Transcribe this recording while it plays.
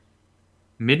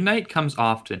Midnight comes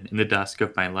often in the dusk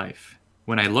of my life,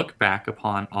 when I look back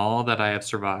upon all that I have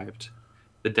survived.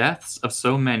 The deaths of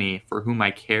so many for whom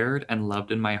I cared and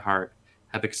loved in my heart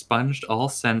have expunged all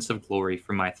sense of glory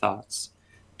from my thoughts.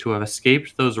 To have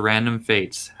escaped those random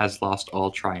fates has lost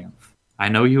all triumph. I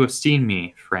know you have seen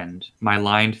me, friend, my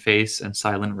lined face and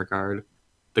silent regard,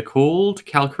 the cold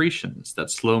calcretions that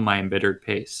slow my embittered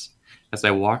pace, as I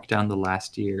walk down the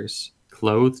last years,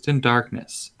 clothed in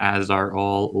darkness, as are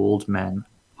all old men,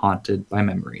 haunted by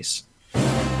memories.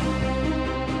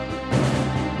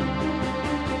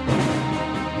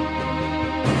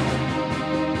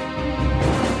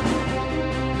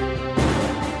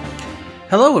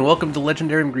 Hello and welcome to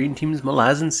Legendary Green Team's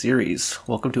Malazan series.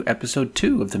 Welcome to episode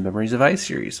 2 of the Memories of Ice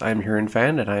series. I am Huron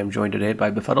Fan and I am joined today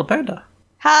by Befuddled Panda.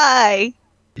 Hi!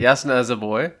 Yasna as a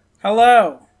boy.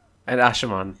 Hello! And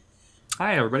Ashaman.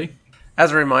 Hi, everybody.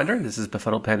 As a reminder, this is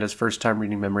Befuddled Panda's first time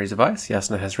reading Memories of Ice.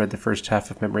 Yasna has read the first half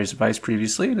of Memories of Ice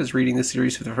previously and is reading the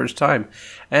series for the first time.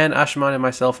 And Ashaman and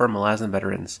myself are Malazan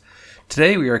veterans.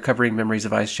 Today we are covering Memories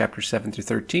of Ice chapters 7 through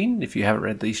 13. If you haven't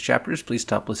read these chapters, please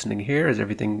stop listening here, as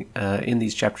everything in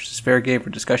these chapters is fair game for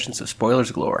discussions of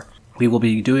spoilers galore. We will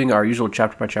be doing our usual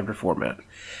chapter by chapter format.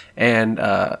 And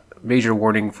major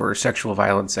warning for sexual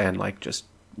violence and just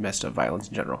messed up violence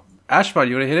in general. Ashman,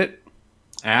 you want to hit it?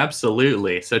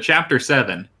 Absolutely. So, Chapter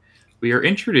 7. We are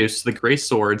introduced to the Grey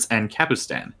Swords and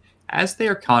Kapistan as they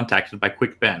are contacted by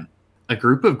Quick Ben. A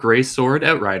group of Grey Sword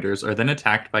outriders are then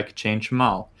attacked by Kachain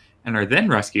Chamal and are then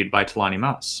rescued by Talani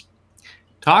Mas.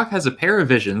 Tog has a pair of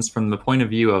visions from the point of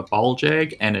view of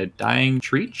Baljag and a dying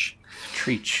Treach.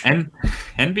 And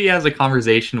Envy has a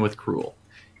conversation with Cruel.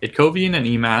 Itkovian and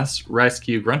Emas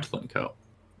rescue Gruntle and Co.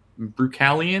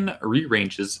 Brucalion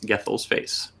rearranges Gethel's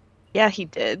face. Yeah, he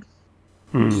did.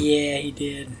 Yeah, he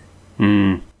did.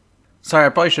 Sorry, I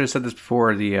probably should have said this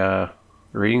before the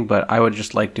reading, but I would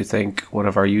just like to thank one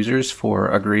of our users for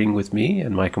agreeing with me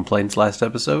and my complaints last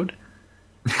episode.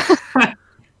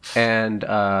 And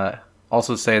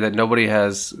also say that nobody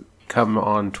has come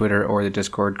on Twitter or the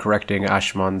Discord correcting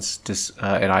Ashman's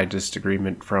and I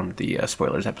disagreement from the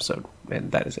spoilers episode.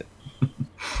 And that is it.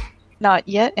 Not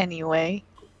yet, anyway.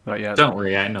 Not yet. Don't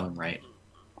worry, I know I'm right.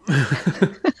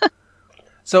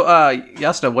 So,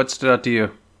 Yasna, what stood out to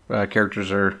you?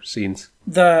 Characters or scenes?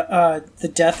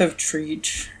 The death of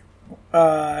Treach,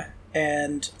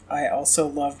 and I also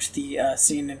loved the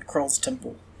scene in Krull's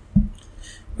temple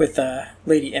with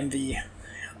Lady Envy,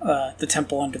 the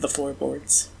temple under the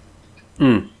floorboards.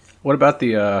 What about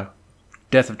the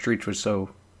death of Treach was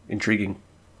so intriguing?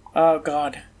 Oh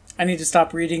God, I need to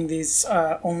stop reading these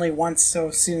only once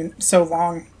so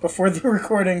long before the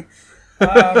recording.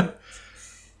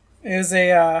 It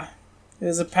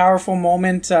was a powerful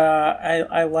moment.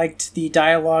 I liked the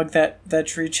dialogue that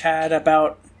Treach had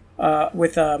about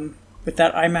with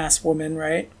that IMAS woman,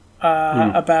 right?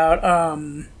 About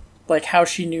how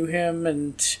she knew him,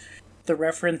 and the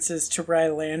references to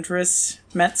Rylandris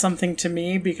meant something to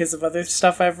me because of other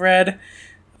stuff I've read.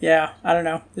 Yeah, I don't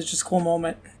know. It's just a cool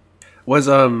moment. Was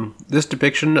this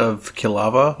depiction of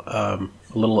Kilava a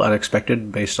little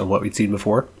unexpected based on what we'd seen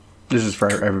before? This is for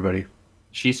everybody.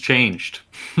 She's changed.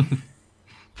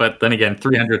 But then again,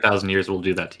 300,000 years will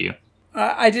do that to you.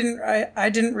 I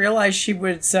didn't realize she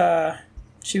was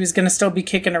going to still be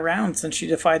kicking around since she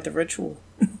defied the ritual.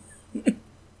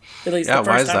 At least the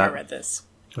first time I read this.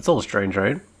 That's a little strange,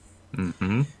 right?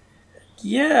 Mm-hmm.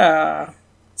 Yeah.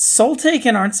 Soul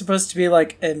Taken aren't supposed to be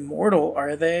immortal,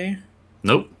 are they?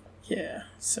 Nope. Yeah.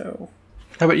 So.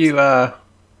 How about you,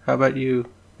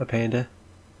 a panda?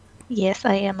 Yes,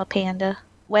 I am a panda.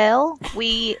 Well,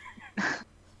 we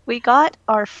got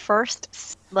our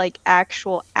first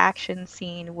actual action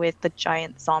scene with the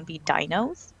giant zombie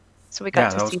dinos. So we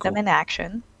got to see them in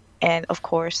action. And of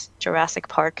course, Jurassic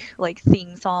Park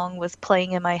theme song was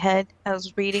playing in my head. I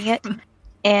was reading it.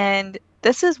 And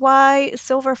this is why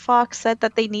Silver Fox said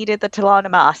that they needed the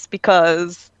Telonimas,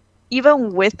 because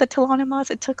even with the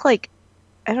Telonimas, it took I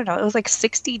don't know, it was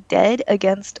 60 dead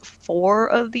against 4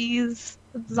 of these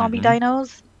zombie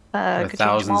dinos.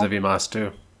 Thousands of Emas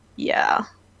too. Yeah.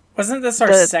 Wasn't this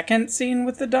our second scene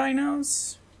with the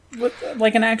dinos?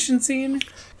 With an action scene?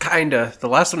 Kinda. The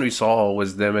last one we saw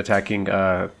was them attacking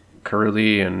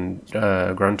Curly and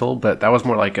Gruntle, but that was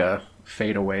more like a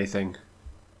fade away thing.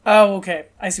 Oh, okay.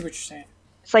 I see what you're saying.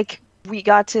 It's we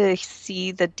got to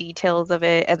see the details of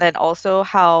it, and then also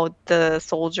how the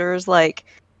soldiers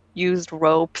used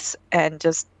ropes and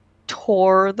just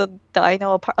tore the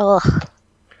dino apart. Ugh.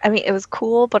 I mean, it was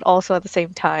cool, but also at the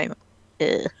same time,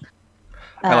 ugh.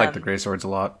 I like the Grey Swords a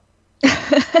lot.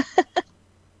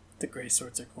 The Grey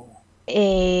Swords are cool.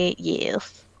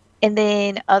 Yes. And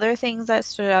then other things that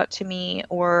stood out to me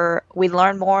were we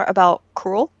learned more about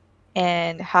Cruel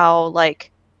and how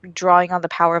like drawing on the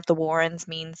power of the Warrens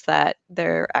means that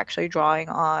they're actually drawing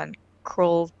on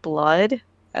Cruel's blood.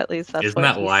 At least that's Isn't what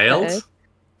that he wild? said.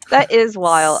 That is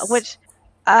wild. Which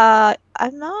I'm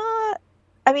not.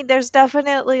 I mean, there's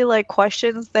definitely like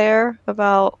questions there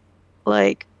about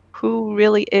like who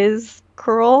really is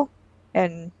Cruel,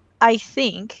 and I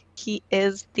think he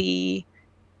is the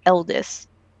eldest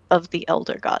of the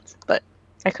elder gods, but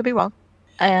I could be wrong.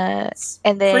 It's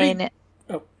And pretty. then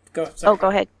Oh, go. Sorry. go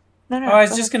ahead. No, Oh, I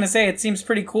was go just ahead. gonna say it seems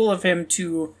pretty cool of him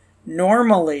to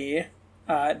normally,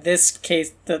 this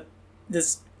case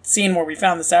this scene where we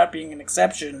found this out being an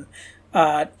exception,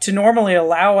 to normally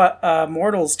allow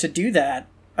mortals to do that,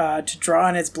 to draw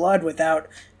on his blood without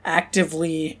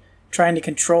actively trying to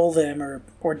control them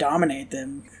or dominate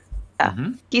them.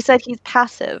 He said he's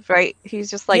passive, right?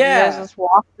 He's just like, Yeah. you guys just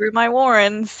walk through my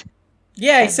warrens.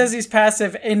 Yeah, he says he's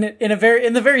passive in the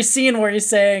very scene where he's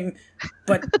saying,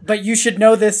 but you should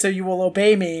know this so you will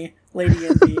obey me, Lady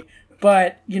Envy.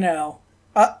 But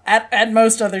at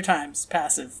most other times,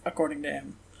 passive according to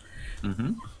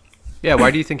him. Yeah, why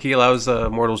do you think he allows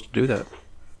mortals to do that?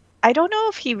 I don't know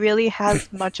if he really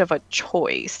has much of a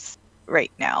choice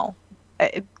right now,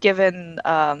 given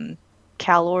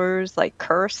Calor's like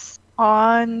curse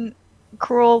on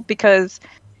Cruel, because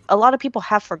a lot of people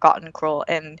have forgotten Cruel,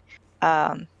 and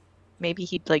maybe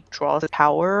he like draws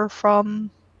power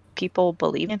from people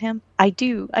believing in him. I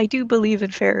do believe in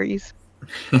fairies.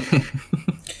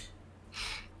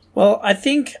 Well, I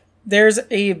think there's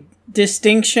a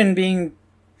distinction being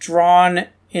drawn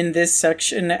in this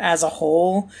section as a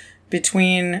whole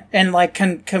between, and like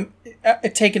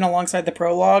taken alongside the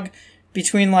prologue,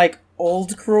 between like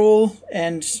old Cruel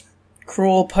and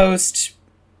Cruel post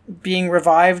being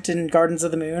revived in Gardens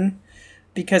of the Moon,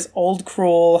 because old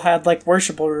Cruel had like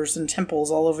worshippers and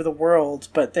temples all over the world,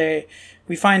 but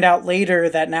we find out later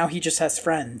that now he just has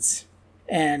friends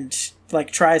and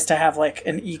like tries to have like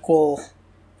an equal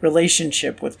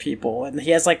relationship with people, and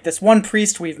he has like this one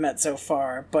priest we've met so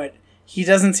far, but he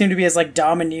doesn't seem to be as like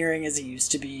domineering as he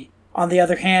used to be. On the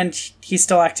other hand, he's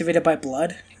still activated by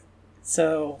blood,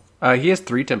 so He has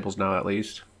 3 temples now, at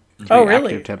least. Oh, 3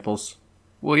 really? active temples.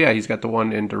 Well, yeah, he's got the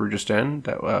one in Darujhistan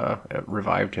that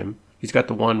revived him. He's got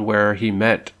the one where he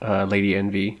met Lady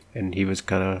Envy, and he was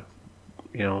kind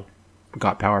of,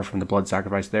 got power from the blood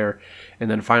sacrifice there. And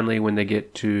then finally, when they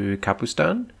get to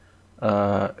Kapustan,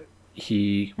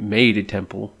 he made a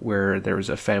temple where there was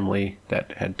a family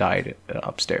that had died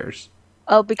upstairs.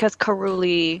 Oh, because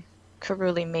Karuli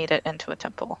made it into a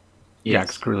temple. Yeah,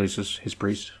 because Kuruli's his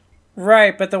priest.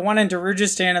 right. But the one in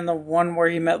Darujhistan and the one where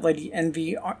he met Lady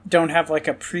Envy don't have like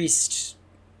a priest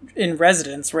in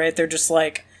residence, right? They're just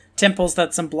like temples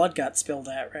that some blood got spilled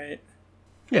at, right?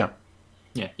 Yeah.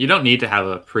 Yeah, you don't need to have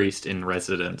a priest in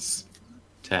residence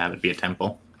to have it be a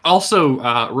temple. Also,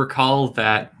 recall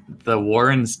that the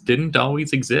Warrens didn't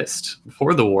always exist.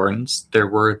 Before the Warrens, there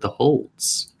were the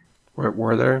Holds.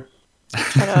 Were there?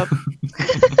 Shut up.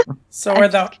 So are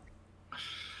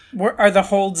the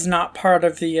holds not part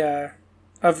of the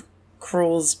of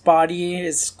Cruel's body?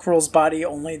 Is Cruel's body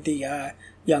only the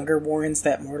younger Warrens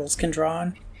that mortals can draw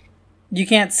on? You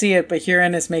can't see it, but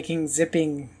Huron is making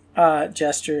zipping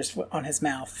gestures on his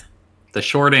mouth. The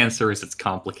short answer is it's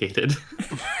complicated.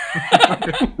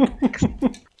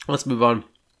 Let's move on.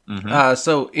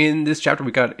 So in this chapter,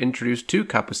 we got introduced to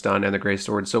Kapustan and the Grey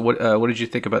Sword. So what did you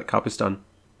think about Kapustan?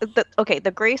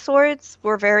 The Grey Swords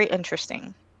were very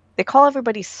interesting. They call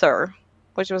everybody Sir,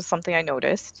 which was something I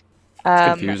noticed.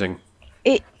 Confusing.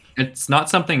 It's not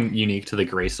something unique to the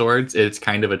Grey Swords. It's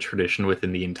kind of a tradition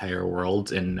within the entire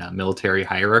world in military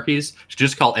hierarchies to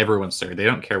just call everyone Sir. They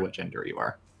don't care what gender you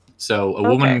are. So a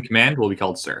woman in command will be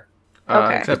called Sir.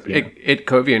 Okay. Except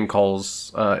Itkovian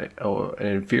calls an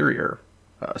inferior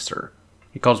Sir.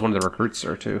 He calls one of the recruits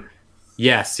Sir, too.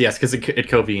 Yes, because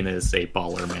Itkovian is a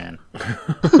baller man.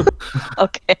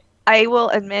 Okay. I will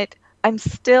admit, I'm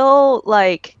still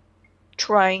like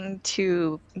trying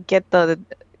to get the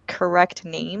correct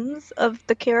names of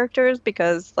the characters,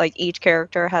 because like each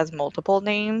character has multiple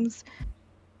names,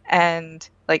 and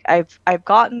like I've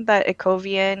gotten that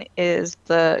Ikovian is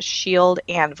the shield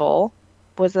anvil.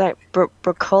 Was that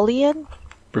Brocolian?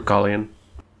 Brucalian.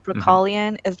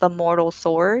 Brocolian is the mortal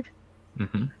sword,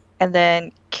 Mm-hmm. and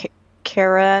then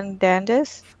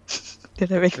Carandandus.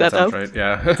 Did I make that up? Right,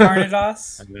 yeah.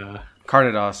 Carnados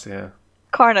Carnados, yeah.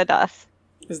 Carnadas.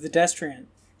 is the destriant.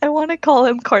 I want to call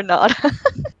him Carnada.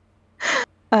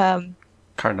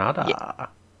 Carnada.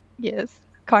 Yes.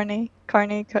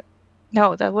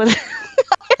 No, that was.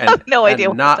 I have no idea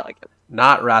what I'm talking about.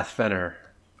 Not Rathfenner.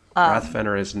 Um,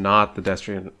 Rathfenner is not the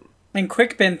Destrian. And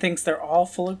Quickbin thinks they're all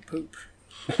full of poop.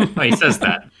 Oh, he says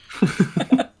that.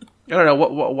 I don't know.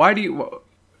 Why do you?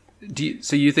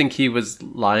 So you think he was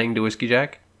lying to Whiskey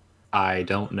Jack? I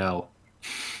don't know.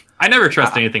 I never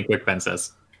trust anything Quick Ben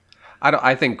says.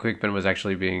 I think Quickbin was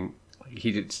actually being.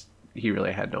 He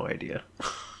really had no idea.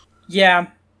 Yeah,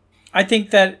 I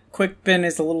think that Quickbin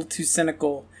is a little too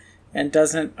cynical, and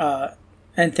doesn't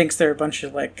and thinks they're a bunch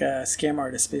of like scam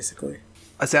artists, basically.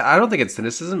 I don't think it's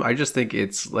cynicism. I just think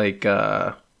it's like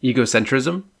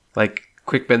egocentrism. Like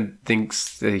Quickbin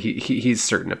thinks that he's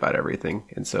certain about everything,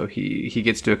 and so he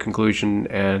gets to a conclusion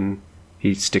and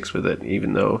he sticks with it,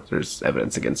 even though there's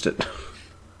evidence against it.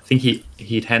 I think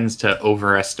he tends to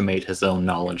overestimate his own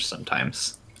knowledge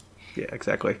sometimes. Yeah,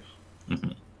 exactly.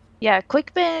 Yeah,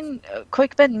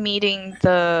 Quickbin meeting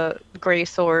the Grey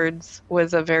Swords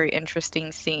was a very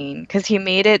interesting scene because he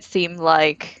made it seem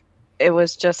like it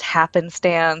was just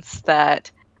happenstance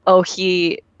that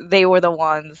they were the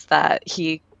ones that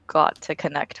he got to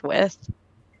connect with.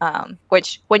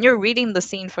 Which when you're reading the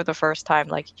scene for the first time,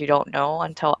 like you don't know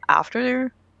until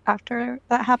after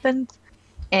that happened.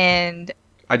 And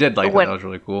I did like that was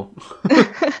really cool. Do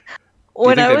you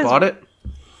when think they bought it?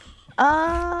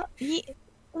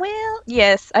 Well,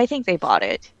 yes, I think they bought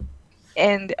it.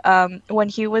 And when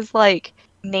he was like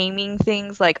naming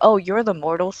things like, "Oh, you're the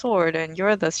mortal sword and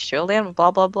you're the shield and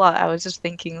blah blah blah," I was just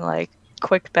thinking like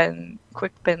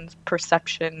Quickben's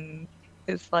perception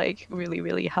is like really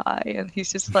really high, and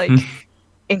he's just like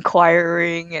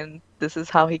inquiring, and this is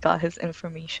how he got his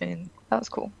information. That was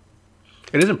cool.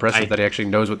 It is impressive that he actually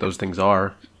knows what those things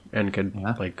are and can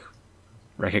like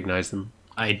recognize them.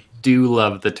 I do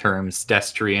love the terms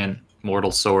Destrian,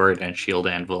 Mortal Sword, and Shield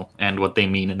Anvil, and what they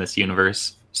mean in this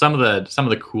universe. Some of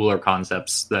the cooler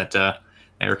concepts that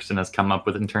Erikson has come up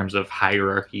with in terms of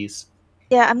hierarchies.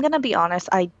 Yeah, I'm gonna be honest.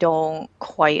 I don't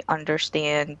quite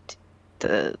understand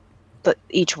the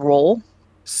each role.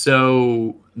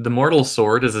 So the Mortal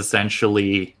Sword is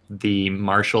essentially the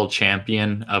martial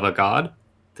champion of a god.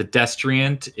 The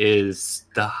Destriant is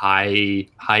the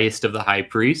highest of the high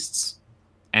priests,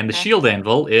 and the Shield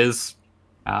Anvil is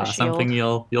something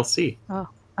you'll see.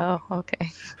 Oh,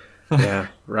 okay. Yeah,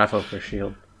 Raphael for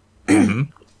Shield.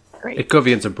 Great.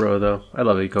 Ikovian's a bro, though. I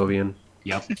love Ikovian.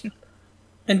 Yep.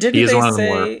 And didn't He is they one of the say,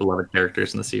 more beloved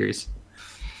characters in the series.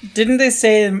 Didn't they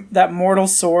say that Mortal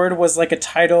Sword was like a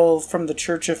title from the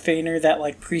Church of Feanor that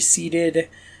like preceded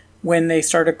when they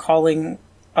started calling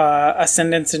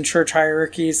ascendants in church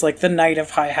hierarchies like the Knight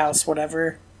of High House,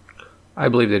 whatever? I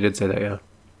believe they did say that, yeah.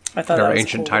 I thought There that are was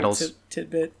ancient cool titles.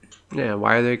 Tidbit. Yeah,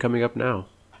 why are they coming up now?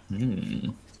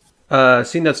 Scene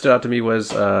that stood out to me was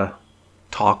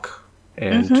Talk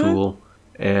and Tool,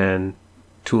 and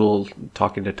Tool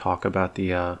talking to Talk about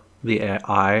the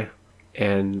eye,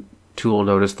 and Tool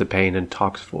noticed the pain in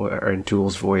in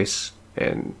Tool's voice,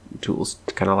 and Tool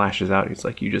kind of lashes out. He's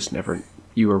like,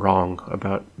 "You were wrong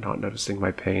about not noticing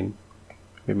my pain.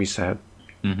 It made me sad."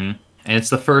 And it's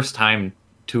the first time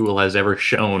Tool has ever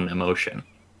shown emotion.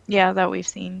 Yeah, that we've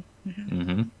seen.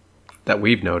 That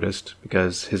we've noticed,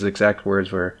 because his exact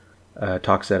words were,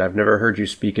 Talk said, "I've never heard you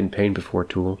speak in pain before,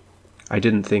 Tool. I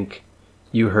didn't think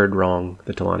you heard wrong,"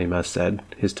 the Talani Mas said,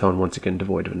 his tone once again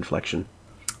devoid of inflection.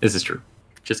 This is true.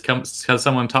 Just because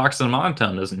someone talks in a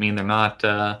monotone doesn't mean they're not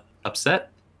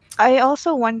upset. I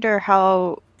also wonder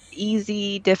how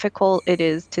difficult it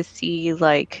is to see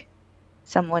like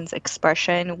someone's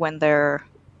expression when they're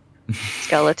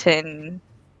skeleton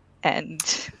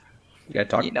and Yeah,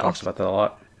 talks about that a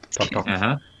lot.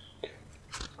 Talk.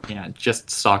 Yeah, just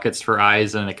sockets for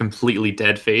eyes and a completely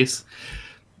dead face.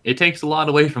 It takes a lot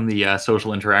away from the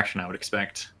social interaction I would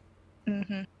expect.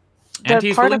 And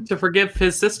he's willing to forgive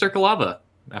his sister Kalava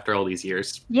after all these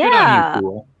years. Yeah. Good on you,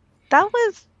 Tool.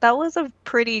 that was a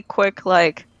pretty quick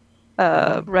like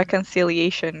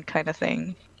reconciliation kind of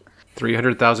thing.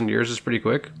 300,000 years is pretty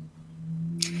quick.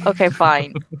 Okay,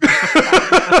 fine.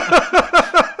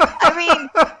 I mean,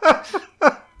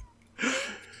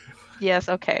 yes,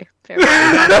 okay. Fair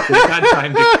enough. We've had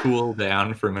time to cool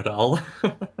down from it all.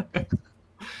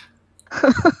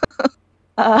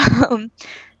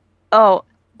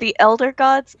 The Elder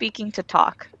God speaking to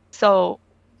Talk. So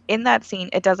in that scene,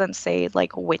 it doesn't say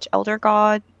like which Elder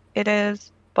God it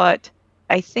is, but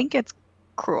I think it's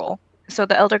Cruel. So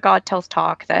the Elder God tells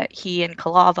Talk that he and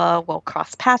Kalava will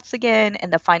cross paths again,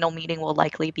 and the final meeting will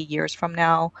likely be years from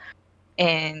now.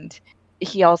 And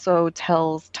he also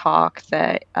tells Talk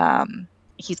that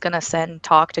he's going to send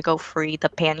Talk to go free the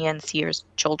Panya and Seer's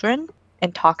children.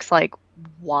 And Talk's like,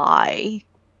 why?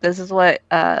 This is what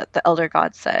the Elder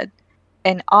God said.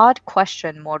 An odd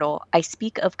question, mortal. I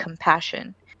speak of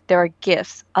compassion. There are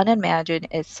gifts unimagined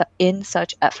in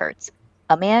such efforts.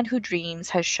 A man who dreams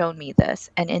has shown me this,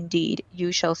 and indeed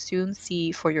you shall soon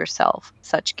see for yourself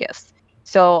such gifts.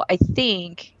 So I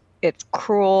think it's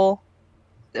Cruel,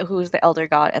 who's the elder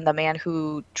god, and the man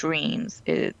who dreams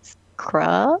is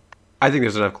Krupp. I think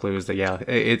there's enough clues that, yeah,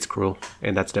 it's Cruel,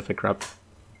 and that's definitely Krupp.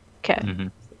 Okay.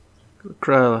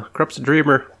 Krupp's a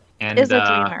dreamer. And Is a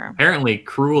dreamer. apparently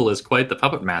Cruel is quite the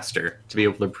puppet master to be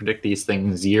able to predict these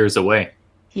things years away.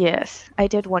 Yes, I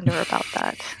did wonder about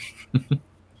that.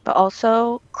 But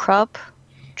also, Krupp,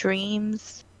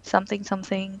 Dreams, something,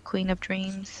 Queen of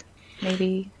Dreams,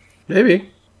 maybe.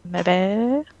 Maybe.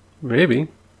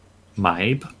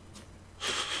 Maib.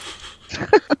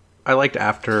 I liked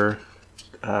after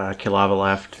Kilava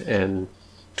left and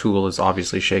Tool is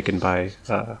obviously shaken by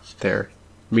their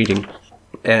meeting,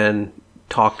 and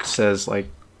Talk says like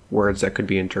words that could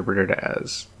be interpreted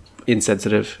as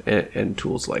insensitive, and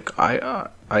Tool's like, I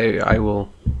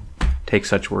will take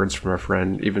such words from a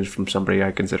friend, even from somebody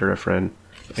I consider a friend.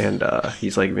 And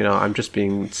he's like, I'm just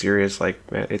being serious.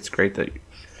 Like, man, it's great that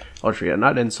Altria,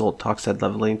 not insult, Talk said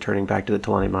levelly, turning back to the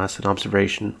Talanimas in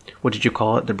observation. What did you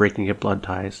call it? The breaking of blood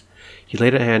ties. He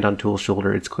laid a hand on Tool's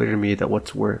shoulder. It's clear to me that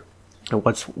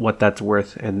what that's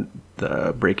worth, and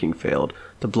the breaking failed.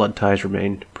 The blood ties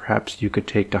remained. Perhaps you could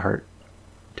take that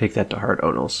to heart,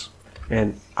 Onos.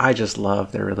 And I just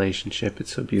love their relationship.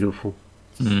 It's so beautiful.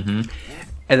 Mm-hmm.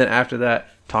 And then after that,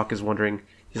 Talk is wondering.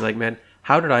 He's like, man,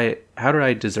 how did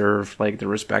I deserve like the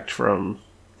respect from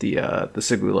the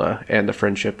Segula and the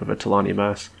friendship of a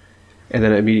Talanimas? And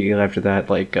then immediately after that,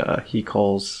 like he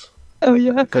calls. Oh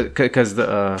yeah. Because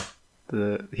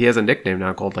he has a nickname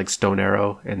now called like Stone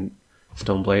Arrow and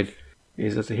Stone Blade.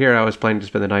 He says, "Here I was planning to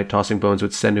spend the night tossing bones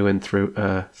with Senu and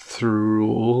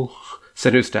through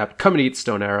Senu stepped. Come and eat,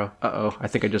 Stone Arrow." I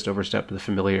think I just overstepped the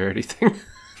familiarity thing.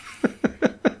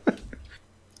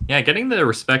 Yeah, getting the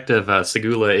respect of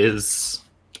Segula is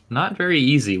not very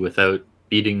easy without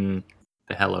beating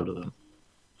the hell out of them.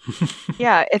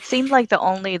 Yeah, it seemed like the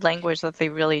only language that they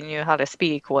really knew how to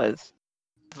speak was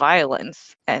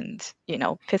violence and,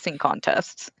 pissing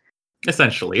contests.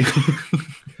 Essentially.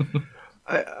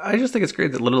 I just think it's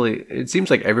great that literally it seems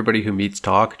like everybody who meets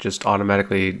Talk just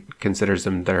automatically considers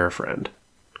them their friend.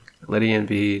 Lydian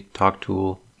V, Talk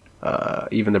Tool,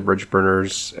 even the Bridge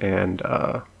Burners and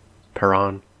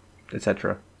Perron,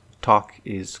 etc. Talk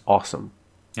is awesome.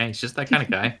 Yeah, he's just that kind of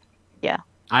guy. Yeah.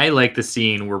 I like the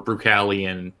scene where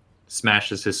Brucalion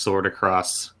smashes his sword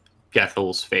across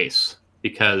Gethel's face,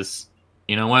 because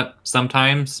you know what?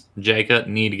 Sometimes Jaika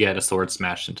need to get a sword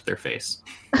smashed into their face.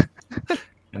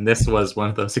 And this was one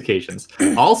of those occasions.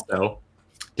 Also,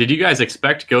 did you guys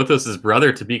expect Gothos'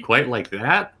 brother to be quite like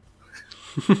that?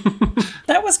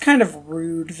 That was kind of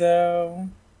rude, though.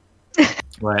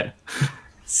 What?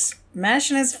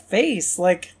 Smashing his face.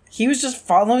 Like, he was just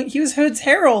following... He was Hood's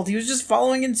herald. He was just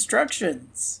following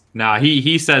instructions. Nah,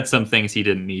 he said some things he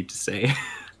didn't need to say.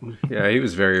 Yeah, he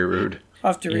was very rude.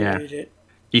 I'll have to reread it.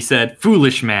 He said,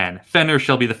 "Foolish man, Fenrir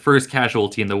shall be the first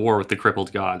casualty in the war with the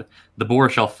crippled god. The boar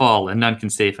shall fall, and none can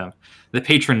save him. The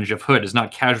patronage of Hood is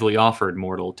not casually offered,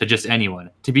 mortal, to just anyone.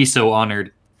 To be so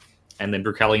honored." And then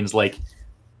Brucalion's like,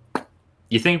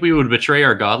 "You think we would betray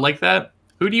our god like that?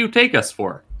 Who do you take us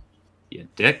for? You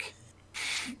dick."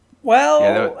 Well,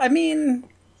 Yeah, I mean,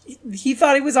 he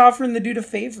thought he was offering the dude a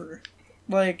favor.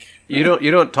 Like, You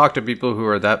don't talk to people who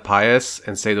are that pious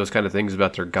and say those kind of things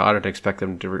about their god and expect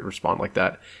them to respond like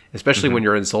that, especially when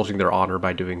you're insulting their honor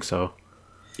by doing so.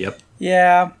 Yep.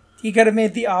 yeah, he could have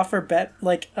made the offer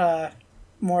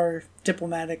more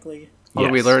diplomatically. What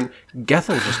do we Yes. learn?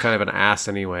 Gethel's just kind of an ass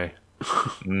anyway.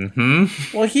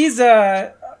 Mm-hmm. Well, he's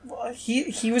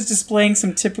he was displaying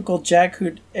some typical Jack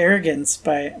Hood arrogance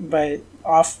by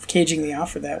off caging the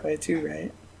offer that way too,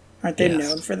 right? Aren't they Yes.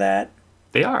 known for that?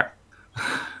 They are.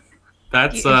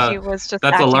 That's He was just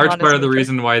that's a acting large on part his of the nature.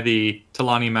 reason why the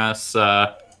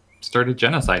Talanimas started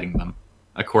genociding them,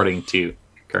 according to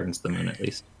Gardens of the Moon, at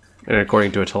least. And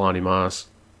according to a Talani Mas.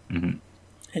 And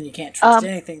you can't trust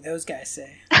anything those guys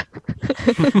say.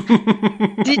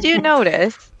 Did you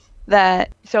notice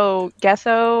that? So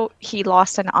Getho, he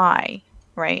lost an eye,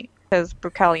 right? Because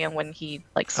Brucalion, when he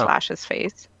slashed his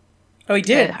face, Oh, he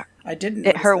did. It- I didn't.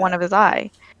 it hurt one of his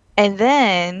eye, and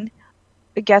then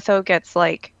Getho gets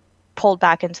pulled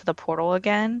back into the portal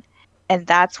again, and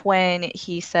that's when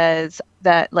he says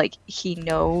that he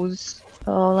knows.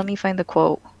 Oh, let me find the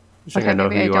quote. You think Okay, I know who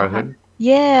maybe I you are, don't have- Hood?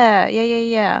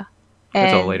 Yeah.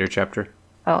 That's a And, later chapter.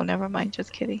 oh, never mind.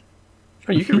 Just kidding.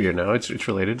 Oh, you can read it now. It's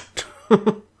related.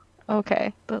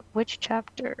 Okay, but which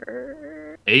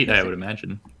chapter? 8, I would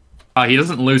imagine. He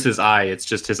doesn't lose his eye, it's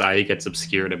just his eye gets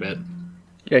obscured a bit.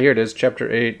 Yeah, here it is,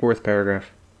 chapter 8, fourth paragraph.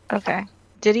 Okay.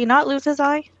 Did he not lose his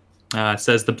eye? It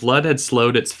says, the blood had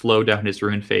slowed its flow down his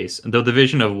ruined face, though the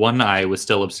vision of one eye was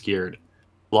still obscured,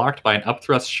 blocked by an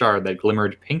upthrust shard that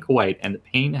glimmered pink-white, and the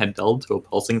pain had dulled to a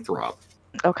pulsing throb.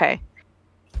 Okay.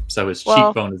 So his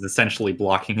cheekbone is essentially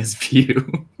blocking his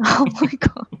view. Oh my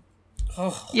god.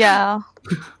 Oh. Yeah.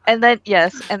 And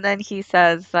then he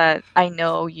says that I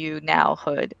know you now,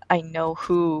 Hood. I know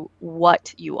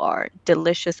what you are.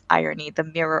 Delicious irony, the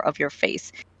mirror of your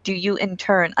face. Do you in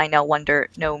turn, I now wonder,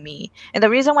 know me? And the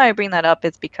reason why I bring that up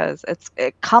is because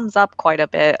it comes up quite a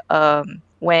bit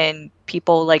when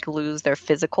people like lose their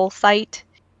physical sight,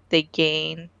 they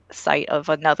gain sight of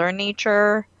another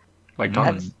nature. Like Mm.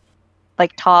 Thomas.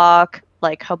 Like Talk,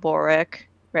 like Haboric,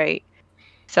 right?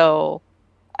 So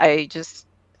I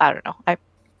don't know. I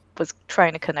was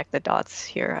trying to connect the dots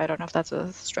here. I don't know if that's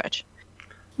a stretch.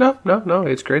 No,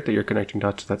 it's great that you're connecting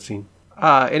dots to that scene.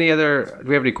 Do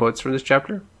we have any quotes from this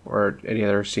chapter? Or any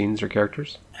other scenes or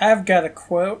characters? I've got a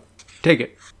quote. Take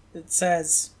it. It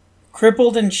says,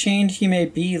 "Crippled and chained he may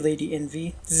be, Lady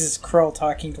Envy." This is Krull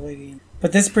talking to Lady Envy.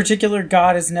 "But this particular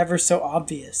god is never so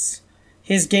obvious.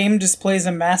 His game displays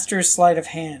a master's sleight of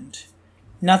hand.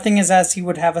 Nothing is as he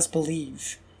would have us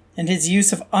believe, and his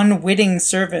use of unwitting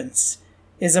servants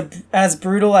is as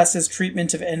brutal as his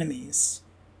treatment of enemies.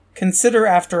 Consider,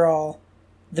 after all,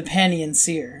 the Panian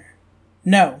seer.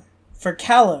 No, for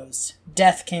Kalos,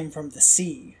 death came from the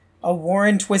sea, a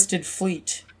war-twisted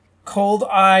fleet,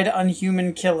 cold-eyed,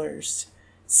 unhuman killers.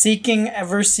 Seeking,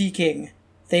 ever seeking,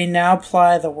 they now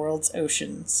ply the world's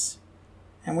oceans."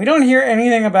 And we don't hear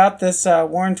anything about this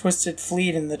war-twisted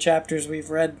fleet in the chapters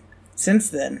we've read since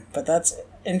then, but that's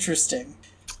interesting.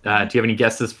 Do you have any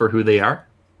guesses for who they are?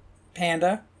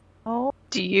 Panda? Oh,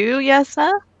 do you,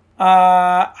 Yesna?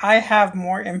 I have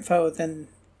more info than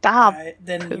Stop.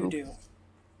 you do.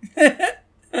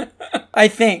 I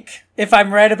think, if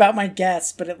I'm right about my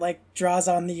guess, but it like draws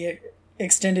on the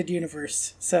extended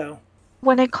universe, so.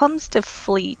 When it comes to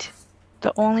fleet,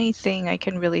 the only thing I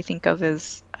can really think of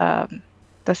is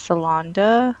the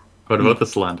Salanda. What about the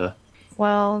Salanda?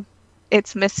 Well,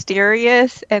 it's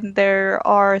mysterious, and there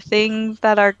are things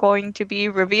that are going to be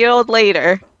revealed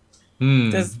later.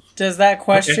 Does that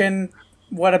question,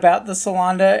 what about the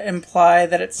Salanda, imply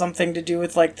that it's something to do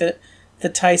with like the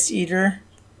Teist Eater?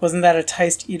 Wasn't that a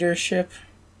Teist Eater ship?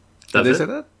 Did they say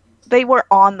that? They were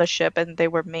on the ship, and they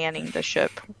were manning the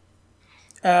ship.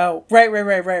 Oh,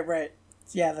 right.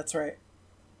 Yeah, that's right.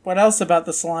 What else about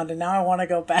the Salanda? Now I want to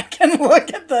go back and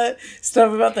look at the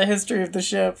stuff about the history of the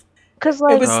ship. Because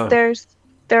like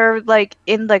they're like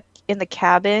in the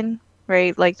cabin,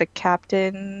 right? Like the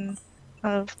captain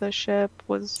of the ship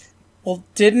was. Well,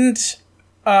 didn't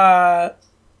what's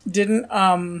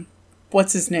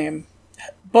his name?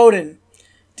 Bowden.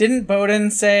 Didn't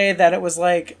Bowden say that it was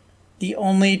like the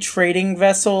only trading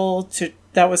vessel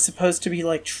that was supposed to be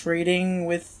like trading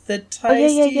with the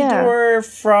Teist Eater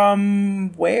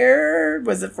from where?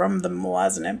 Was it from the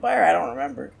Malazan Empire? I don't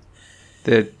remember.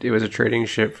 It was a trading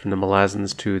ship from the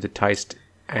Malazans to the Teist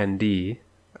Andi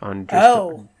on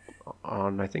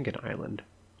I think an island.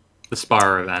 The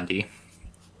Spar of Andi.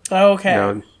 Okay.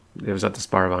 No, it was at the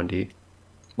Spar of Andi.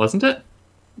 Wasn't it?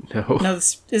 No. No,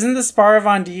 isn't the Spar of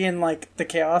Andi in like the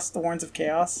Chaos, the Warns of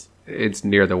Chaos? It's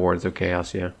near the Wards of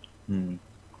Chaos, yeah.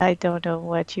 I don't know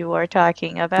what you are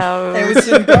talking about.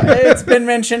 It's been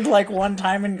mentioned like one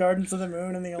time in Gardens of the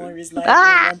Moon, and the only reason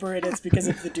I remember it is because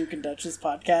of the Duke and Duchess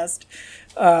podcast.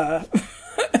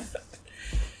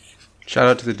 Shout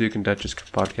out to the Duke and Duchess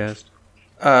podcast.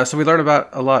 So we learned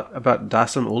a lot about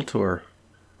Dassam Ultur.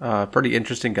 Pretty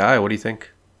interesting guy. What do you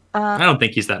think? I don't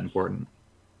think he's that important.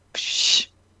 Psh.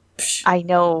 I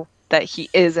know that he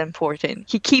is important.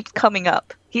 He keeps coming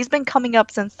up. He's been coming up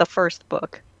since the first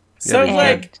book. So, Yeah,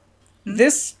 like,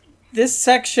 this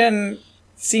section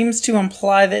seems to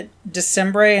imply that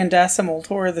December and Dassam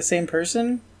Ultor are the same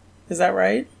person. Is that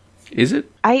right? Is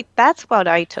it? That's what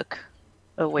I took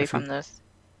away from this.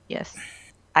 Yes.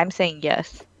 I'm saying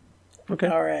yes. Okay.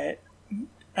 All right.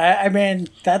 I mean,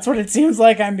 that's what it seems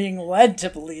like I'm being led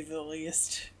to believe, at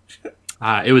least.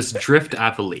 It was Drift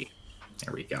Avali.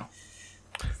 There we go.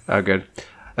 Oh, good.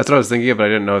 That's what I was thinking of, but I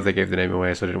didn't know if they gave the name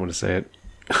away, so I didn't want to say it.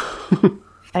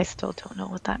 I still don't know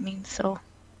what that means, so...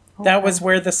 That was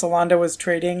where the Salanda was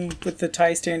trading with the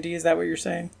Teist Andi, is that what you're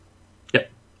saying?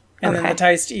 Yep. And then the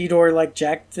Teist Eater, like,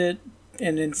 jacked it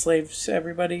and enslaved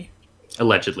everybody?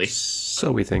 Allegedly.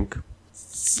 So we think.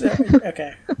 So,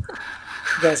 okay. You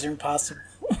guys are impossible.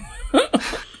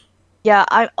 Yeah,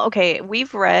 okay,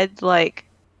 we've read like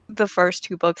the first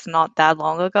two books not that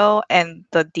long ago, and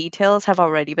the details have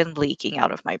already been leaking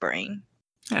out of my brain.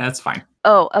 Yeah, that's fine.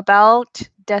 Oh, about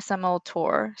Decimel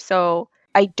Tour. So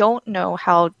I don't know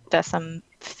how Decim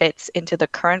fits into the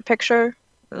current picture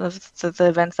of the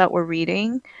events that we're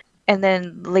reading. And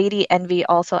then Lady Envy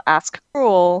also asked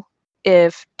Cruel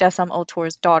if Decim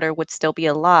Otor's daughter would still be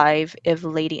alive if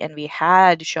Lady Envy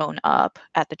had shown up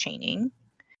at the chaining.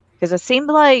 Because it seemed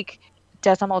like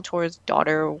Decim Otor's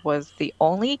daughter was the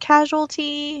only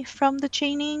casualty from the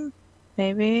chaining.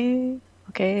 Maybe.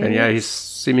 Okay. And yeah, he's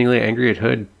seemingly angry at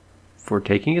Hood for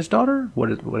taking his daughter?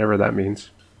 Whatever that means.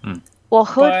 Well,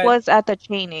 Hood But- was at the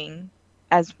chaining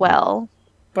as well.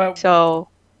 But So,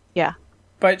 yeah.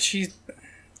 but she's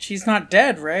not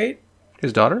dead, right?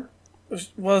 His daughter?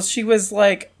 Well, she was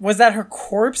like, was that her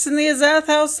corpse in the Azath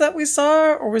house that we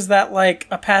saw, or was that like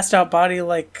a passed out body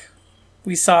like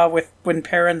we saw with when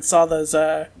Perrin saw those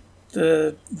the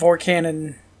Vorkan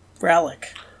and Rallic?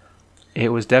 It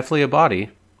was definitely a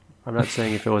body. I'm not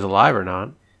saying if it was alive or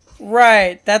not.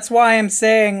 Right. That's why I'm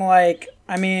saying, like,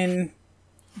 I mean,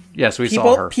 Yes, we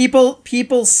saw her.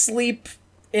 people sleep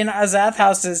in Azath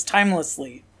houses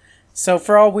timelessly. So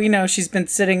for all we know, she's been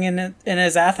sitting in a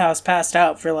Azath house passed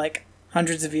out for like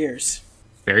hundreds of years.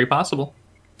 Very possible.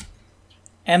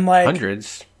 And like,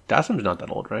 Hundreds. Dasim's not that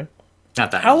old, right?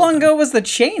 Not that. how old. long ago was the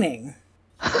chaining?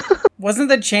 Wasn't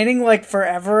the chaining like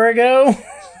forever ago?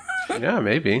 Yeah,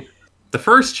 maybe. The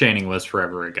first chaining was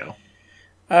forever ago.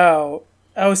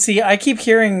 Oh, see, I keep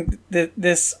hearing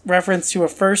this reference to a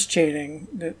first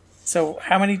chaining. So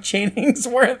how many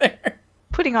chainings were there?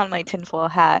 Putting on my tinfoil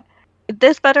hat.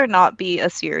 This better not be a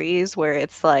series where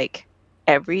it's like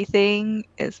everything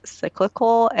is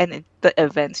cyclical and the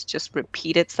events just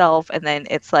repeat itself, and then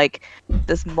it's like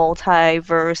this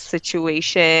multiverse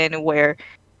situation where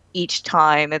each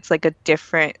time it's like a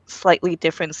slightly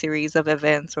different series of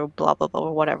events or blah blah blah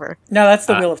or whatever. No, that's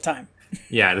the Wheel of Time.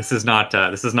 Yeah, this is not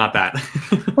that.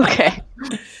 Okay.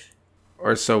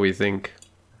 Or so we think.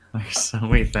 So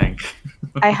we think.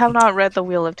 I have not read The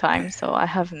Wheel of Time, so I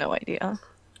have no idea.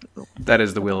 That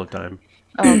is the Wheel of Time.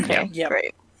 Okay, Yep.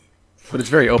 great. But it's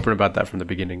very open about that from the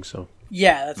beginning, so.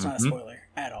 Yeah, that's not a spoiler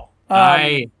at all.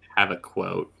 I have a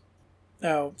quote,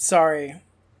 Oh, sorry.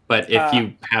 but if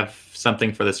you have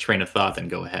something for this train of thought, then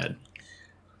go ahead.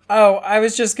 Oh, I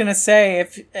was just gonna say,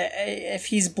 if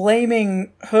he's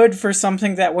blaming Hood for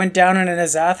something that went down in an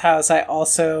Azath house, I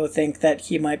also think that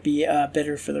he might be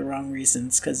bitter for the wrong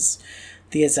reasons, because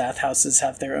the Azath houses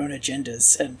have their own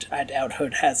agendas, and I doubt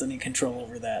Hood has any control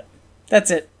over that.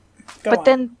 That's it. Go But on.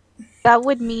 then that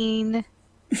would mean.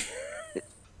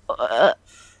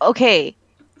 Okay,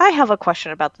 I have a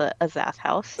question about the Azath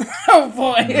house. Oh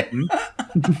boy.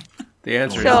 The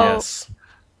answer So- is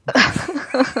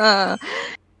yes.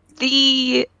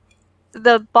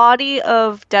 The body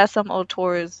of Decim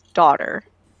Otor's daughter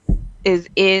is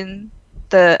in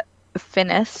the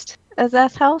Finist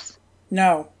Azath house?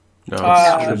 No. No,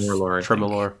 Uh, it's Tremolor, I think.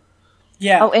 Tremolor.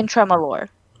 Yeah. Oh, in Tremolor.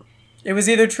 It was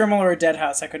either Tremolor or Dead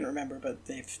House. I couldn't remember, but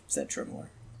they've said Tremolor.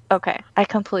 Okay, I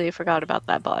completely forgot about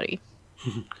that body.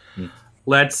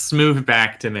 Let's move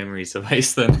back to Memories of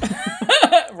Ice then.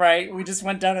 Right. We just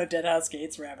went down a Dead House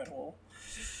Gates rabbit hole.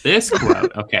 This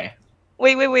quote, okay.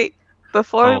 Wait.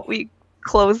 Before Oh. we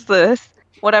close this,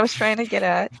 what I was trying to get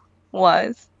at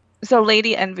was, so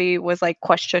Lady Envy was like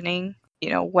questioning,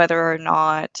 whether or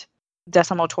not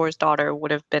Decim Otor's daughter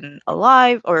would have been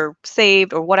alive or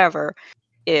saved or whatever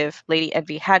if Lady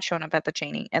Envy had shown up at the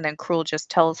chaining, and then Cruel just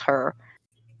tells her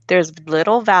there's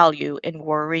little value in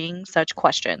worrying such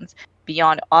questions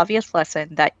beyond obvious lesson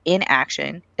that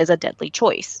inaction is a deadly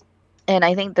choice. And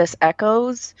I think this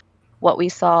echoes what we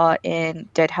saw in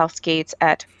Dead House Gates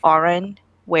at Arryn,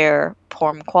 where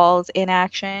Pormqual's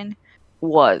inaction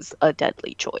was a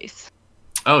deadly choice.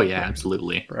 Oh yeah,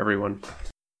 absolutely. For everyone.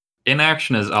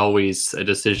 Inaction is always a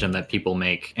decision that people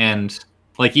make, and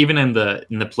like even in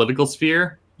the political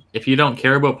sphere, if you don't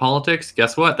care about politics,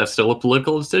 guess what? That's still a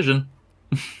political decision.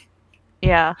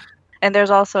 Yeah. And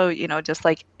there's also, just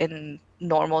like in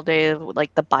normal day,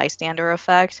 like the bystander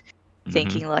effect,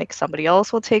 thinking like somebody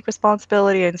else will take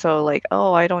responsibility. And so like,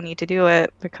 oh, I don't need to do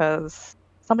it because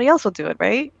somebody else will do it,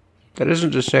 right? That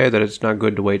isn't to say that it's not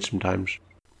good to wait sometimes.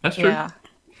 That's true. Yeah.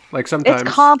 Like sometimes.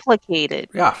 It's complicated.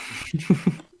 Yeah.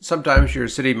 Sometimes your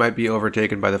city might be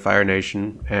overtaken by the Fire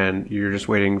Nation, and you're just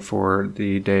waiting for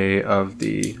the day of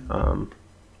the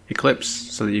eclipse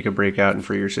so that you can break out and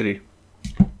free your city.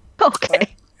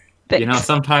 Okay. Thanks.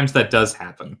 Sometimes that does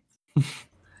happen.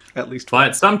 At least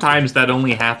But sometimes that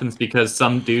only happens because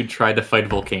some dude tried to fight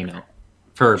Volcano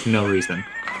for no reason.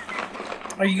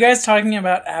 Are you guys talking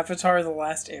about Avatar: The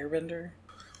Last Airbender?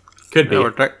 Could be. No,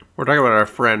 we're talking about our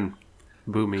friend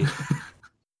Boomy.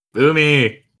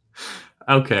 Boomy.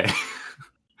 Okay.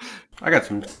 I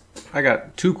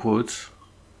got 2 quotes.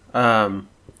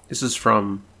 This is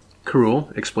from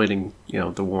Cruel, explaining,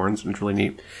 the Warrens, and it's really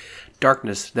neat.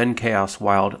 Darkness, then chaos,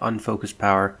 wild, unfocused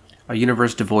power, a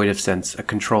universe devoid of sense, a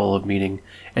control of meaning,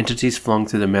 entities flung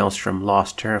through the maelstrom,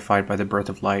 lost, terrified by the birth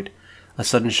of light, a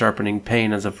sudden sharpening,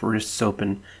 pain as of wrists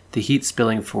open, the heat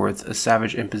spilling forth, a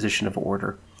savage imposition of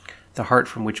order, the heart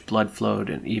from which blood flowed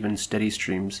in even steady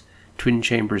streams, twin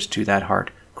chambers to that heart,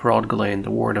 Corald Ghislaine,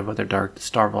 the Warden of Otherdark, the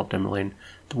Starvault Demolane,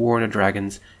 the Warren of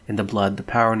Dragons, in the blood, the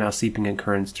power now seeping in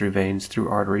currents through veins, through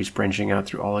arteries, branching out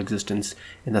through all existence,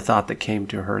 in the thought that came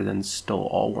to her then stole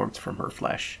all warmth from her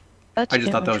flesh. Such I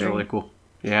just thought that was imagery. really cool.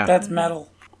 Yeah. That's metal.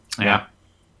 Yeah.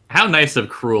 How nice of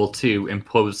Cruel to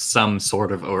impose some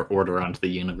sort of order onto the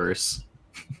universe.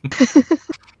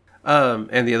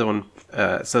 And the other one,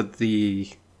 so the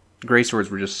Grey Swords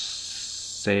were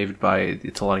just saved by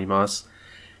the Talani Mas,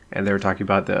 and they were talking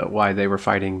about why they were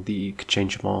fighting the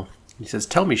Kachanchamal. He says,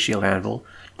 "Tell me, Shield Anvil,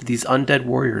 do these undead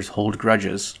warriors hold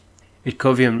grudges?"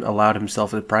 Itkovium allowed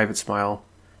himself a private smile.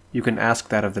 "You can ask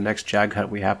that of the next Jaghut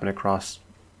we happen across."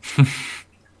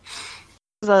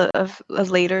 A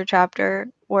later chapter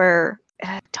where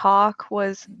Talk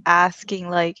was asking,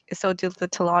 like, so do the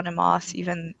Talanimas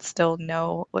even still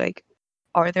know, like,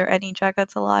 are there any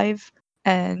Jagguts alive?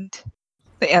 And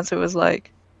the answer was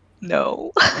like,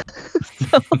 no.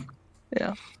 So,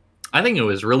 yeah. I think it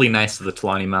was really nice of the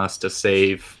Talani Mouse to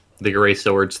save the Grey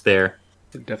Swords there.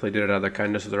 They definitely did it out of the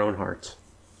kindness of their own hearts.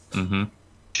 Mm-hmm.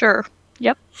 Sure.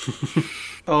 Yep.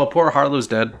 Oh, poor Harlow's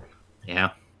dead.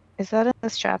 Yeah. Is that in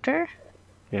this chapter?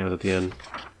 Yeah, it was at the end.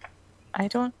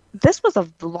 This was a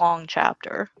long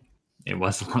chapter. It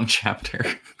was a long chapter.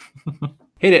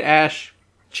 Hit it, Ash.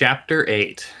 Chapter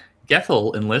 8.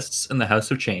 Gethel enlists in the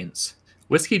House of Chains.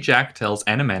 Whiskey Jack tells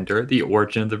Anamander the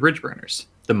origin of the Bridgeburners.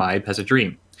 The Maib has a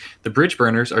dream. The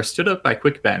Bridgeburners are stood up by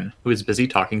Quick Ben, who is busy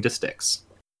talking to Styx.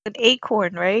 An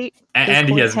acorn, right? And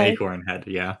he has an head. acorn head,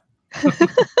 yeah.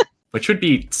 Which would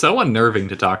be so unnerving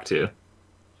to talk to.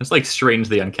 It's like strange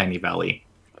the Uncanny Valley.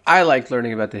 I liked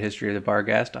learning about the history of the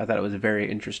Barghast. I thought it was very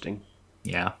interesting.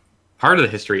 Yeah. Part of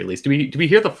the history, at least. Do we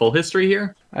hear the full history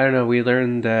here? I don't know, we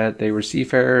learned that they were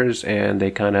seafarers, and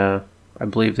they I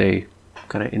believe they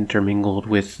kind of intermingled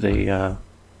with the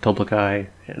Tolbukai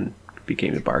and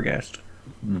became the Barghast.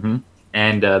 Mm-hmm.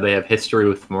 And they have history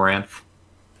with Moranth.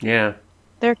 Yeah.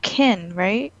 They're kin,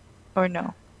 right? Or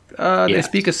no? They Yes.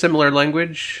 speak a similar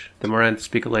language. The Moranth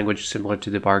speak a language similar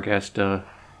to the Barghast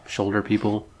shoulder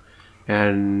people.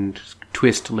 And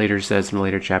Twist later says in a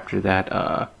later chapter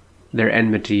that their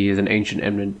enmity is an ancient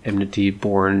enmity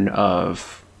born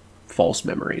of false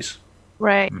memories.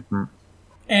 Right. Mm-hmm.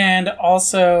 And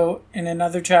also, in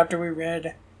another chapter we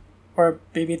read, or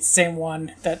maybe it's the same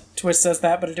one, that Twist says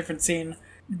that, but a different scene,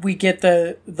 we get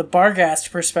the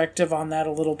Barghast perspective on that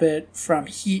a little bit from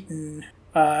Heaton,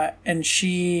 and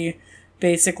she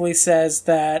basically says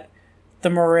that the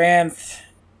Moranth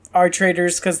are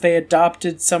traitors because they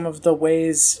adopted some of the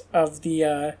ways of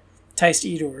the Teist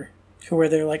Edur, who were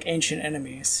their, like, ancient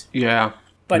enemies. Yeah.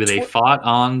 But They fought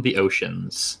on the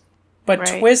oceans. But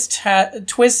Right.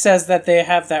 Twist says that they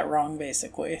have that wrong,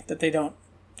 basically. That they don't.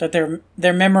 That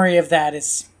their memory of that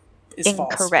is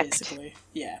false, Incorrect. basically.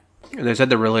 Yeah. And they said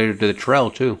they're related to the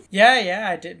Trell, too. Yeah,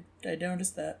 I did. I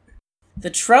noticed that. The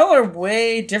Trell are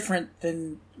way different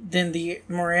than the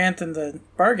Moranth and the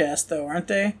Barghast, though, aren't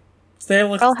they? So they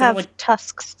look. They'll they're have like,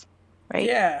 tusks, right?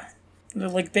 yeah, they're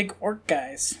like big orc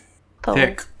guys. Oh.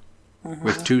 Thick.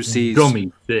 With 2 C's.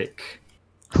 Gummy thick.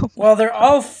 Well, they're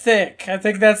all thick. I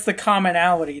think that's the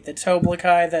commonality. The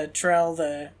Toblakai, the Trell,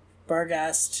 the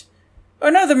Barghast. Oh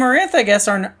no, the Moranth, I guess,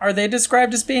 are they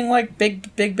described as being like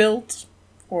big built?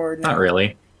 Or no? Not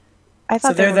really. I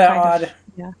thought So they're were that kind odd. Of,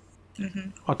 yeah. Mm-hmm.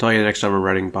 I'll tell you next time we're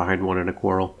riding behind one in a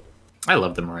quarrel. I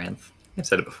love the Moranth. I've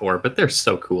said it before, but they're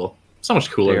so cool. So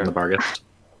much cooler than the Barghast.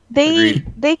 Agreed.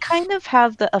 They kind of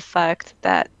have the effect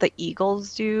that the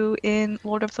eagles do in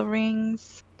Lord of the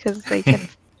Rings because they can,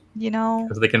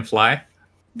 Because they can fly.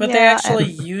 But Yeah, they actually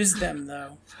and- use them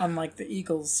though, unlike the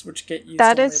eagles, which get used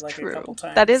that only is like a true. couple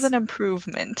times. That is an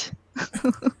improvement.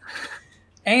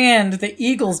 And the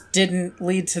eagles didn't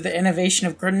lead to the innovation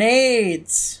of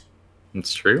grenades.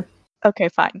 It's true. Okay,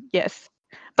 fine. Yes.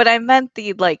 But I meant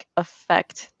the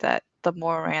effect that the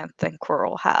Moranth and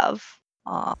Quirrell have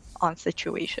on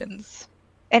situations.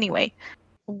 Anyway,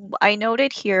 I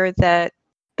noted here that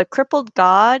the crippled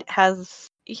god has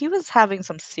he was having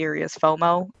some serious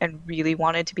FOMO and really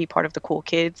wanted to be part of the cool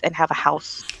kids and have a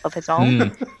house of his own to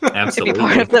be part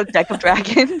Absolutely. of the Deck of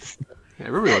Dragons. Yeah,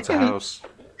 everybody wants a house.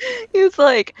 He was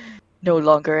like, no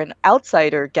longer an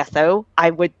outsider, Getho. I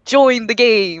would join the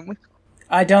game.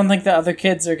 I don't think the other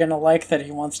kids are gonna like that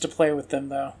he wants to play with them,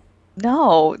 though.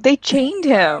 No, they chained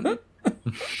him.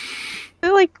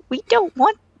 They're like, we don't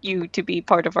want you to be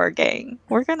part of our gang.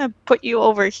 We're gonna put you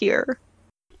over here.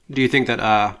 Do you think that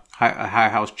high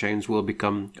house chains will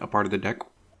become a part of the deck?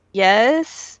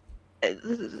 Yes.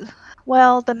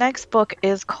 Well, the next book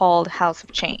is called House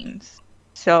of Chains.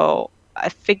 So I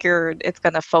figured it's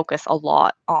going to focus a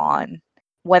lot on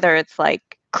whether it's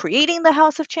like creating the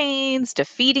House of Chains,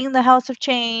 defeating the House of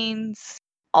Chains.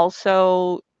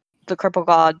 Also, the Cripple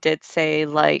God did say,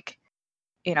 like,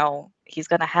 you know, he's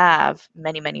going to have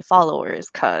many, many followers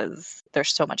because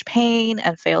there's so much pain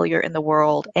and failure in the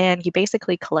world. And he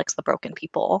basically collects the broken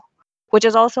people, which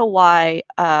is also why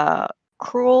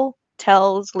Cruel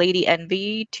tells Lady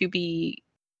Envy to be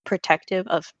protective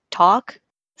of Talk,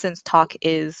 since Talk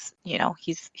is, you know,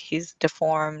 he's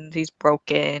deformed, he's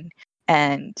broken,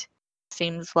 and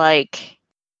seems like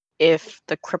if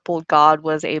the crippled god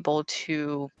was able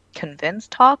to convince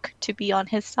Talk to be on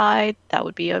his side, that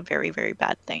would be a very, very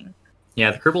bad thing.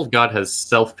 Yeah, the crippled god has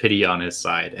self-pity on his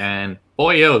side, and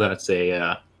boy, oh, that's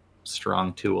a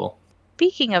strong tool.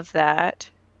 Speaking of that,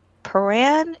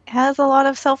 Paran has a lot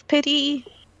of self-pity,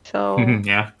 so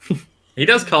Yeah. He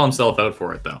does call himself out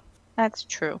for it, though. that's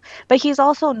true. But he's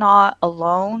also not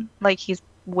alone. Like, he's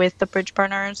with the bridge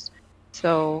burners.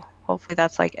 So hopefully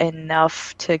that's like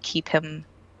enough to keep him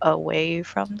away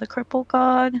from the cripple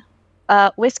god.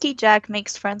 Whiskey Jack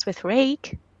makes friends with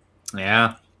Rake.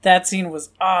 Yeah. That scene was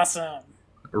awesome.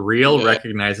 Real Yeah.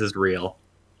 recognizes real.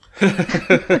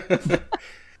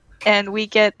 And we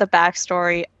get the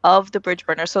backstory of the bridge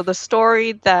burner. So the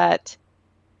story that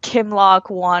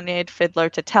Kimlock wanted Fiddler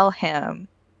to tell him,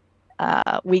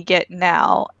 we get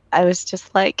now. I was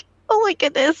just like, oh my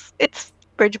goodness, it's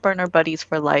bridge burner buddies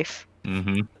for life.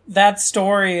 Mm-hmm. That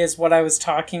story is what I was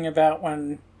talking about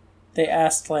when they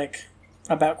asked, like,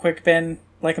 about Quickbin,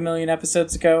 like, a million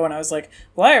episodes ago, and I was like,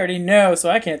 well, I already know, so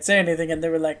I can't say anything, and they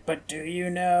were like, but do you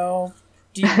know?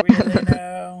 Do you really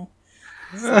know?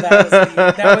 So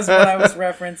that was what I was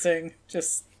referencing.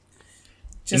 Just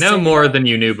You know so more know. than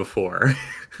you knew before.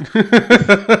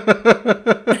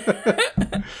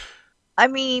 I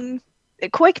mean,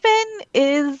 Quickbin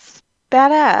is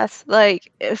badass.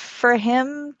 Like, for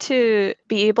him to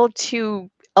be able to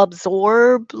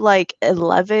absorb like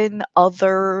 11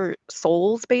 other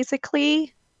souls,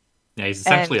 basically, Yeah, he's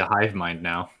essentially a hive mind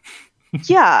now.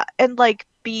 yeah, and like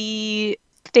be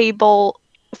stable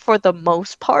for the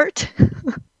most part.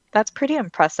 That's pretty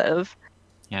impressive.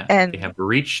 Yeah, And- they have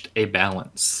reached a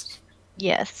balance.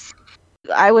 Yes.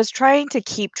 I was trying to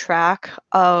keep track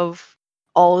of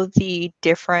all the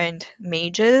different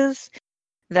mages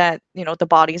that, you know, the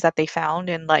bodies that they found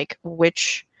and like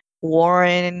which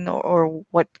Warren or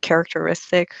what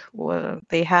characteristic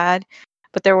they had.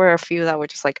 But there were a few that were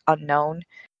just like unknown.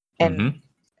 And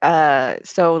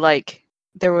so like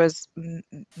there was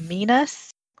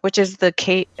Minas, which is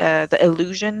the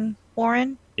illusion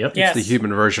Warren. Yep. Yes. It's the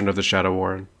human version of the Shadow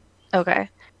Warren. Okay.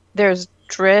 There's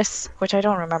Driss, which I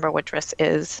don't remember what Driss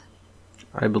is.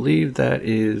 I believe that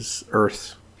is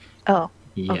Earth. Oh.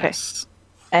 Yes.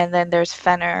 And then there's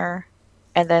Fenner.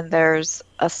 And then there's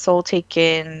a Soul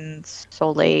Taken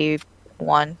Soleil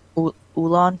one,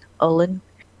 Ulan. And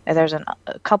there's a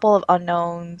couple of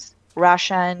unknowns,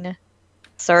 Rashan,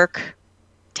 Cirque,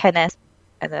 Tennis,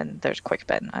 and then there's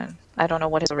Quickbin. I don't know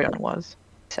what his original was.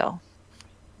 So,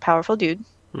 powerful dude.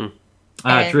 And-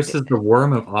 Driss is the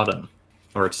Worm of Autumn.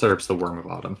 Or it serves the Worm of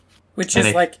Autumn. Which And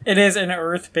is like, it is an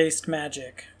earth-based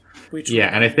magic. Which Yeah,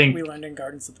 and I think- we learned in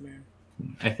Gardens of the Moon.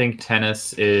 I think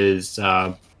Tennis is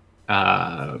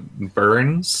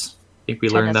Burns. I think we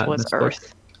learned Tennis that in was this book.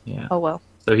 Earth. Yeah. Oh well.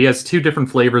 So he has two different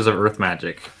flavors of earth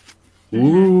magic.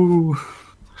 Ooh.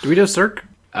 Do we know Cirque?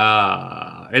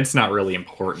 It's not really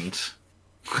important.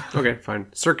 Okay, fine.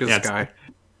 Cirque is Yeah, it's- Sky.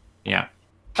 Yeah.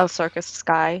 Oh, Circus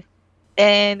Sky.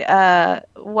 And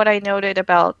what I noted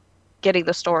about getting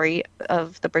the story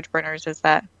of the Bridge Burners is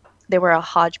that they were a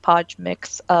hodgepodge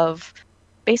mix of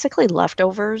basically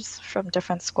leftovers from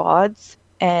different squads,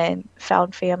 and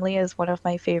found family is one of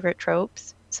my favorite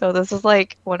tropes. So this is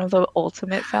like one of the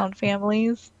ultimate found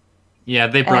families. Yeah,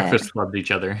 they breakfast clubbed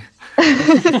each other.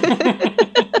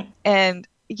 And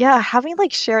yeah, having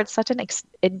like shared such an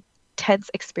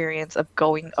intense experience of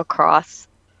going across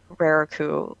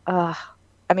Raraku. I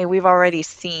mean, we've already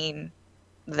seen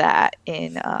that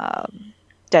in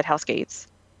Dead House Gates.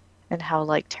 and how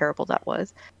like terrible that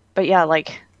was. But yeah,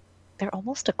 like they're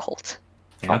almost a cult.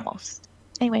 Yeah. Almost.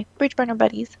 Anyway, Bridgeburner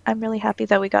buddies. I'm really happy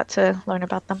that we got to learn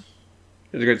about them.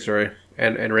 It's a good story.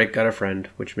 And Rake got a friend,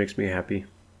 which makes me happy.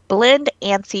 Blind,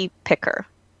 Antsy, Picker.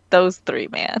 Those three,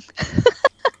 man.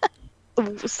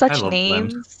 Such I love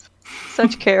names, Blind.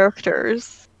 such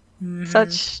characters, Mhm.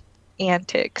 such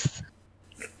antics.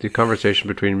 The conversation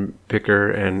between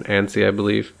Picker and Ansi, I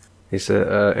believe. He said,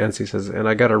 Ansi says, and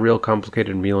I got a real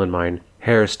complicated meal in mind.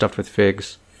 Hair stuffed with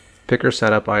figs. Picker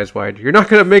sat up, eyes wide. You're not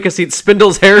going to make us eat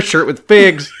Spindle's hair shirt with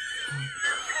figs!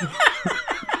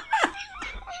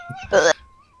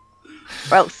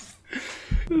 Gross.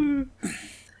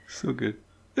 So good.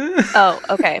 Oh,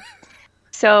 okay.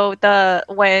 So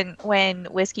when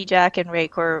Whiskey Jack and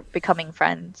Rake were becoming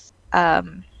friends,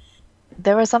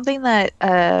 there was something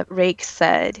that Rake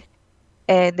said,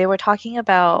 and they were talking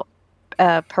about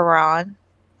Paran.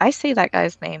 I say that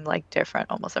guy's name like different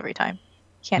almost every time.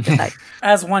 Can't decide.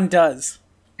 As one does.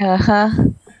 Uh-huh.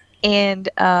 And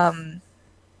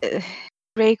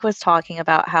Rake was talking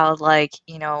about how like,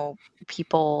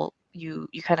 people you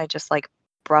kind of just like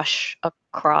brush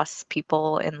across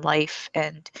people in life,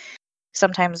 and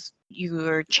sometimes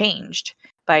you're changed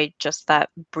by just that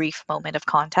brief moment of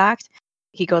contact.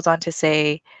 He goes on to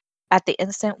say, at the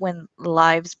instant when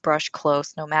lives brush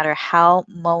close, no matter how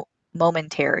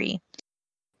momentary,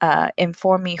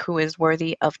 inform me who is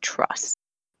worthy of trust.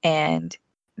 And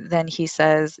then he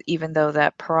says, even though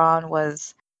that Paran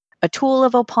was a tool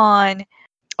of Opon,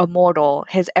 a mortal,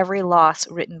 his every loss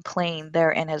written plain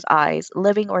there in his eyes,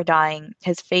 living or dying,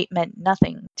 his fate meant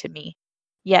nothing to me.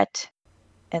 Yet,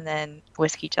 and then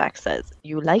Whiskey Jack says,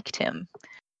 you liked him.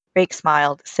 Rake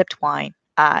smiled, sipped wine.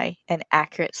 Aye, an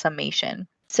accurate summation.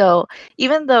 So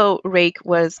even though Rake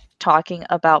was talking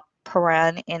about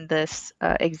Paran in this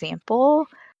example,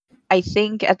 I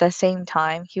think at the same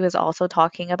time he was also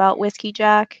talking about Whiskey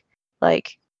Jack.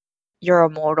 Like, you're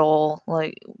immortal.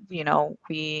 Like,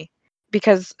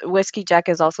 because Whiskey Jack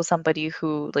is also somebody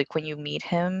who, like, when you meet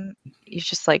him, you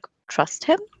just like trust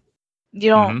him. You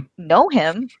don't know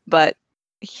him, but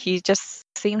he just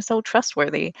seems so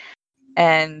trustworthy.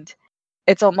 And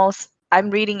it's almost,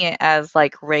 I'm reading it as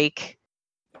like Rake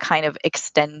kind of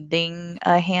extending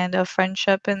a hand of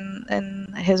friendship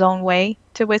in his own way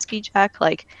to Whiskey Jack.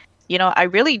 Like, I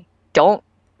really don't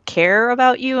care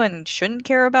about you and shouldn't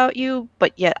care about you,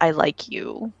 but yet I like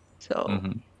you.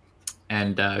 So.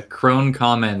 And Crone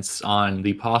comments on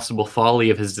the possible folly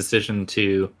of his decision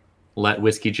to let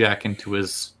Whiskey Jack into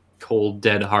his cold,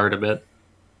 dead heart a bit.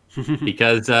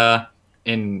 Because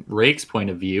in Rake's point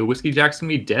of view, Whiskey Jack's going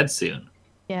to be dead soon.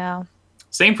 Yeah.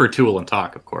 Same for Tool and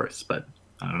Talk, of course, but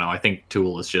I don't know. I think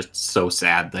Tool is just so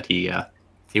sad that he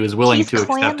was willing He's to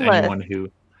accept clanless. anyone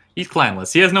who... He's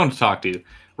clanless. He has no one to talk to.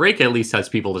 Rake at least has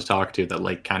people to talk to that,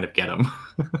 like, kind of get him.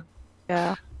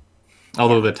 Yeah.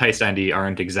 Although the Taistandi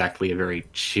aren't exactly a very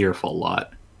cheerful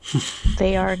lot.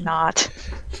 They are not.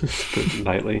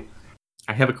 Lightly.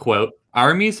 I have a quote.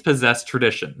 Armies possess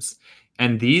traditions,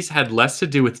 and these had less to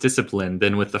do with discipline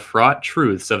than with the fraught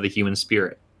truths of the human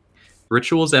spirit.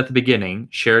 Rituals at the beginning,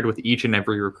 shared with each and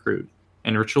every recruit,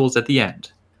 and rituals at the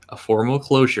end. A formal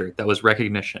closure that was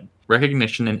recognition.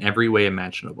 Recognition in every way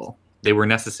imaginable. They were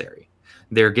necessary.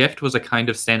 Their gift was a kind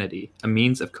of sanity, a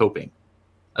means of coping.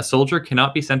 A soldier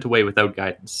cannot be sent away without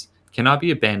guidance, cannot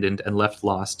be abandoned and left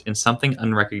lost in something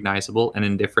unrecognizable and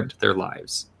indifferent to their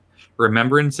lives.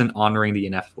 Remembrance and honoring the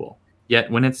ineffable. Yet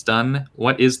when it's done,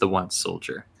 what is the once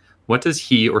soldier? What does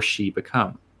he or she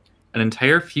become? An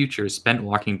entire future spent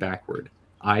walking backward,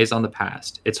 eyes on the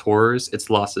past, its horrors, its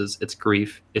losses, its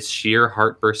grief, its sheer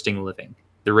heart-bursting living.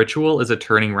 The ritual is a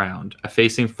turning round, a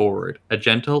facing forward, a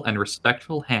gentle and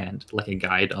respectful hand like a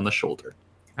guide on the shoulder.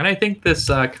 And I think this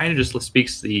kind of just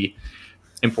speaks to the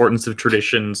importance of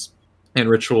traditions and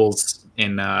rituals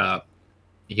in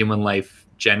human life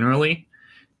generally,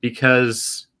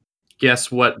 because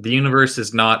guess what? The universe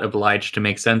is not obliged to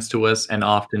make sense to us, and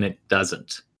often it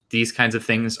doesn't. These kinds of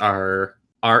things are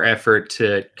our effort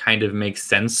to kind of make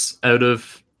sense out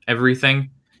of everything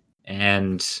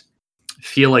and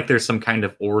feel like there's some kind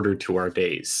of order to our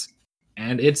days.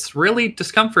 And it's really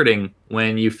discomforting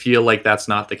when you feel like that's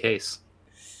not the case.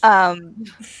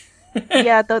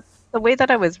 Yeah, the way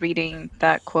that I was reading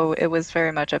that quote, it was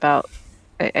very much about,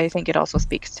 I think it also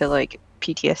speaks to like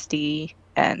PTSD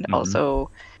and also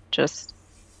just,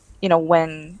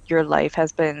 when your life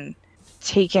has been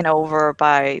taken over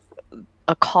by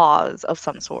a cause of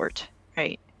some sort,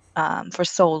 right? For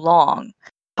so long,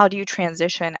 how do you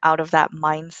transition out of that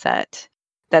mindset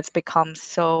that's become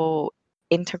so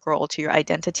integral to your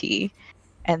identity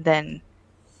and then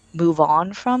move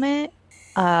on from it?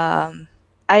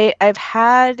 I've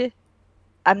had.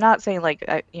 I'm not saying like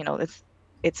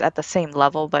it's at the same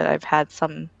level, but I've had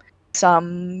some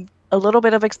a little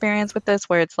bit of experience with this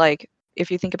where it's like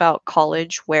if you think about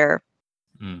college where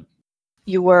Mm.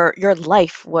 your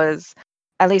life was,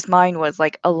 at least mine was,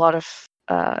 like a lot of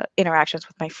interactions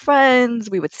with my friends.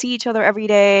 We would see each other every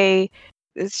day.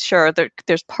 Sure,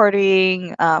 there's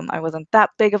partying. I wasn't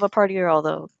that big of a partier,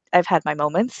 although I've had my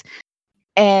moments.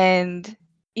 And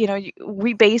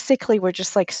we basically were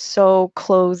just like so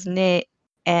close knit.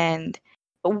 And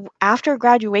after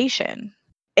graduation,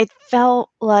 it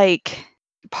felt like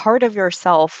part of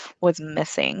yourself was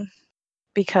missing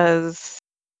because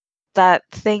that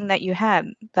thing that you had,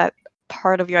 that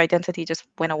part of your identity just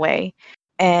went away.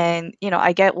 And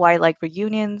I get why like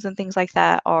reunions and things like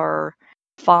that are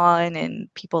fun and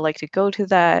people like to go to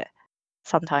that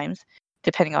sometimes,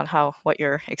 depending on what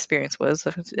your experience was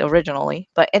originally.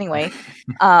 But anyway,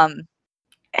 um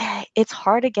it's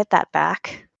hard to get that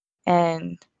back.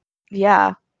 And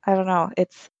yeah, I don't know,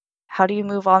 it's how do you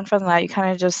move on from that? You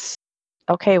kind of just,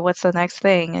 okay, what's the next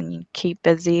thing, and you keep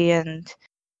busy. And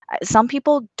some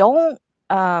people don't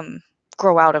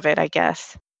grow out of it, I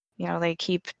guess. They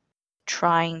keep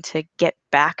trying to get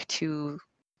back to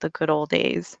the good old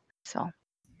days. So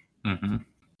Hmm.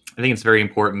 I think it's very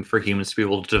important for humans to be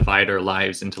able to divide our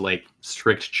lives into like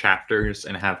strict chapters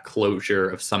and have closure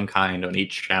of some kind on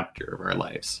each chapter of our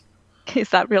lives. is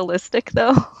that realistic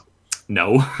though?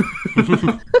 No.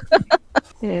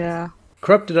 Yeah.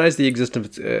 Krupp denies the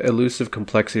existence of elusive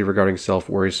complexity regarding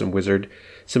self-worrisome wizard.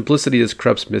 Simplicity is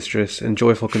Krupp's mistress, and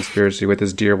joyful conspiracy with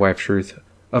his dear wife Truth.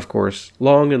 Of course,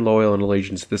 long and loyal in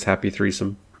allegiance to this happy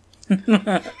threesome.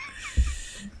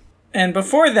 And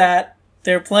before that,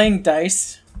 they're playing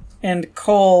dice, and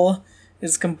Cole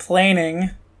is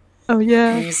complaining. Oh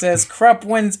yeah. And he says, Krupp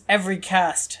wins every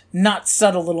cast. Not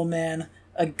subtle, little man.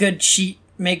 A good cheat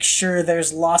makes sure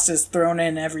there's losses thrown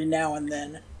in every now and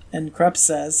then. And Krupp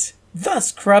says,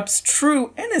 thus Krupp's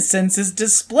true innocence is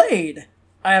displayed.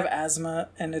 I have asthma,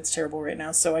 and it's terrible right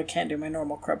now, so I can't do my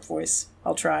normal Krupp voice.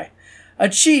 I'll try. A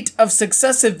cheat of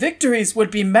successive victories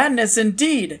would be madness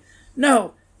indeed.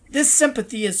 No, this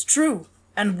sympathy is true,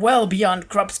 and well beyond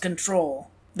Krupp's control.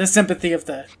 The sympathy of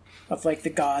the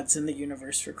gods in the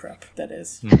universe for Krupp, that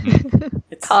is. Mm-hmm.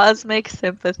 It's Cosmic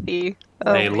sympathy.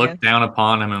 Oh, They man. look down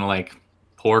upon him and like,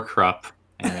 poor Krupp,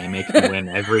 and they make him win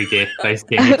every dice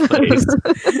game he plays.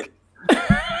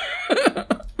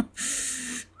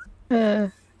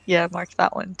 Yeah, mark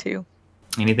that one too.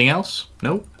 Anything else?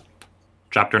 Nope.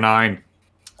 Chapter 9.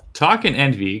 Talk and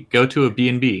Envy go to a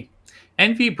B&B.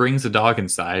 Envy brings a dog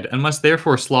inside and must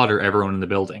therefore slaughter everyone in the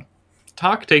building.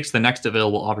 Talk takes the next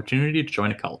available opportunity to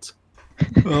join a cult.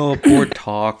 Oh, poor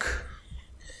Talk.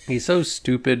 He's so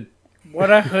stupid. what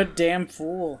a hood damn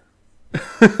fool.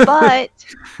 But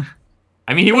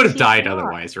I mean, he But would have he's died not.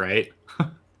 otherwise, right?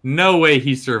 No way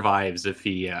he survives if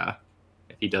he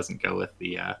doesn't go with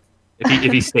the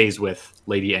if he stays with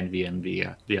Lady Envy and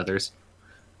the others.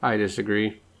 I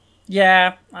disagree.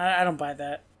 Yeah, I don't buy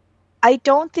that. I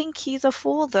don't think he's a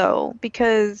fool though,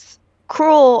 because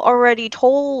Cruel already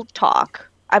told Talk,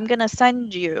 I'm gonna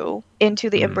send you into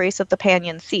the embrace of the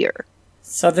Panyan Seer.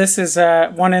 So this is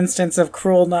one instance of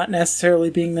Cruel not necessarily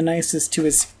being the nicest to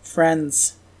his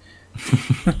friends.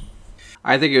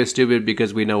 I think it was stupid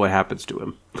because we know what happens to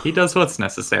him. He does what's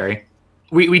necessary.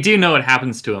 We do know what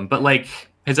happens to him, but like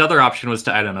his other option was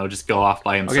to, I don't know, just go off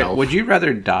by himself. Okay, would you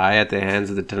rather die at the hands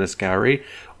of the Tenascari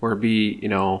or be,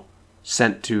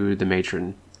 sent to the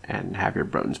matron and have your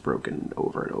bones broken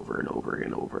over and over and over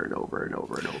and over and over and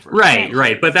over and over?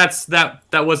 Right. But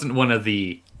that wasn't one of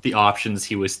the options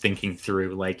he was thinking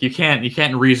through. Like you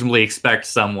can't reasonably expect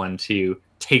someone to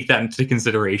take that into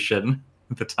consideration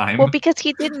at the time. Well, because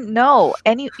he didn't know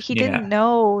he Yeah. didn't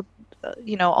know,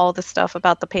 all the stuff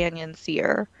about the Panyan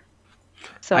Seer.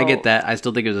 So I get that. I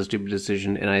still think it was a stupid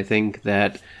decision, and I think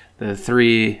that the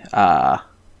three,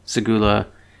 Segula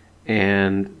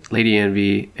and Lady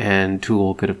Envy and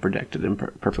Tool could have protected him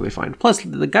perfectly fine. Plus,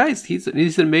 the guy's he's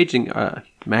an amazing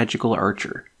magical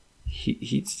archer.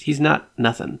 He's not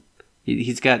nothing.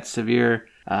 He's got severe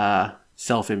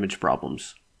self-image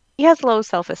problems. he has low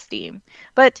self-esteem.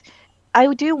 But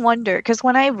I do wonder, because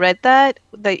when I read that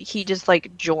he just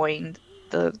like joined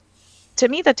to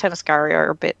me the Tenascari are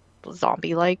a bit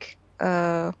zombie-like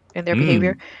in their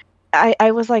behavior.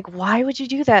 I was like, why would you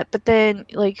do that? But then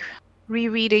like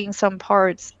rereading some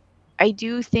parts, I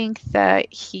do think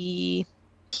that he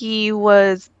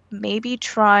was maybe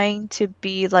trying to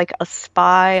be like a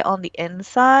spy on the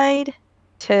inside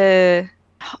to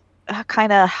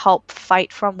kind of help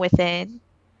fight from within.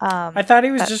 I thought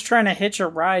he was just trying to hitch a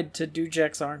ride to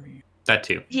Dujek's army. That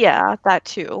too. Yeah, that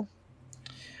too.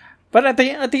 But at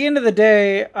the end of the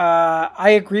day, I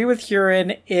agree with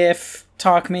Huron if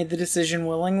Talk made the decision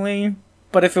willingly.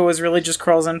 But if it was really just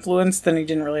Krell's influence, then he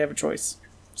didn't really have a choice.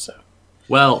 So,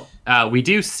 well, we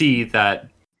do see that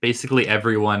basically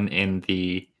everyone in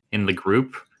the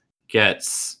group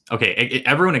gets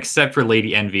everyone except for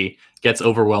Lady Envy gets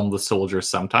overwhelmed with soldiers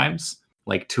sometimes.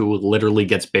 Like Tool literally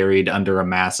gets buried under a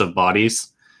mass of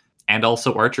bodies, and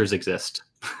also archers exist.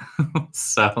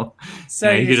 so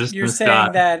you're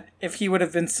saying that if he would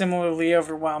have been similarly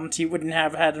overwhelmed, he wouldn't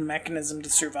have had a mechanism to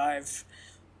survive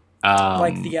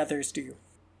like the others do.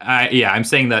 I'm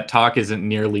saying that Talk isn't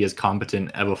nearly as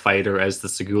competent of a fighter as the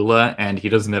Segula, and he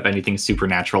doesn't have anything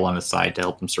supernatural on his side to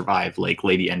help him survive, like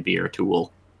Lady Envy or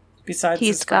Tool. Besides,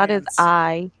 he's got his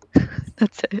eye.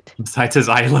 That's it. Besides his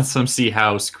eye lets him see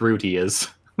how screwed he is.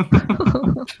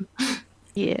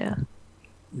 Yeah.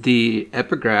 The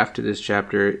epigraph to this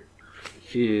chapter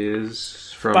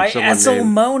is from by someone Essel named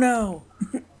Mono.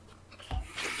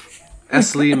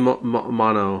 Esli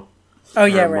Mono. Oh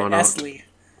yeah, right, Monot. Esli.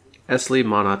 Esli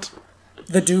Monot.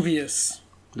 The dubious.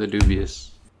 The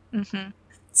dubious. Mm-hmm.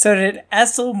 So did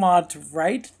Esselmont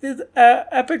write the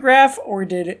epigraph, or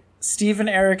did Stephen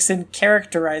Erickson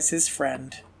characterize his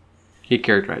friend? He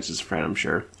characterized his friend, I'm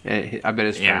sure. I bet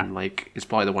his friend is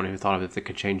probably the one who thought of if they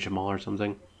could change them all or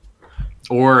something.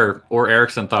 Or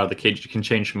Erickson thought of the kid can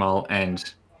change them all, and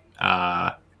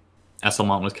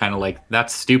Esselmont was kind of like,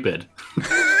 that's stupid.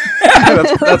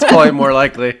 that's probably more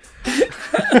likely.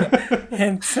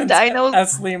 And since Dinos.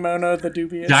 Esli Mono the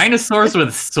dubious. Dinosaurs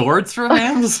with swords for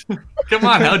hands? Come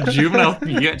on, how juvenile can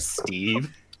you get,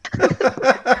 Steve?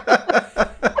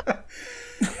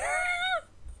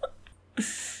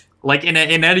 Like in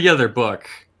any other book,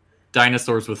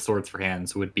 dinosaurs with swords for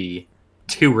hands would be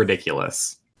too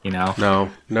ridiculous, you know?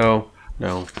 No.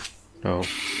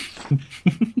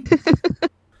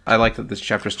 I like that this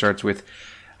chapter starts with,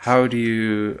 how do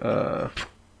you...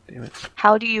 damn it.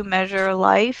 How do you measure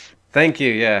life? Thank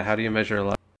you, yeah. How do you measure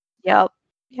life? Yep.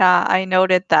 Yeah, I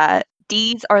noted that.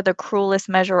 Deeds are the cruelest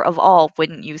measure of all,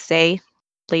 wouldn't you say?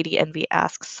 Lady Envy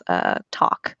asks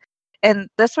Talk. And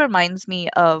this reminds me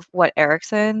of what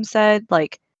Erickson said,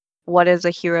 like, what is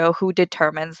a hero? Who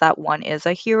determines that one is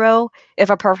a hero? If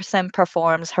a person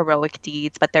performs heroic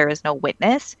deeds but there is no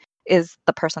witness, is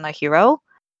the person a hero?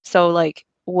 So, like,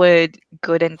 would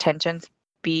good intentions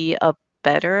be a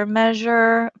better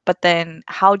measure? But then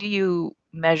how do you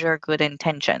measure good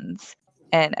intentions?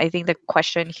 And I think the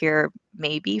question here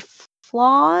may be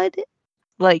flawed.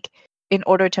 Like, in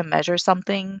order to measure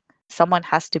something, someone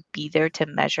has to be there to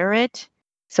measure it.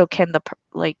 So can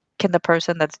the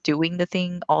person that's doing the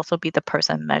thing also be the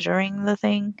person measuring the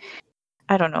thing?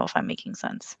 I don't know if I'm making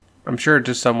sense. I'm sure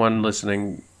to someone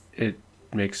listening, it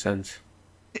makes sense.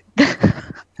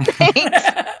 Thanks.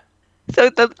 So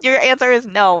your answer is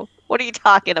no. What are you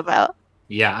talking about?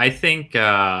 Yeah, I think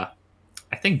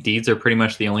deeds are pretty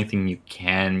much the only thing you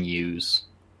can use.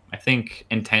 I think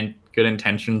good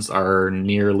intentions are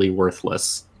nearly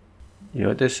worthless. You know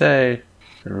what they say?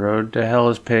 The road to hell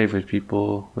is paved with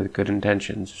people with good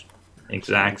intentions.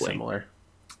 Exactly. Something similar.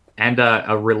 And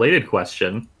a related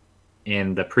question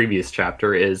in the previous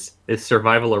chapter is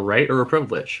survival a right or a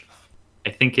privilege? I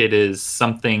think it is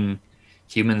something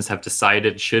humans have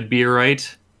decided should be a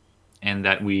right, and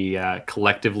that we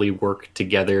collectively work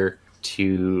together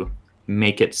to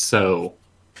make it so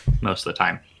most of the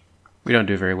time. We don't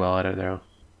do very well at it, though.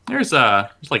 There's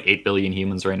like 8 billion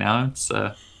humans right now. It's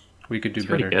we could do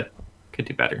pretty better. good. Could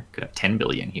do better. Could have 10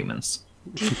 billion humans.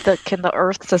 Can the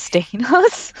Earth sustain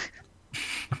us?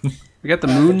 We got the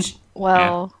moon.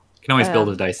 Well, You can always build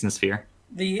a Dyson sphere.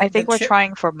 I think we're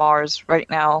trying for Mars right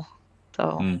now.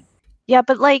 So, yeah,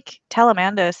 but like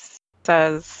Telemandus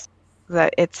says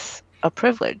that it's a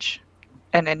privilege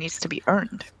and it needs to be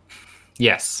earned.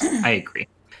 Yes, I agree.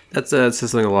 That's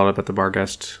sizzling a lot about the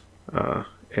Barghest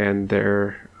and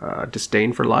their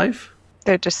disdain for life.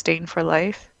 Their disdain for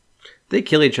life. They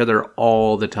kill each other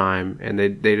all the time, and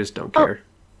they just don't care.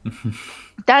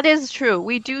 That is true.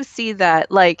 We do see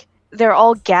that, like, they're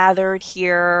all gathered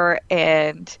here,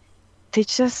 and they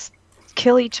just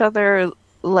kill each other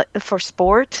for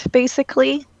sport,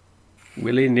 basically.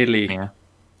 Willy-nilly. Yeah.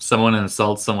 Someone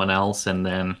insults someone else, and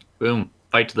then, boom,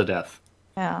 fight to the death.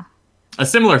 Yeah. A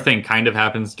similar thing kind of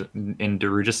happens in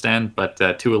Darujistan, but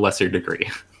to a lesser degree.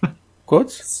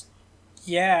 Quotes?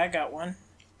 Yeah, I got one.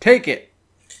 Take it.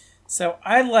 So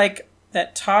I like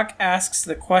that Talk asks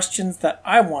the questions that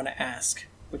I want to ask,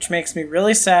 which makes me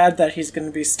really sad that he's going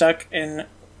to be stuck in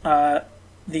the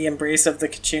embrace of the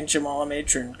Kachin Shamala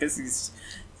matron, because he's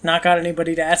not got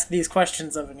anybody to ask these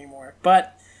questions of anymore.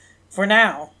 But for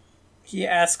now, he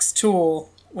asks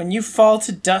Tool, when you fall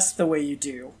to dust the way you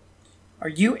do, are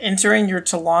you entering your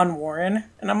Talon Warren?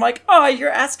 And I'm like, oh, you're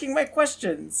asking my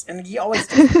questions. And he always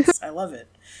does this. I love it.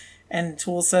 And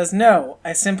Tool says, no,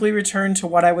 I simply return to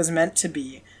what I was meant to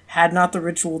be, had not the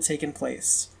ritual taken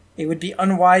place. It would be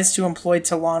unwise to employ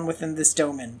Talon within this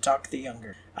domain, Doc the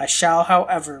Younger. I shall,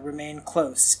 however, remain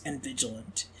close and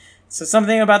vigilant. So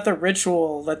something about the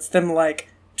ritual lets them,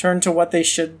 turn to what they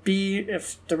should be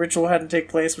if the ritual hadn't taken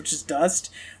place, which is dust.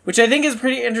 Which I think is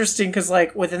pretty interesting, because,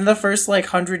 within the first,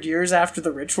 100 years after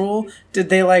the ritual, did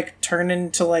they, turn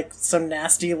into, some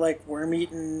nasty,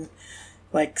 worm-eaten,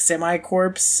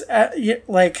 semi-corpse? How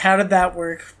did that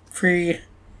work pre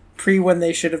when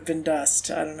they should have been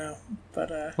dust? I don't know.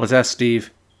 But, Let's ask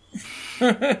Steve.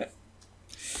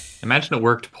 Imagine it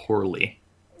worked poorly.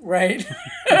 Right?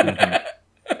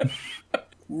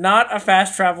 Not a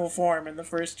fast travel form in the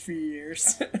first few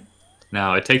years.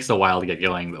 No, it takes a while to get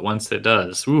going, but once it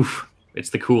does, oof, it's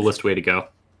the coolest way to go.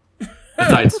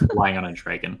 Besides flying on a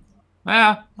dragon.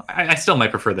 I still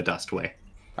might prefer the dust way.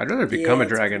 I'd rather become a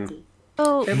it's dragon. pretty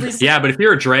Oh, cool. At least, Yeah, but if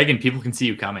you're a dragon, people can see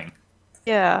you coming.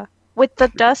 yeah. With the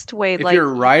dust way, If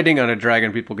you're riding on a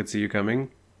dragon, people could see you coming.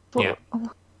 Yeah.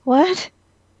 What?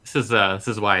 This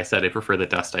is why I said I prefer the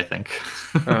dust, I think.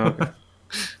 Oh, okay.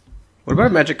 What about a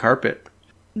magic carpet?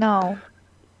 No.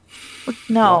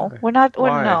 No, Why? we're not.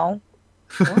 Why? No.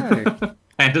 Why?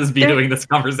 Pandas be doing this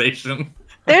conversation.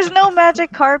 There's no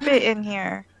magic carpet in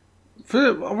here.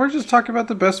 We're just talking about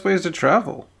the best ways to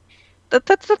travel.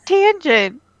 That's a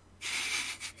tangent.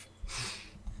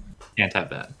 Can't have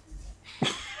that.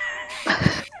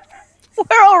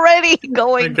 We're already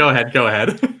going. Go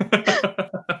ahead.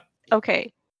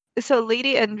 Okay. So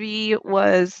Lady Envy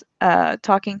was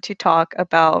talking to Talk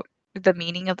about the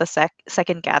meaning of the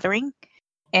second gathering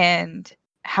and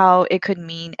how it could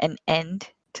mean an end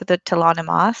to the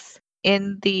Telonimas.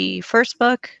 In the first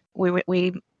book,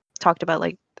 we talked about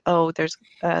there's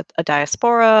a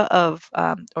diaspora of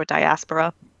or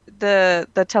diaspora. The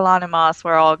Telonimas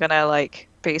were all gonna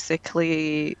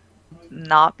basically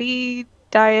not be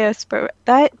diaspora.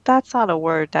 That's not a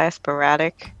word.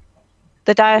 Diasporatic.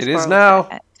 The diaspora. It is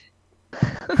now.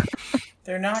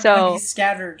 they're not So- going to be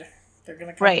scattered. They're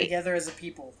going to come Right. together as a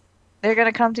people. They're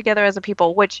gonna come together as a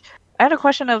people. Which I had a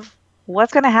question of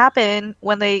what's gonna happen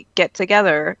when they get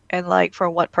together and for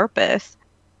what purpose.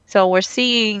 So we're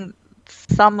seeing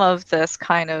some of this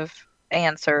kind of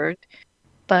answered,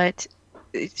 but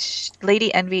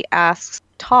Lady Envy asks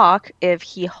Talk if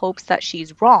he hopes that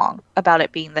she's wrong about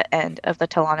it being the end of the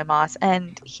Telonimas,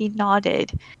 and he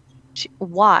nodded.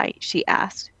 Why? She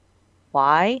asked.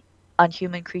 Why?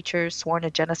 Unhuman creatures sworn to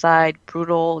genocide,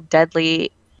 brutal,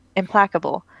 deadly,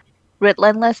 implacable,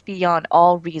 relentless beyond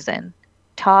all reason.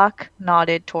 Talk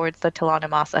nodded towards the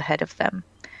Telonimas ahead of them.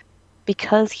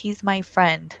 Because he's my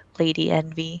friend, Lady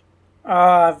Envy.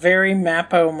 Very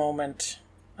Mappo moment.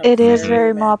 It is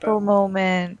very Mappo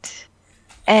moment.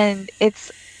 And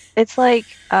it's I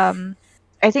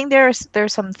think there's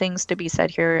some things to be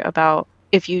said here about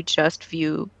if you just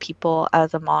view people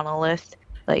as a monolith,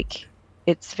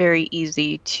 it's very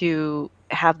easy to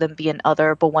have them be an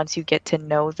other, but once you get to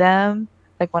know them,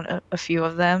 a few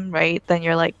of them, right, then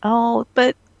you're like, oh,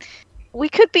 but we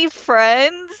could be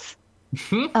friends.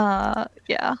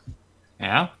 Yeah.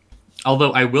 Yeah.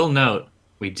 Although I will note,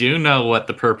 we do know what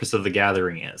the purpose of the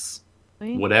gathering is.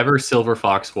 Whatever Silver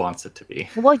Fox wants it to be.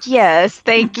 Well, yes,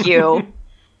 thank you.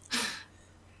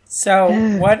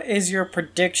 So, what is your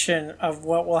prediction of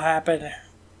what will happen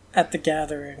at the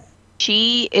gathering?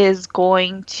 She is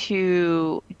going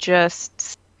to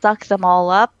just suck them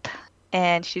all up,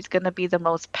 and she's going to be the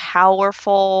most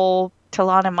powerful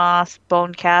Telonimas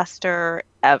bonecaster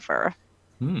ever.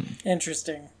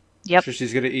 Interesting. Yep. So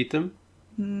she's gonna eat them?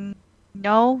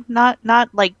 No, not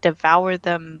devour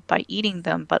them by eating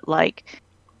them, but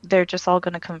they're just all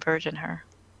going to converge in her.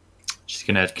 She's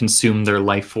gonna consume their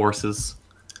life forces.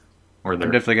 Or I'm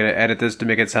their definitely gonna edit this to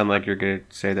make it sound like you're gonna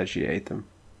say that she ate them.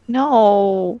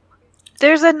 No,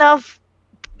 there's enough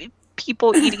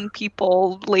people eating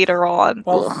people later on.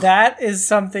 Well, Ugh. that is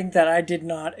something that I did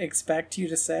not expect you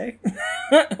to say.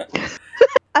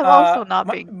 I'm also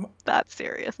not being that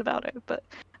serious about it, but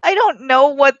I don't know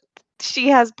what she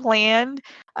has planned.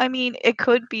 I mean, it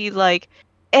could be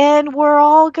and we're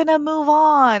all gonna move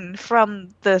on from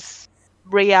this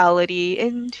reality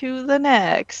into the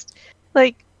next.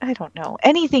 I don't know.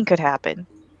 Anything could happen.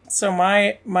 So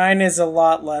mine is a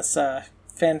lot less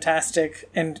fantastic,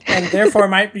 and therefore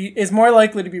is more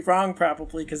likely to be wrong,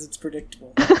 probably because it's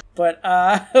predictable. But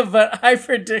I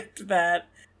predict that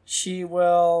she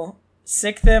will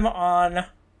sick them on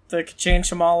the K'chain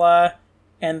Shamala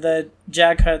and the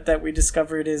Jaghut that we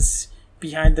discovered is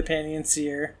behind the Panion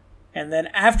Seer. And then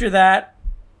after that,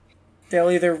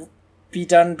 they'll either be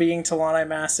done being Talani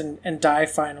Mass and die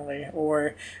finally,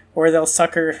 or they'll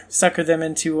sucker them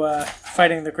into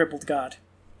fighting the crippled god.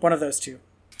 One of those two.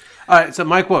 All right, so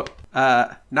Mike, what?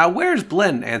 Now where's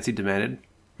Blend? Ansi demanded.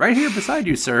 Right here beside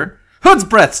you, sir. Hood's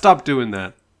breath. Stop doing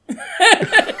that.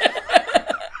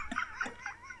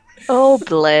 Oh,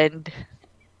 Blend.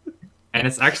 And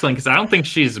it's excellent because I don't think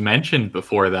she's mentioned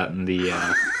before that in the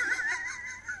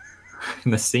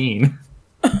in the scene.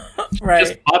 Right.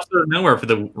 Just pops out of nowhere for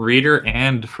the reader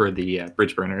and for the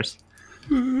bridge burners.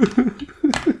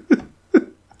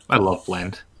 I love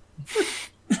Blend.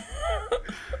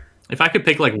 If I could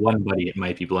pick like one buddy, it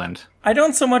might be Blend. I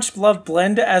don't so much love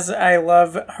Blend as I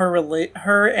love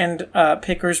her and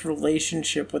Picker's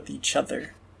relationship with each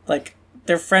other. Like,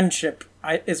 their friendship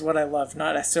is what I love,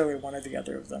 not necessarily one or the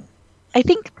other of them. I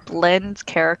think Blend's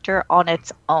character on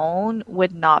its own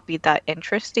would not be that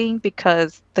interesting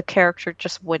because the character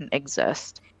just wouldn't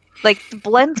exist. Like,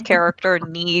 Blend's character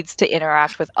needs to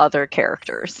interact with other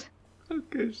characters.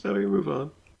 Okay, shall we move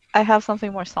on? I have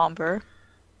something more somber.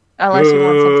 Unless you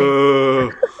want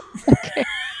something. Okay.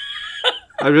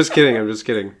 I'm just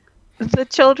kidding. The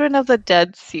Children of the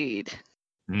Dead Seed.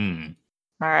 Mm.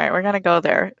 Alright, we're gonna go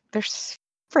there. They're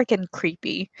freaking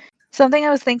creepy. Something I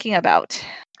was thinking about.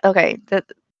 Okay,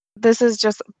 this is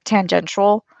just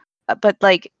tangential, but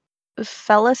like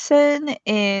Felicin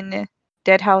in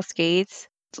Deadhouse Gates,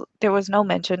 there was no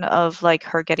mention of like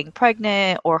her getting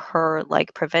pregnant or her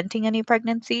like preventing any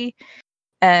pregnancy.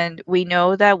 And we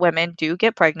know that women do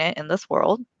get pregnant in this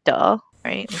world. Duh,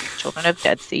 right? Children of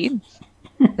Dead Seed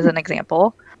is an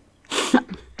example.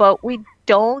 But we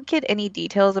don't get any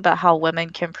details about how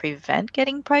women can prevent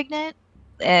getting pregnant.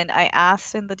 And I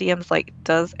asked in the DMs, like,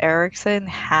 does Erickson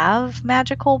have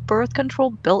magical birth control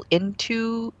built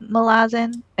into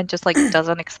Malazan and just, like,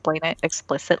 doesn't explain it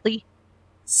explicitly?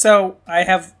 So, I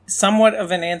have somewhat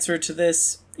of an answer to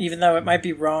this, even though it might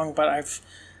be wrong, but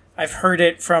I've heard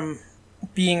it from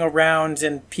being around,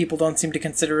 and people don't seem to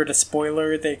consider it a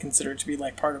spoiler. They consider it to be,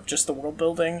 like, part of just the world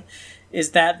building,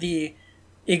 is that the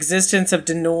existence of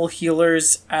Denul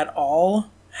healers at all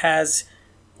has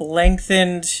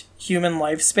lengthened human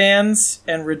lifespans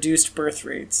and reduced birth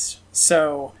rates.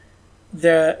 So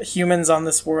the humans on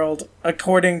this world,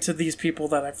 according to these people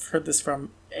that I've heard this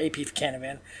from, AP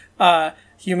Canavan,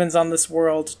 humans on this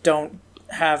world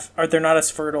they're not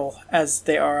as fertile as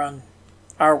they are on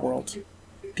our world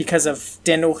because of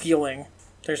Denul healing.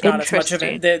 There's not as much of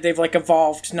it. They've like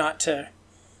evolved not to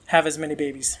have as many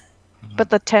babies.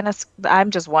 But I'm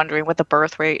just wondering what the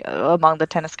birth rate among the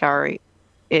Tenascari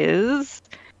is,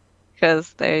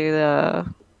 because they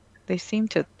seem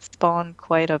to spawn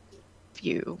quite a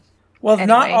few. Well, anyway.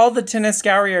 Not all the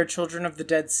Tenascari are children of the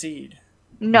Dead Seed.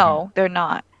 No, they're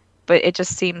not. But it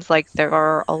just seems like there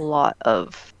are a lot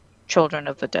of children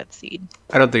of the Dead Seed.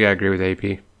 I don't think I agree with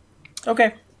AP.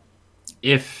 Okay.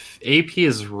 If AP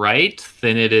is right,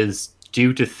 then it is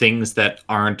due to things that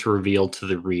aren't revealed to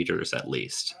the readers, at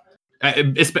least.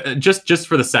 Just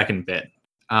for the second bit.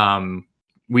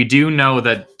 We do know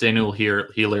that Denul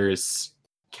healers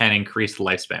can increase the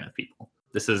lifespan of people.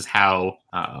 This is how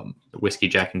Whiskey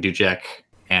Jack and Dujek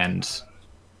and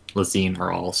Lazine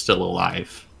are all still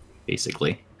alive,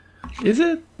 basically. Is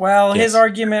it? Well, Yes. His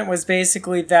argument was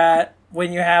basically that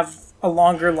when you have a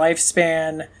longer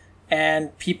lifespan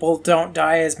and people don't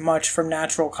die as much from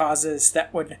natural causes,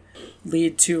 that would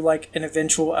lead to like an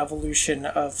eventual evolution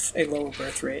of a lower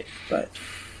birth rate. But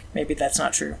maybe that's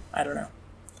not true. I don't know.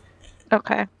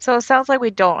 Okay, so it sounds like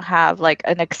we don't have like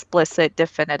an explicit,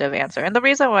 definitive answer. And the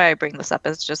reason why I bring this up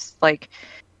is just like,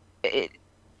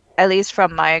 at least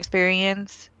from my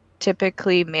experience,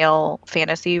 typically male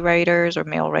fantasy writers or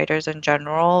male writers in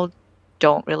general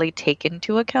don't really take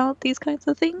into account these kinds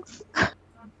of things.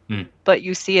 But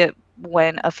you see it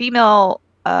when a female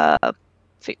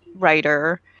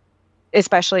writer,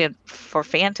 especially for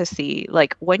fantasy,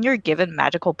 like when you're given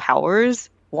magical powers,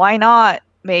 why not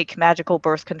make magical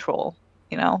birth control?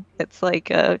 You know, it's like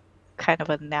a kind of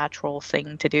a natural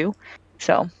thing to do.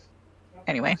 So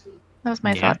anyway, that was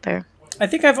my thought there. I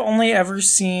think I've only ever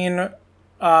seen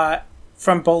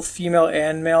from both female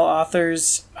and male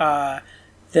authors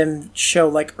them show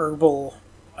like herbal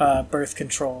birth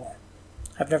control.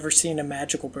 I've never seen a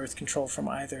magical birth control from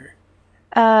either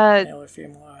male or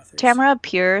female authors. Tamara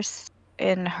Pierce,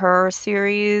 in her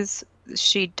series,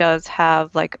 she does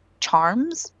have like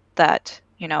charms that,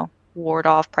 you know, ward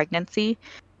off pregnancy.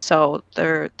 So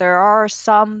there are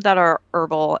some that are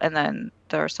herbal, and then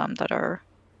there are some that are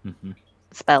Mhm.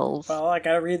 spells. Well, I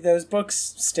gotta read those books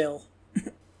still.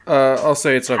 I'll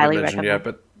say it's not been Highly mentioned recommend. yet,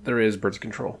 but there is birth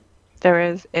control. There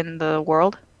is in the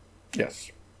world.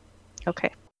 Yes.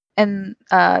 Okay. And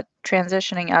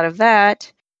transitioning out of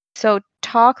that, so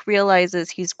Talk realizes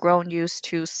he's grown used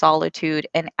to solitude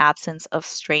and absence of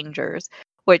strangers,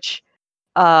 which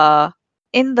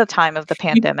in the time of the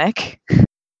pandemic,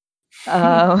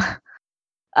 uh,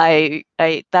 I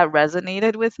that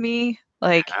resonated with me.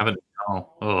 Like I haven't. Oh,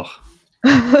 ugh.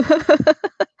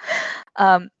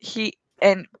 he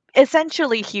and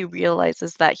essentially he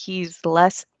realizes that he's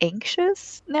less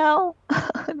anxious now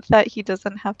that he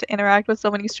doesn't have to interact with so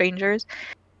many strangers.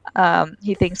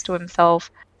 He thinks to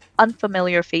himself,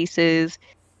 unfamiliar faces,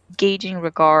 gauging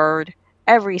regard,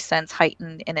 every sense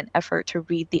heightened in an effort to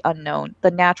read the unknown,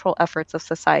 the natural efforts of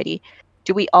society.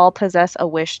 Do we all possess a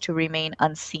wish to remain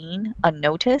unseen,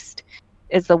 unnoticed?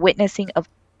 Is the witnessing of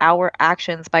our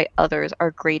actions by others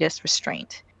our greatest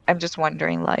restraint? I'm just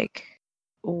wondering, like,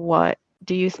 what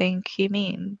do you think he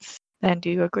means? And do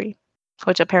you agree?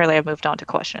 Which apparently I've moved on to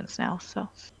questions now, so.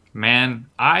 Man,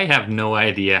 I have no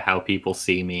idea how people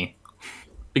see me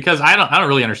because I don't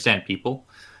really understand people.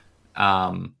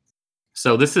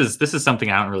 So this is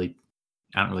something I don't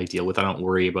really deal with. I don't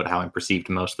worry about how I'm perceived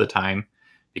most of the time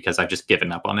because I've just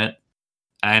given up on it,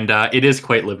 and it is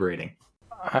quite liberating.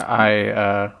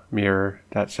 I mirror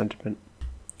that sentiment.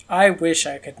 I wish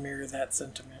I could mirror that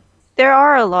sentiment. There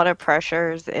are a lot of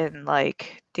pressures in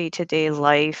like day-to-day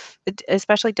life,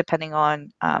 especially depending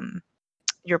on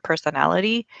your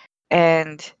personality.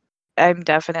 And I'm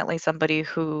definitely somebody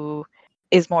who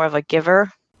is more of a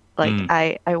giver. Like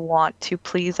I want to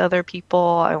please other people.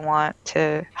 I want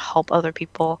to help other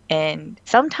people. And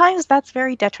sometimes that's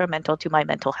very detrimental to my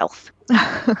mental health.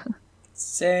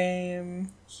 Same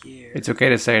here. It's okay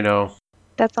to say no.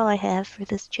 That's all I have for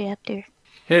this chapter.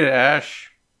 Hit it,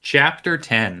 Ash. Chapter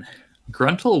 10.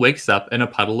 Gruntle wakes up in a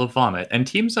puddle of vomit and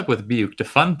teams up with Buke to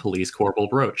fund police Corporal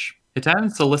Broach.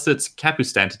 Hitan solicits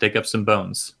Capustan to dig up some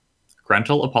bones.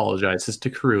 Gruntle apologizes to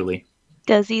Caruli.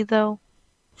 Does he though?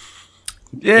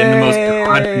 Yay! In the most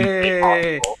confident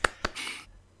way possible.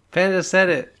 Panda said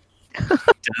it.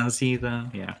 Does he though?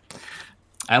 Yeah.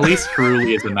 At least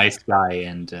Caruli is a nice guy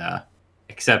and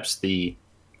accepts the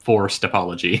forced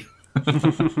apology.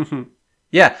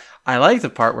 Yeah, I like the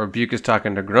part where Buke is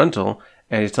talking to Gruntle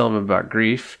and he's telling him about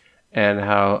grief and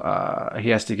how he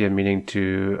has to give meaning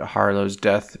to Harlow's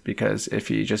death because if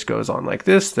he just goes on like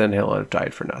this, then he'll have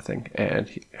died for nothing. And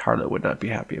Harlow would not be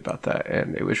happy about that.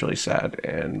 And it was really sad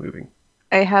and moving.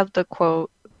 I have the quote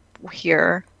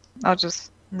here. I'll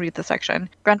just read the section.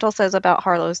 Gruntle says about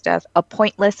Harlow's death, a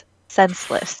pointless,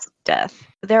 senseless death.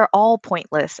 They're all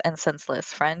pointless and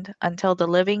senseless, friend, until the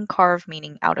living carve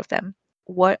meaning out of them.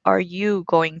 What are you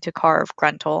going to carve,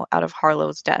 Gruntle, out of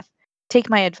Harlow's death? Take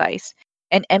my advice.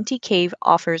 An empty cave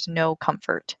offers no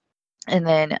comfort. And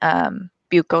then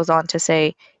Buke goes on to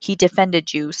say, he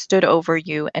defended you, stood over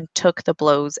you, and took the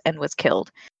blows and was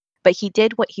killed. But he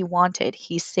did what he wanted.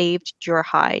 He saved your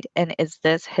hide. And is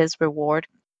this his reward,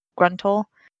 Gruntle?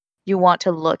 You want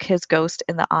to look his ghost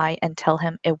in the eye and tell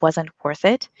him it wasn't worth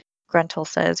it? Gruntle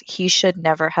says, he should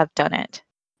never have done it.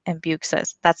 And Buke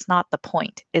says, that's not the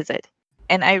point, is it?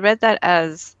 And I read that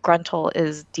as Gruntle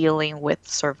is dealing with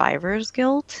survivor's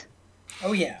guilt.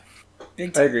 Oh yeah, big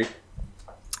I time. agree.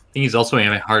 I think he's also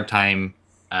having a hard time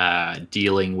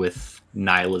dealing with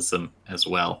nihilism as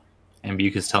well. And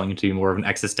Buke is telling him to be more of an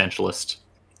existentialist.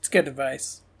 It's good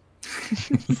advice.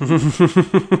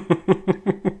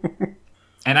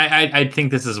 And I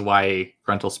think this is why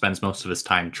Gruntle spends most of his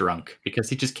time drunk, because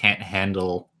he just can't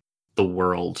handle the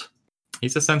world.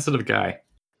 He's a sensitive guy.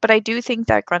 But I do think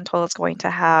that Gruntle is going to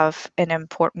have an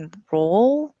important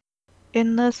role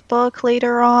in this book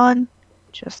later on.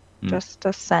 Just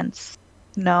a sense.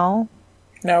 No?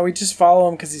 No, we just follow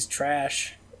him because he's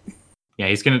trash. Yeah,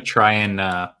 he's going to try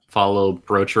and follow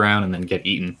Broach around and then get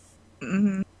eaten.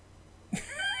 Mm-hmm.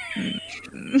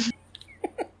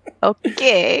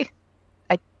 Okay.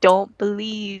 I don't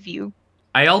believe you.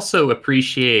 I also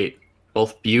appreciate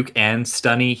both Buke and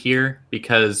Stunny here,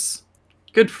 because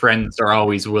good friends are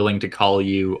always willing to call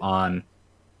you on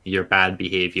your bad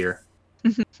behavior.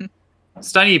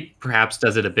 Stunny perhaps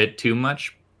does it a bit too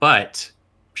much, but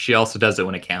she also does it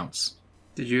when it counts.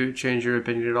 Did you change your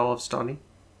opinion at all of Stoney?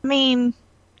 I mean,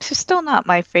 she's still not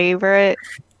my favorite.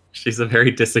 She's a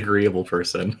very disagreeable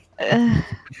person.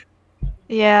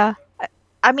 Yeah.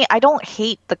 I mean, I don't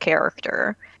hate the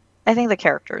character. I think the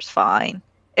character's fine.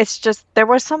 It's just, there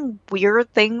were some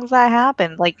weird things that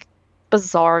happened, like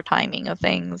bizarre timing of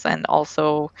things, and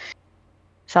also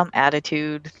some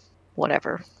attitude,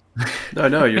 whatever.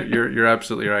 No, you're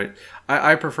absolutely right.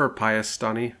 I prefer pious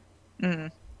Stunny,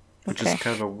 which Okay. is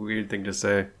kind of a weird thing to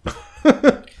say.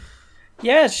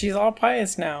 Yeah, she's all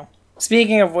pious now.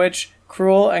 Speaking of which,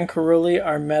 Cruel and Caruli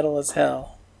are metal as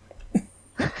hell.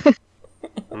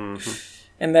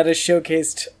 And that is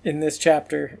showcased in this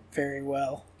chapter very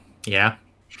well. Yeah.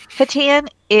 Hatan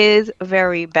is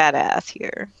very badass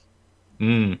here.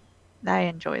 Mm. I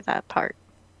enjoy that part.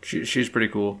 She's pretty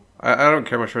cool. I don't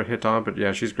care much for Hiton, but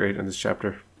yeah, she's great in this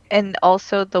chapter. And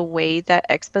also the way that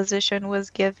exposition was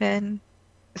given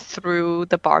through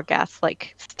the Barghast,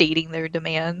 like stating their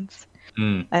demands.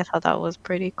 Mm. I thought that was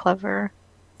pretty clever.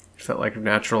 It felt like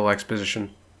natural exposition.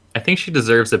 I think she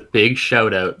deserves a big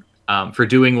shout out for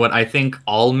doing what I think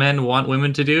all men want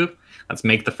women to do. Let's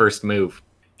make the first move.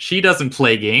 She doesn't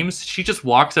play games. She just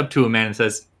walks up to a man and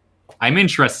says, "I'm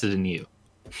interested in you."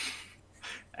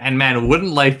 And man,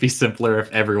 wouldn't life be simpler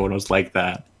if everyone was like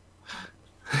that?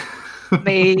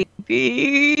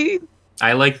 Maybe.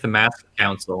 I like the Masked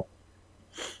Council.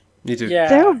 Me too. Yeah.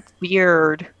 They're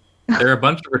weird. They're a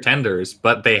bunch of pretenders,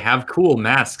 but they have cool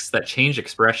masks that change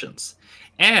expressions.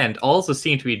 And also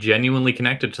seem to be genuinely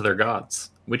connected to their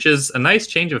gods, which is a nice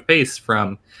change of pace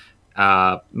from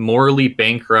morally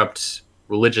bankrupt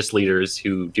religious leaders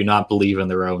who do not believe in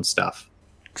their own stuff.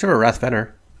 Except for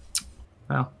Rathfenner.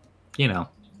 Well,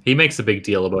 he makes a big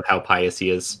deal about how pious he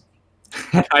is.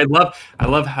 I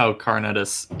love how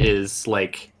Carnudus is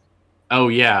like, oh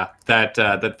yeah,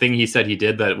 that thing he said he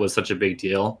did that was such a big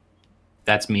deal.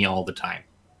 That's me all the time.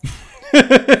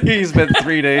 He spent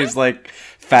 3 days like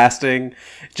fasting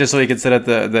just so he could sit at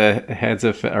the hands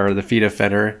of or the feet of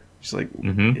Fenner. Just like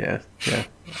yeah,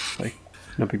 like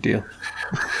no big deal.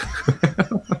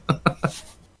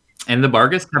 And the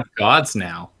Barghast have gods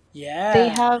now. Yeah. They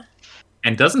have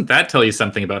And doesn't that tell you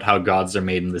something about how gods are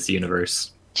made in this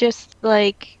universe? just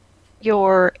like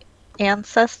your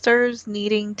ancestors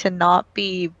needing to not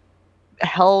be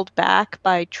held back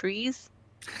by trees.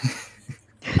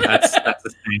 That's a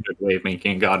standard way of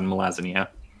making a god in Malazania.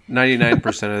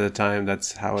 99% of the time,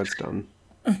 that's how it's done.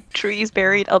 Trees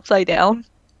buried upside down.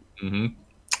 Hmm.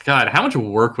 God, how much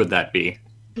work would that be?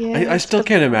 Yeah. I still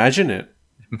can't imagine it.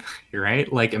 You're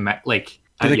right? Like, Do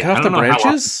they yeah, cut I off the don't know how often-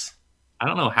 branches? I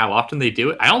don't know how often they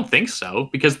do it. I don't think so,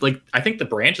 because like I think the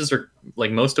branches are like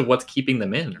most of what's keeping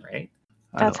them in, right?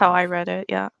 That's how I read it,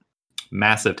 yeah.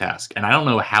 Massive task, and I don't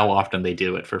know how often they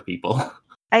do it for people.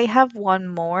 I have one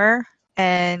more,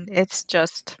 and it's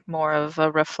just more of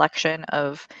a reflection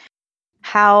of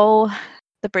how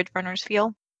the bridge burners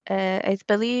feel. I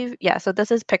believe, yeah, so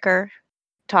this is Picker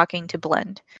talking to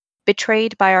Blend.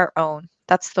 Betrayed by our own.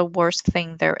 That's the worst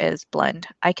thing there is, Blend.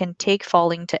 I can take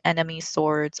falling to enemy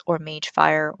swords or mage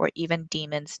fire or even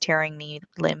demons tearing me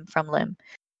limb from limb.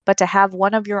 But to have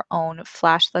one of your own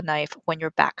flash the knife when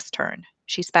your back's turned.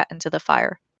 She spat into the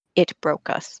fire. It broke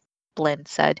us, Blend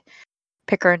said.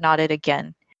 Picker nodded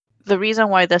again. The reason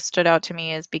why this stood out to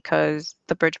me is because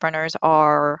the bridge burners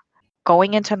are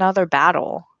going into another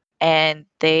battle and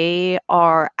they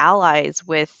are allies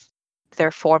with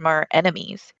their former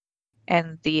enemies.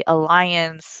 And the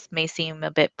alliance may seem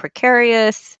a bit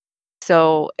precarious.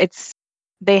 So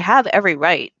they have every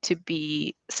right to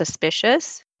be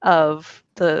suspicious of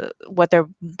what they're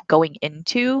going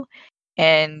into.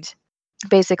 And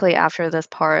basically after this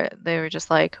part, they were just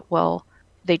like, well,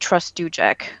 they trust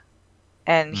Dujek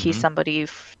and he's somebody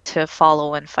to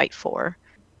follow and fight for.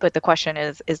 But the question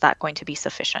is that going to be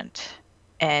sufficient?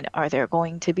 And are there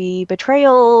going to be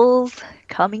betrayals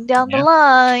coming down the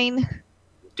line?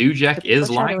 Dujek The is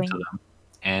lying to foreshadowing. them,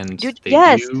 and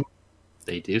Yes.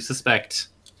 they do suspect.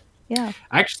 Yeah.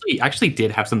 I actually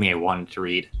did have something I wanted to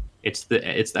read. It's the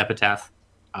epitaph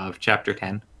of chapter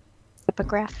 10.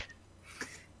 Epigraph.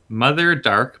 Mother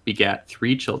Dark begat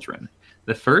 3 children.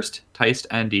 The first, Teist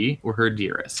Andi, were her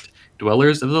dearest,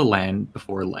 dwellers of the land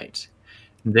before light.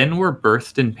 Then were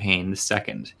birthed in pain the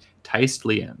second, Teist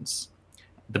Liens,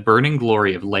 the burning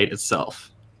glory of light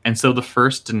itself. And so the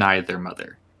first denied their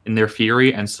mother, in their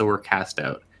fury, and so were cast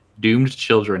out, doomed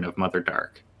children of Mother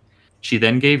Dark. She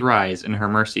then gave rise, in her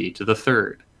mercy, to the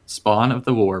third, spawn of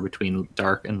the war between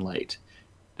dark and light,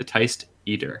 the Teist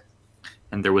Eater,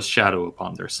 and there was shadow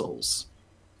upon their souls.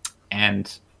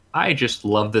 And I just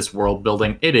love this world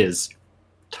building. It is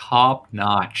top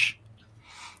notch.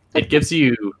 It gives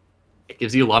you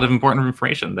a lot of important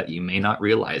information that you may not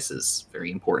realize is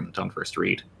very important on first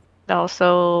read. It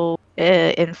also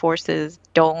enforces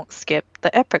don't skip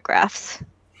the epigraphs.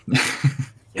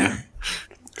 Yeah.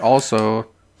 Also,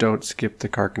 don't skip the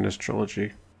Carcanus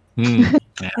trilogy. Yeah,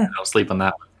 don't sleep on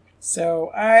that one. So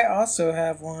I also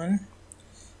have one.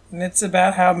 And it's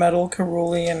about how metal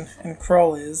Karuli and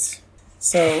Krull is.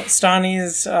 So Stani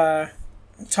is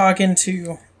talking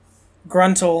to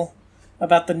Gruntle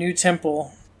about the new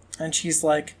temple, and she's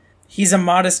like, he's a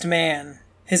modest man.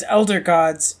 His elder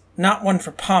gods, not one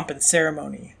for pomp and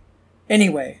ceremony.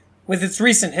 Anyway, with its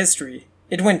recent history,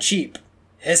 it went cheap.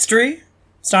 History?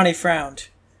 Stani frowned.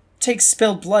 Takes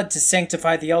spilled blood to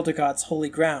sanctify the elder gods' holy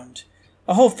ground.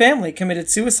 A whole family committed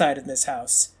suicide in this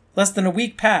house. Less than a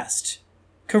week passed.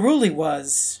 Karuli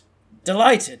was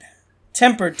delighted.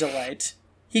 Tempered delight.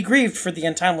 He grieved for the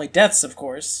untimely deaths, of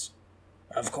course.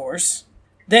 Of course.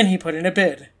 Then he put in a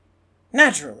bid.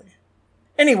 Naturally.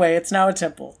 Anyway, it's now a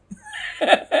temple.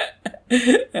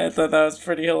 I thought that was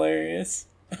pretty hilarious.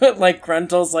 Like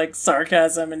Gruntle's like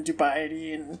sarcasm and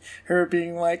dubiety, and her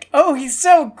being like, "Oh, he's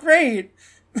so great,"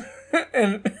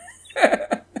 and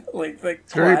like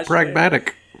it's very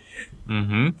pragmatic.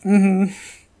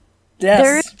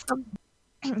 Yes.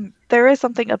 There is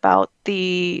something about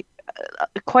the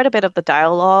quite a bit of the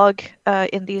dialogue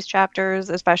in these chapters,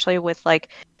 especially with like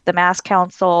the Mass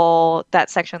Council, that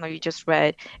section that you just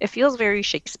read. It feels very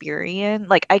Shakespearean.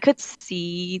 Like I could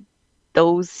see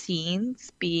those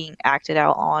scenes being acted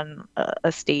out on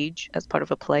a stage as part of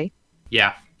a play.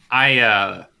 Yeah,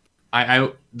 I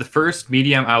the first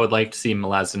medium I would like to see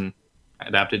Malazan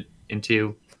adapted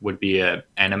into would be an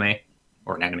anime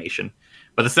or an animation,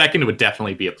 but the second would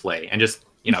definitely be a play, and just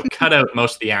cut out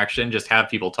most of the action, just have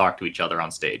people talk to each other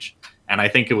on stage, and I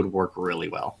think it would work really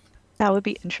well. That would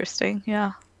be interesting.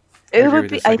 Yeah, it would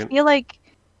be. I feel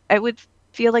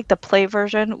like the play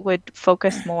version would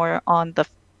focus more on the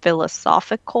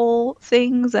philosophical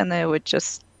things, and it would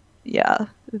just it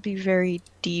would be very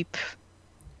deep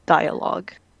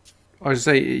dialogue. I would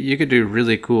say you could do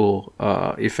really cool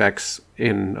effects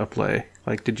in a play.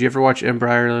 Like, did you ever watch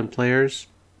Empire Island Players?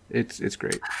 It's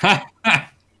great.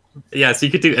 Yes,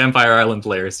 you could do Empire Island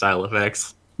Players style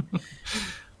effects.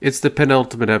 It's the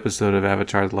penultimate episode of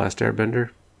Avatar: The Last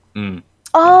Airbender. Okay.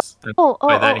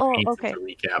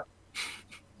 Recap.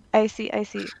 I see.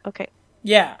 Okay.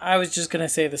 Yeah, I was just gonna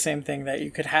say the same thing, that you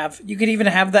could even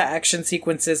have the action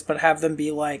sequences, but have them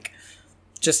be like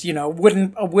just a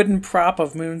wooden prop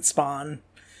of Moonspawn,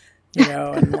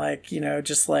 and like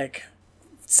just like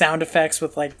sound effects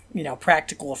with like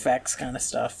practical effects kind of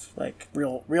stuff, like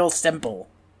real simple.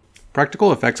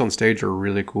 Practical effects on stage are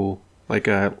really cool. Like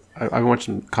I'm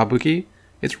watching Kabuki.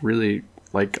 It's really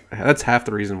like that's half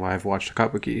the reason why I've watched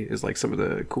Kabuki is like some of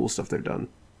the cool stuff they've done.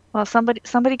 Well,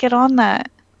 somebody get on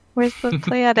that. Where's the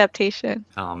play adaptation?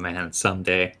 Oh man,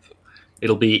 someday.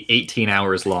 It'll be 18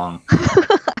 hours long.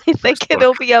 I think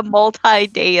it'll be a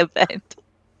multi-day event.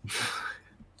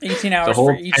 18 hours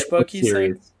for each book, you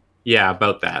said? Yeah,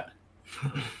 about that.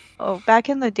 Oh, back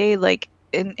in the day, like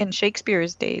in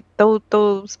Shakespeare's day,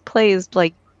 those plays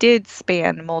like did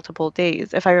span multiple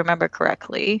days, if I remember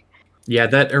correctly. Yeah,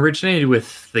 that originated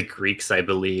with the Greeks, I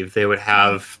believe. They would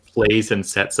have plays in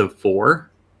sets of 4.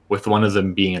 With one of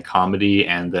them being a comedy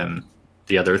and then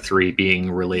the other 3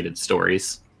 being related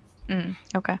stories.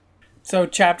 Okay. So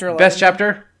chapter 11. Best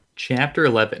chapter? Chapter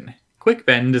 11. Quick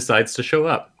Ben decides to show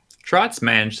up. Trots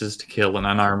manages to kill an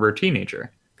unarmed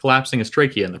teenager, collapsing his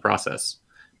trachea in the process.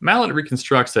 Mallet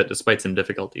reconstructs it despite some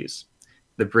difficulties.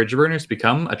 The Bridge Burners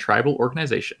become a tribal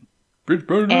organization. Bridge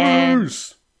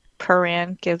Burners! And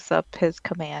Paran gives up his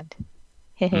command.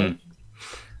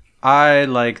 I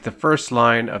like the first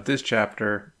line of this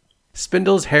chapter.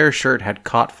 Spindle's hair shirt had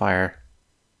caught fire.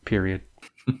 Period.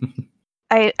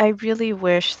 I really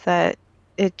wish that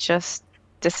it just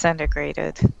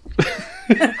disintegrated.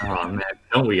 Oh man,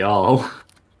 don't we all?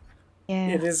 Yeah.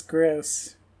 It is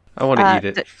gross. I want to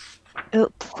eat it.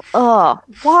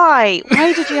 Why?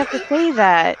 Why did you have to say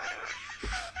that?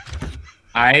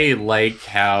 I like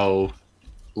how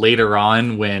later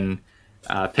on when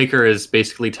Picker is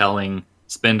basically telling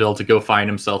Spindle to go find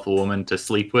himself a woman to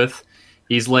sleep with,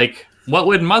 he's like, "What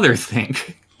would Mother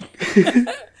think?"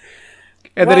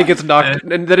 And then he gets knocked.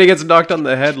 And then he gets knocked on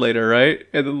the head later, right?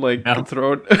 And then like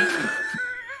thrown.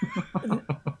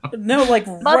 No, like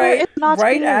Mother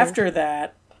right after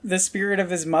that, the spirit of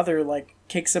his mother like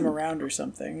kicks him around or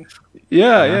something.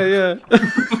 Yeah.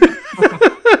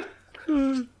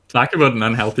 Talk about an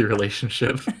unhealthy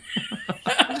relationship.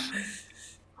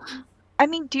 I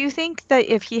mean, do you think that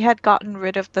if he had gotten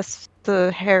rid of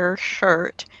the hair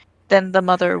shirt, then the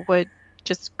mother would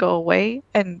just go away?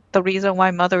 And the reason why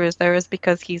Mother is there is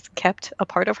because he's kept a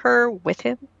part of her with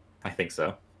him? I think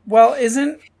so. Well,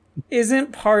 isn't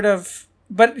part of...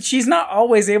 But she's not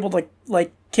always able to,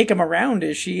 like, kick him around,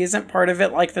 is she? Isn't part of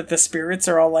it, like, that the spirits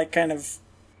are all, like, kind of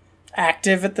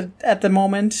active at the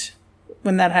moment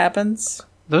when that happens?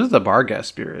 Those are the Barghest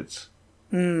spirits.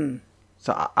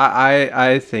 So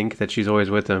I think that she's always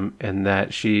with him, and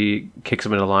that she kicks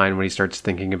him in the line when he starts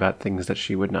thinking about things that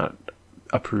she would not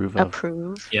approve of.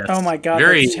 Yes. Oh my god,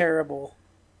 that's terrible.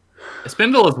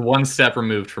 Spindle is one step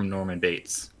removed from Norman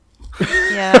Bates.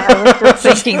 Yeah, I was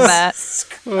just thinking that.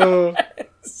 Well,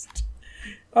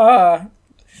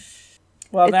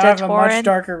 It's now I have a much Datoran.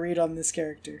 darker read on this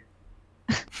character.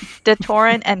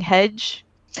 Datoran and Hedge.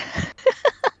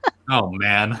 Oh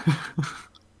man.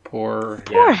 Poor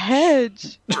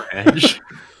Hedge. Edge.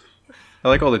 I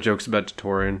like all the jokes about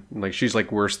Torin. Like, she's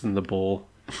like worse than the bull.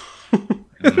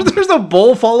 There's a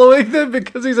bull following them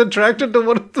because he's attracted to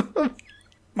one of them.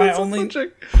 My only Such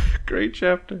a great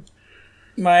chapter.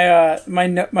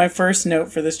 my first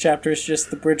note for this chapter is just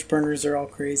the bridge burners are all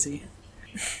crazy.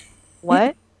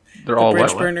 What? They're all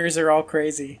Bridge what? burners are all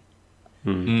crazy.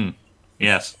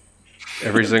 Yes.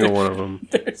 Every single one of them.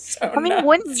 They're so I mean, nuts.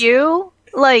 wouldn't you?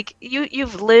 Like,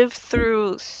 you've lived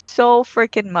through so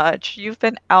freaking much. You've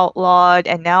been outlawed,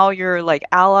 and now you're, like,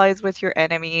 allies with your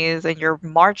enemies, and you're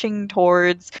marching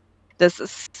towards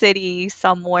this city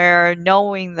somewhere,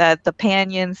 knowing that the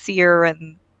Panyan Seer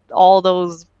and all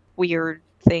those weird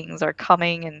things are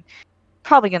coming and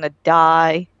probably gonna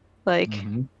die. Like,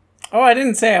 Oh, I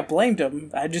didn't say I blamed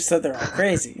them. I just said they're all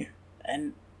crazy,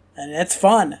 and it's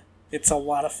fun. It's a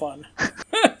lot of fun.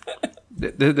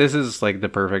 This is like the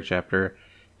perfect chapter.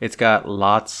 It's got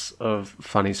lots of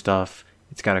funny stuff.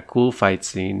 It's got a cool fight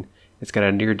scene. It's got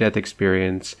a near-death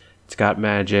experience. It's got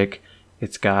magic.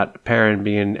 It's got Perrin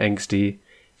being angsty.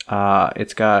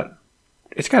 It's got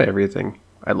everything.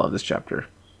 I love this chapter.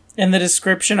 And the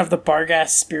description of the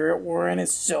Barghest Spirit Warren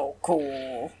is so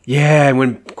cool. Yeah, and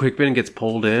when Quickbin gets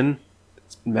pulled in,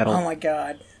 it's metal. Oh my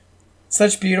god.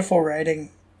 Such beautiful writing.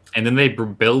 And then they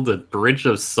build a bridge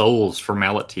of souls for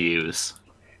Mallet to use.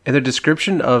 And the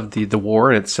description of the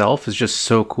war in itself is just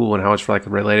so cool, and how it's like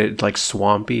related, like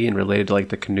swampy, and related to like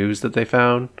the canoes that they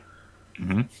found.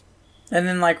 And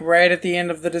then, like, right at the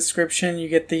end of the description, you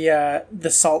get the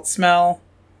salt smell,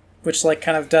 which, like,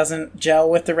 kind of doesn't gel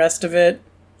with the rest of it.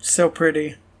 So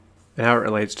pretty. And how it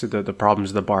relates to the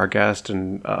problems of the Barghest,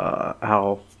 and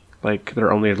how like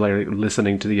they're only like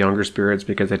listening to the younger spirits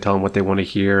because they tell them what they want to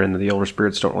hear, and the older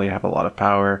spirits don't really have a lot of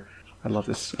power. I love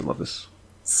this.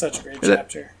 Such a great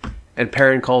chapter. And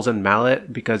Perrin calls in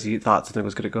Mallet because he thought something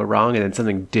was going to go wrong, and then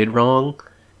something did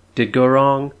go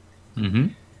wrong. Mm-hmm.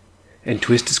 And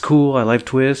Twist is cool. I like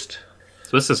Twist.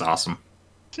 So this is awesome.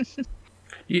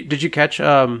 Did you catch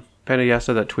Panda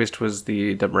Yasta that Twist was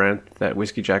the Moranth that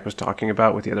Whiskey Jack was talking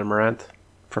about with the other Moranth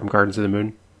from Gardens of the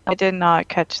Moon? I did not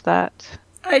catch that.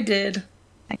 I did.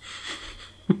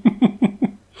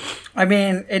 I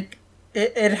mean,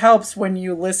 it helps when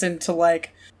you listen to,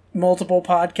 like, multiple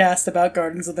podcasts about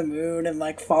Gardens of the Moon and,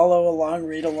 like, follow along,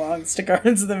 read-alongs to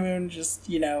Gardens of the Moon. Just,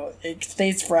 you know, it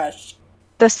stays fresh.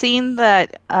 The scene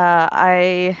that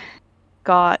I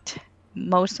got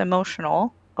most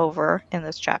emotional over in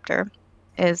this chapter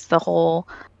is the whole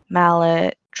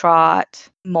Mallet, Trot,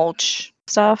 Mulch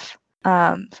stuff. So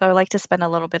I like to spend a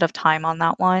little bit of time on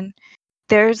that one.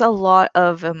 There's a lot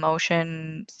of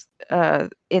emotions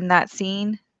in that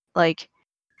scene. Like,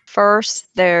 first,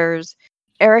 there's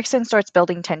Erikson starts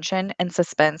building tension and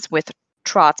suspense with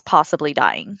Trot's possibly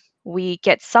dying. We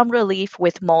get some relief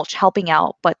with Mulch helping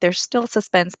out, but there's still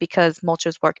suspense because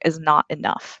Mulch's work is not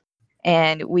enough.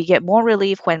 And we get more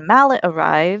relief when Mallet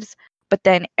arrives, but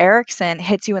then Erikson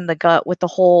hits you in the gut with the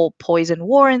whole Poison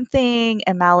Warren thing,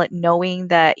 and Mallet knowing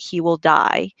that he will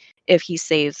die if he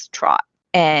saves Trot.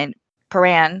 And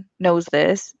Perrin knows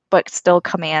this, but still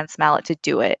commands Mallet to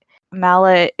do it.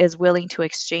 Mallet is willing to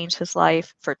exchange his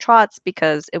life for Trot's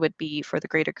because it would be for the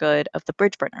greater good of the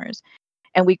bridge burners.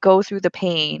 And we go through the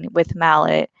pain with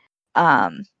Mallet,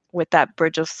 with that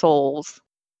Bridge of Souls,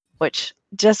 which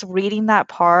just reading that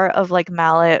part of like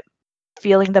Mallet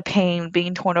feeling the pain,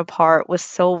 being torn apart was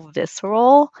so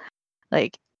visceral.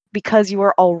 Like, because you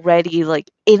were already like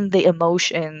in the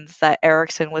emotions that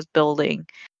Erikson was building.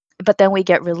 But then we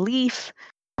get relief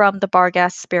from the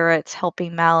Barghest spirits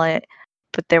helping Mallet,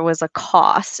 but there was a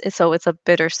cost. So it's a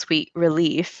bittersweet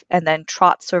relief. And then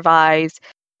Trot survives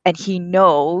and he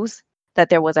knows that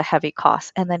there was a heavy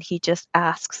cost. And then he just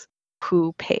asks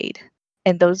who paid.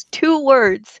 And those two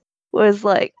words was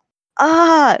like,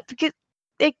 because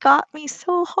it got me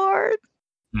so hard.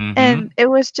 Mm-hmm. And it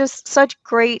was just such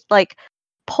great, like,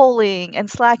 pulling and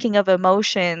slacking of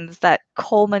emotions that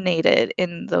culminated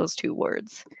in those two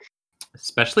words.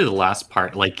 Especially the last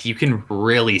part. Like, you can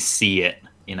really see it,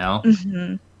 you know?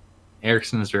 Mm-hmm.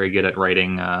 Erikson is very good at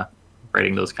writing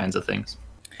those kinds of things.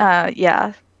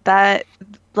 Yeah. That,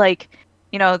 like,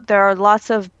 there are lots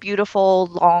of beautiful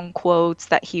long quotes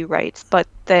that he writes, but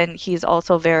then he's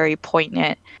also very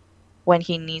poignant when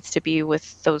he needs to be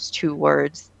with those 2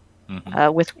 words,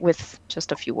 with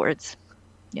just a few words.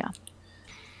 Yeah.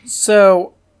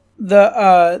 So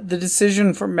the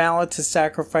decision for Mallet to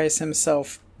sacrifice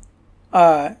himself,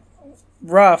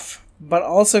 rough, but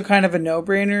also kind of a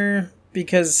no-brainer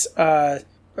because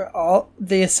all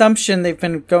the assumption they've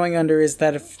been going under is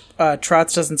that if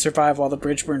Trotz doesn't survive, all the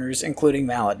bridge burners, including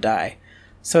Mallet, die.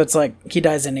 So it's like he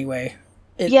dies anyway.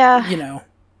 Yeah.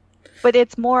 But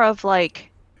it's more of like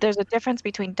there's a difference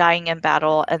between dying in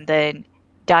battle and then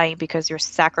dying because you're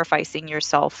sacrificing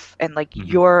yourself and like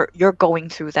you're going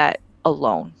through that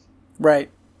alone.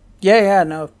 Right. Yeah,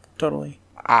 no, totally.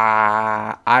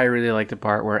 I really like the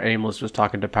part where Aimless was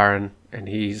talking to Perrin, and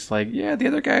he's like, yeah, the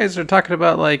other guys are talking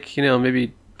about, like,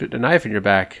 maybe put a knife in your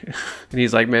back. And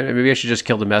he's like, man, maybe I should just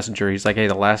kill the messenger. He's like, hey,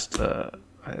 the last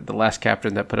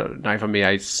captain that put a knife on me,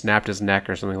 I snapped his neck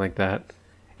or something like that.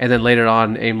 And then later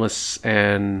on, Aimless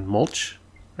and Mulch,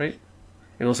 right?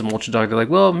 Aimless and Mulch Dog, they're like,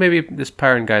 well, maybe this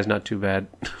Perrin guy's not too bad.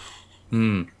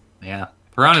 Yeah.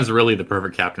 Perrin is really the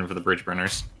perfect captain for the bridge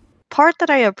burners. Part that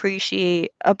I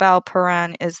appreciate about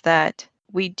Perrin is that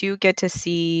we do get to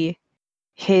see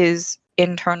his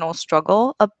internal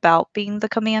struggle about being the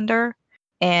commander,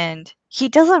 and he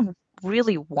doesn't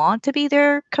really want to be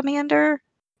their commander,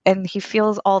 and he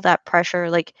feels all that pressure,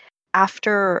 like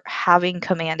after having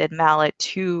commanded Mallet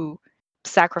to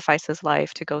sacrifice his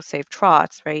life to go save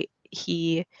Trotz, right?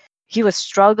 He was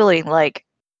struggling, like,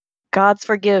 gods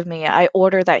forgive me, I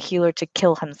order that healer to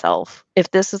kill himself.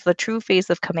 If this is the true face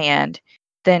of command,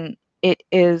 then it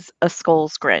is a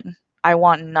skull's grin. I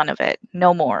want none of it.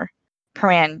 No more.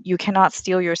 Perrin, you cannot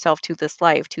steel yourself to this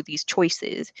life, to these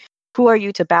choices. Who are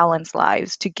you to balance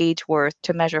lives, to gauge worth,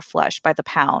 to measure flesh by the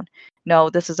pound? No,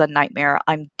 this is a nightmare.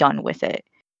 I'm done with it.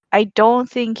 I don't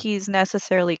think he's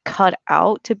necessarily cut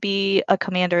out to be a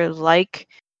commander like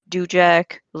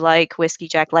Dujek, like Whiskey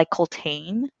Jack, like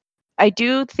Coltane. I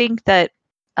do think that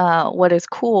what is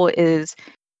cool is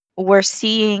we're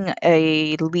seeing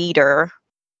a leader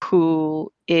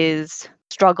who is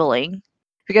struggling,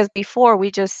 because before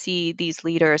we just see these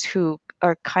leaders who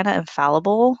are kind of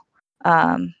infallible.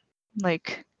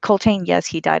 Like Coltane, yes,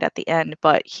 he died at the end,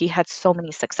 but he had so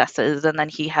many successes, and then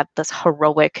he had this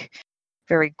heroic,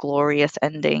 very glorious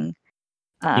ending.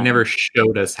 He never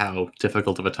showed us how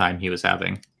difficult of a time he was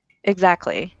having.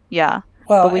 Exactly, yeah.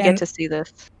 Well, but we get to see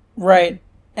this. Right.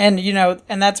 And,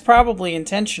 and that's probably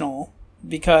intentional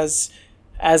because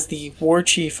as the war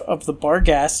chief of the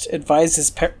Barghast advises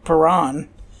Perrin,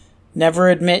 never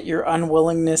admit your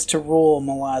unwillingness to rule,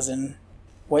 Malazan.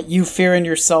 What you fear in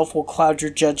yourself will cloud your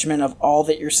judgment of all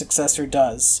that your successor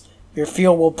does. Your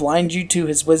fear will blind you to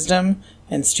his wisdom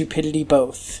and stupidity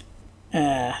both.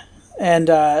 And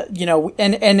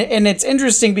it's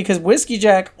interesting because Whiskey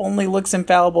Jack only looks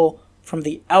infallible from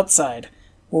the outside.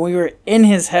 When we were in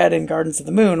his head in Gardens of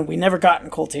the Moon, we never got in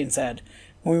Coltane's head.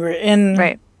 When we were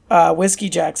in Whiskey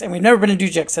Jack's, and we've never been in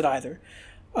Dujak's head either.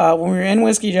 When we were in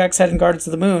Whiskey Jack's head in Gardens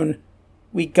of the Moon,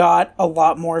 we got a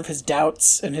lot more of his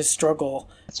doubts and his struggle.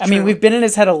 I mean, we've been in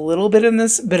his head a little bit in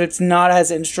this, but it's not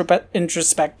as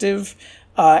introspective.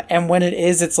 And when it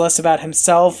is, it's less about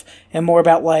himself and more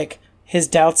about, like, his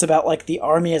doubts about, like, the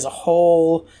army as a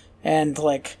whole and,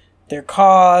 like, their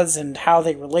cause and how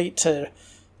they relate to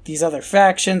these other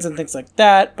factions and things like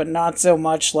that, but not so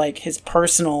much like his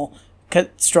personal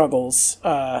struggles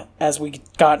as we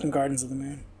got in Gardens of the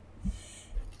Moon.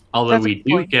 Although we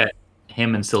do get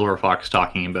him and Silver Fox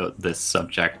talking about this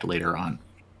subject later on.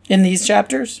 In these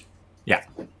chapters? Yeah.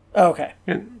 Oh, okay.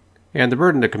 And the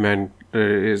burden to command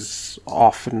is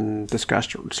often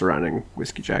discussed surrounding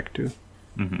Whiskey Jack, too.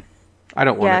 Mm-hmm. I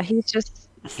don't want Yeah,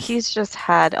 he's just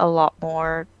had a lot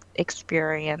more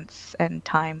experience and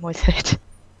time with it.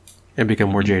 And become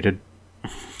more jaded.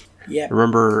 Yeah.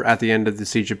 Remember at the end of the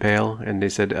Siege of Pale, and they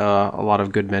said a lot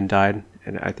of good men died,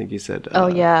 and I think he said... oh,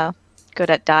 yeah. Good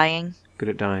at dying. Good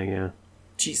at dying, yeah.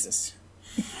 Jesus.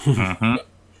 Mm-hmm.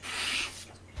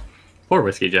 Poor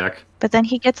Whiskey Jack. But then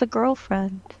he gets a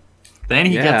girlfriend. Then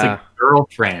he gets a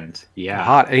girlfriend. Yeah. A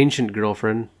hot ancient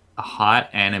girlfriend. A hot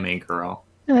anime girl.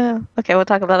 Okay, we'll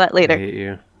talk about that later. I hate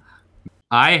you.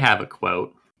 I have a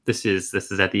quote. This is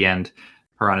at the end.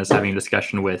 Perrin is having a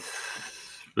discussion with,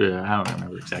 I don't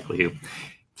remember exactly who. It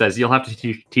says, you'll have to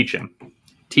teach him.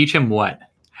 Teach him what?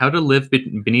 How to live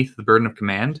beneath the burden of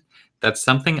command? That's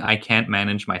something I can't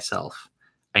manage myself.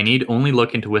 I need only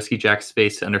look into Whiskey Jack's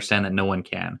face to understand that no one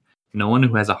can. No one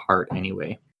who has a heart,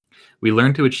 anyway. We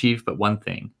learn to achieve but one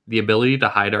thing, the ability to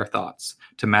hide our thoughts,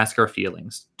 to mask our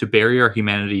feelings, to bury our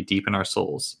humanity deep in our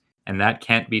souls. and that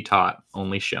can't be taught,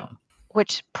 only shown.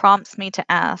 Which prompts me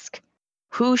to ask,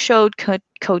 who showed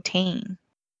Kotane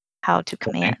how to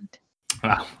command?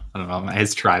 Well, I don't know,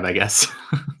 his tribe, I guess.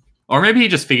 Or maybe he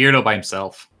just figured it out by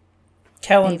himself.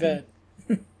 Kellenved.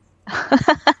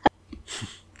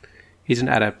 He's an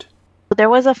adept. There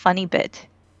was a funny bit.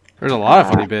 There's a lot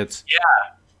of funny bits.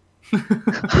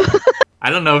 I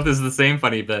don't know if this is the same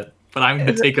funny bit, but I'm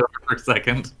going to take over for a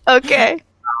second. Okay.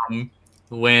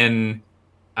 When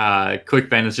Quick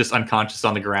Ben is just unconscious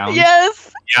on the ground.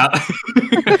 Yes. Yeah.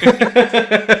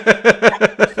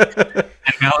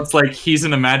 And now it's like he's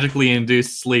in a magically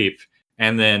induced sleep.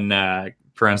 And then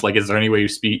Perrin's like, is there any way you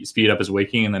speed up his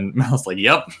waking? And then Mel's like,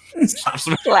 yep. Slaps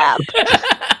him. Slap.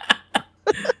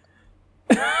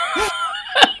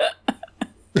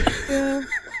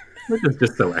 This is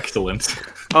just so excellent.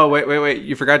 Oh, wait.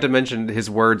 You forgot to mention his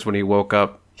words when he woke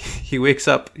up. He wakes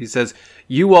up, he says,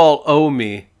 "You all owe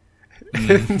me."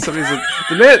 And somebody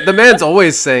said, the man's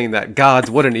always saying that.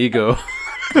 Gods, what an ego.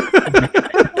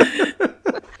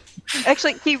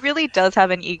 Actually, he really does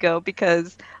have an ego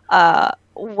because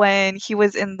when he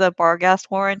was in the Barghast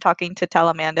Warren talking to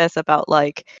Talamandus about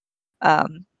like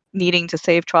needing to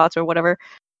save Trots or whatever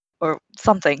or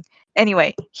something.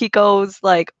 Anyway, he goes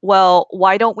like, well,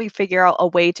 why don't we figure out a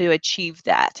way to achieve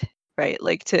that? Right?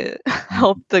 Like to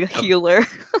help the healer.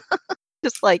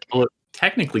 Just like Well,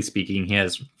 technically speaking, he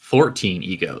has 14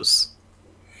 egos.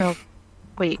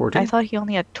 wait, 14? I thought he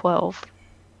only had 12.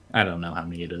 I don't know how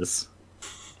many it is.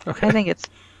 Okay. I think it's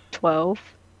 12,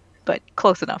 but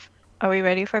close enough. Are we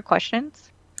ready for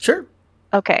questions? Sure.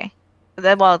 Okay.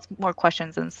 Then, well, it's more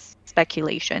questions and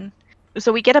speculation.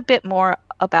 So we get a bit more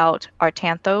about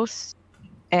Artanthos,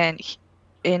 and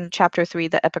in chapter 3,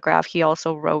 the epigraph, he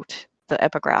also wrote the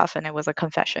epigraph, and it was a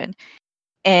confession.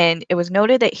 And it was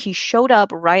noted that he showed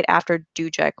up right after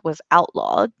Dujek was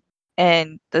outlawed.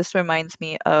 And this reminds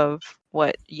me of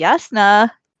what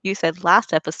Yasna, you said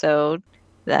last episode,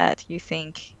 that you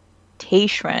think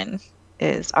Tayshrin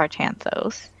is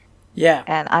Artanthos. Yeah.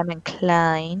 And I'm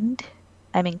inclined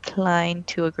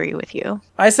to agree with you.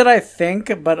 I said I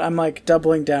think, but I'm like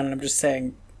doubling down and I'm just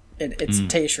saying it's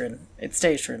Tayshrin. It's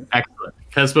Tayshrin. Excellent.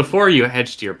 Because before you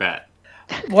hedged your bet.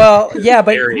 Well, yeah,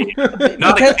 but Very-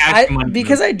 not because a cash money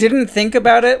because I didn't think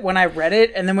about it when I read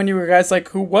it, and then when you were guys like,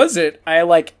 "Who was it?" I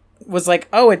like was like,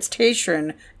 "Oh, it's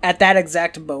Tayshrin" at that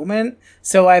exact moment.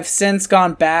 So I've since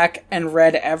gone back and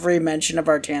read every mention of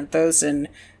Artanthos in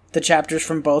the chapters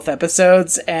from both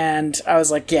episodes, and I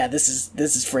was like, "Yeah, this is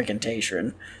freaking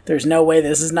Tayshrin. There's no way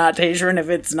this is not Tayshrin. If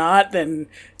it's not, then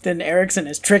Erickson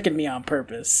is tricking me on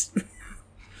purpose."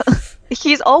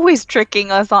 He's always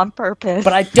tricking us on purpose.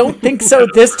 But I don't think so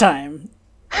this time.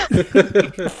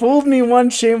 Fooled me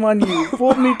once, shame on you.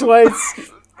 Fooled me twice,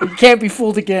 you can't be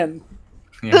fooled again.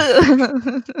 Yeah.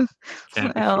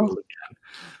 Can't be Well. fooled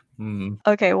again.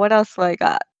 Okay, what else do I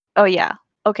got? Oh yeah.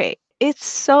 Okay. It's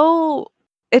so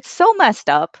messed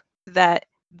up that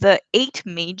the 8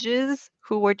 mages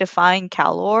who were defying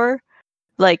Calor,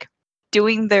 like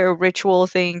doing their ritual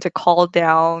thing to call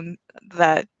down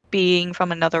that being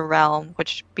from another realm,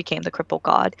 which became the cripple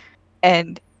god.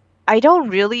 And I don't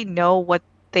really know what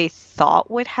they thought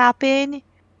would happen,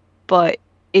 but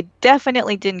it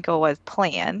definitely didn't go as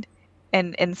planned.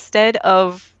 And instead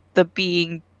of the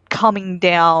being coming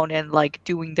down and like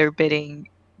doing their bidding,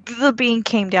 the being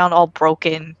came down all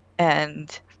broken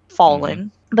and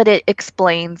fallen. But it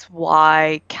explains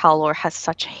why Calor has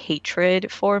such hatred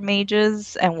for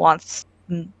mages and wants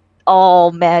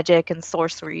all magic and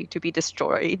sorcery to be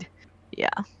destroyed.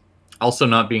 Yeah. Also,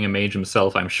 not being a mage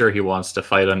himself, I'm sure he wants to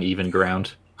fight on even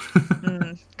ground.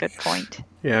 Good point.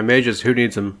 Yeah, mages, who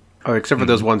needs them? Oh, except for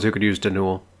those ones who could use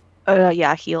Denul.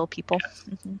 Yeah, heal people.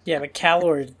 Yeah, but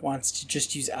Calor wants to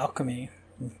just use alchemy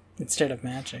instead of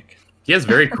magic. He has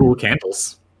very cool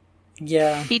candles.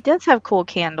 Yeah. He does have cool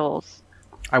candles.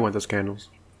 I want those candles.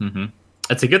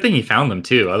 It's a good thing he found them,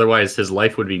 too. Otherwise, his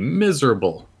life would be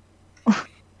miserable.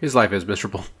 His life is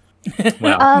miserable.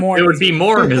 Well, More it would be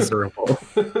more miserable.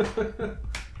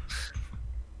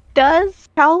 Does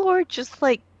Calor just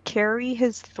like carry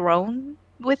his throne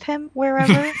with him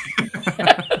wherever?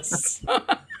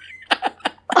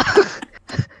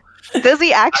 Does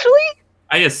he actually?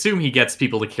 I assume he gets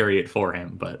people to carry it for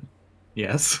him, but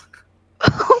yes.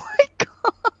 Oh my god.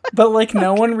 But like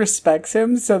no one respects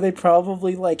him, so they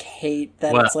probably like hate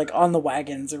that Well- it's like on the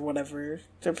wagons or whatever.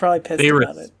 They're probably pissed They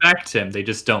about it. respect him, they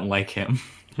just don't like him.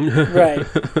 Right.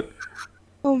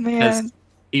 Oh man.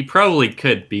 He probably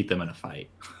could beat them in a fight.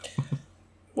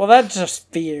 Well, that's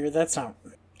just fear. That's not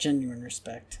genuine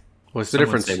respect. What's the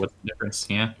Someone difference? Say, what's the difference?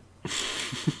 Yeah.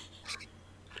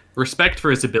 Respect for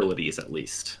his abilities, at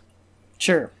least.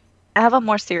 Sure. I have a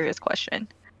more serious question.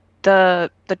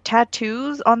 The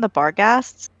tattoos on the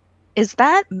Barghasts, is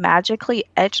that magically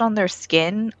etched on their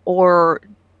skin, or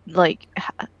like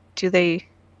do they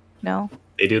know?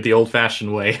 They do it the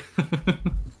old-fashioned way.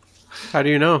 How do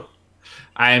you know?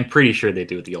 I am pretty sure they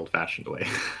do it the old-fashioned way.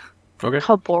 Okay. The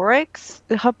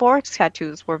Haboric's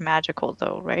tattoos were magical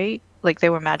though, right? Like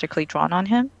they were magically drawn on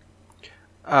him.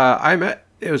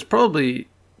 It was probably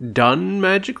done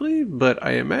magically, but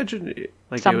I imagine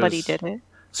Somebody it was did it.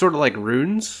 sort of like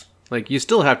runes. Like you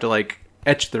still have to like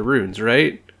etch the runes,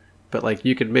 right? But like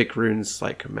you could make runes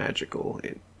like magical.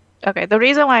 Okay, the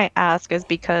reason why I ask is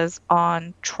because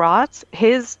on Trot's,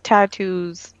 his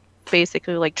tattoos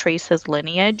basically like trace his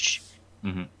lineage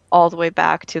Mhm. all the way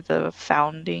back to the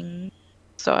founding.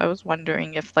 So I was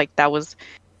wondering if like that was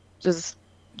just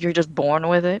you're just born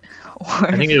with it, or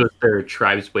I think it was their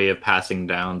tribe's way of passing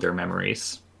down their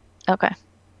memories. okay,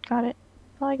 got it.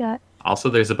 That's all I got. Also,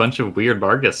 there's a bunch of weird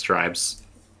Vargas tribes.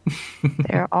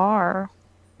 There are.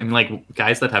 I mean, like,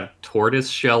 guys that have tortoise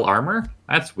shell armor?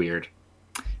 That's weird.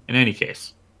 In any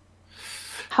case.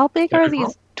 How big Yeah, are good these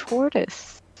call.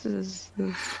 tortoises?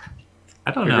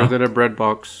 I don't Bigger know. than a bread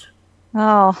box.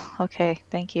 Oh, okay.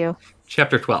 Thank you.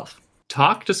 Chapter 12.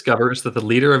 Tok discovers that the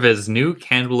leader of his new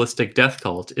cannibalistic death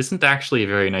cult isn't actually a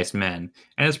very nice man,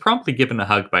 and is promptly given a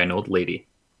hug by an old lady.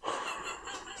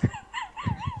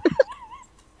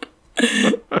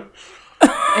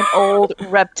 An old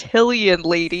reptilian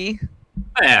lady.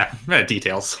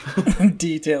 Details.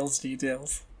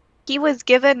 Details. He was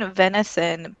given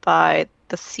venison by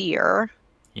the seer,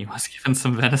 He was given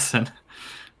some venison.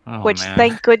 Oh, which man.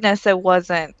 thank goodness it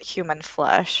wasn't human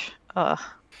flesh. Ugh.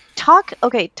 Tok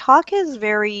is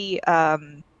very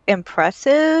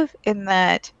impressive in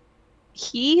that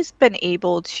he's been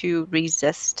able to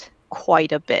resist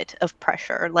quite a bit of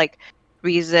pressure, like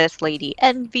resist Lady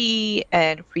Envy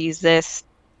and resist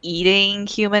eating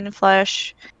human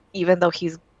flesh, even though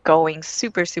he's going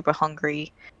super, super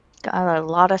hungry. Got a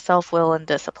lot of self-will and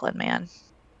discipline, man.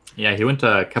 Yeah, he went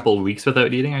a couple of weeks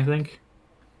without eating, I think.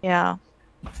 Yeah.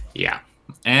 Yeah.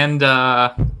 And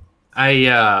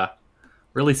I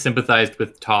really sympathized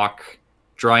with Tok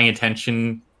drawing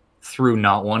attention through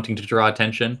not wanting to draw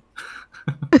attention.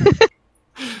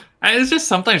 And it's just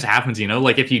sometimes happens, you know,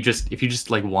 like if you just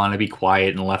like want to be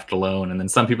quiet and left alone, and then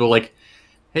some people are like,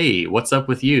 hey, what's up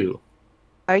with you?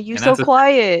 Are you And so that's a-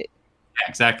 quiet? Yeah,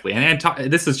 exactly. And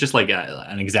this is just like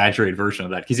an exaggerated version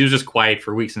of that, because he was just quiet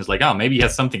for weeks and it's like, oh, maybe he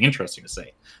has something interesting to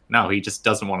say. No, he just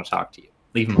doesn't want to talk to you.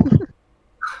 Leave him alone.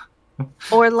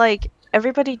 Or like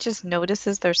everybody just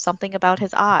notices there's something about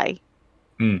his eye.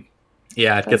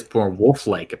 Yeah, it gets more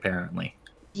wolf-like, apparently.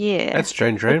 Yeah. That's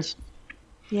strange, right? Which-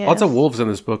 yeah. Lots of wolves in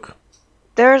this book.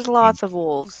 There's lots of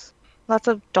wolves. Lots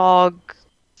of dog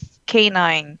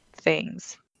canine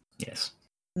things. Yes.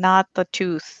 Not the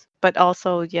tooth, but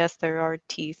also yes, there are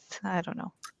teeth. I don't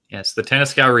know. Yes, the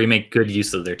Tenniscow make good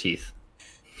use of their teeth.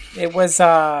 It was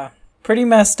pretty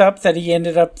messed up that he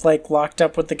ended up like locked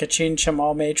up with the Kachin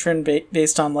Chamal matron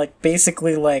based on like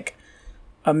basically like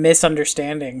a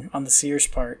misunderstanding on the seer's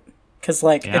part. Because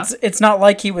like Yeah. it's not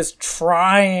like he was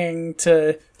trying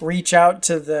to reach out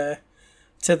to the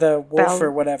wolf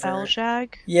or whatever.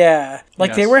 Aljag? Yeah,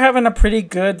 like they Yes. were having a pretty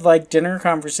good like dinner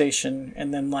conversation,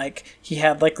 and then like he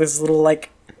had like this little like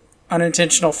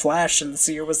unintentional flash, and the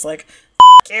seer was like,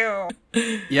 "F you,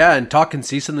 Yeah, and Tok can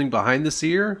see something behind the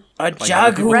seer. a Like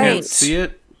other people jagoot." Right. can't see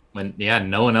it. When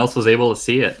no one else was able to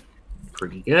see it.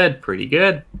 Pretty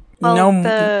good. Well,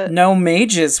 no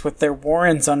mages with their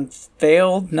warrens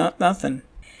unveiled, nothing.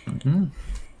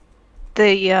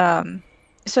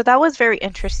 So that was very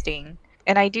interesting,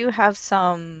 and I do have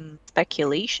some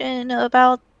speculation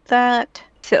about that.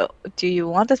 So, do you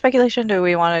want the speculation, or do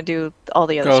we want to do all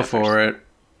the other Go stuff first? for it.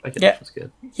 I think Yeah. that's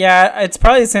good. Yeah, it's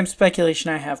probably the same speculation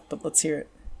I have, but let's hear it.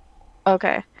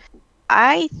 Okay.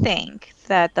 I think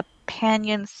that the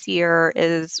Panyan Seer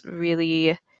is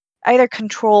really either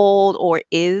controlled or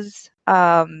is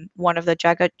one of the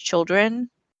Jagat children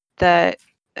that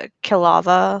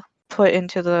Kilava put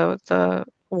into the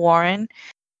Warren.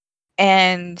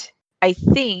 And I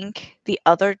think the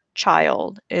other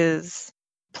child is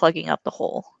plugging up the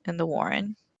hole in the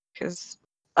Warren. Because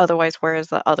otherwise, where is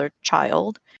the other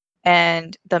child?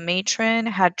 And the matron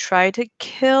had tried to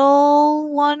kill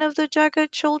one of the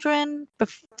Jagat children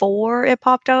before it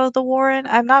popped out of the Warren.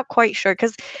 I'm not quite sure,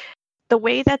 because the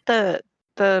way that the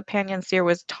Panyan Seer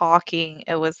was talking,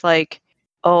 it was like,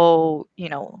 oh, you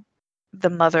know, the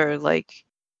mother, like,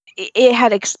 it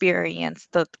had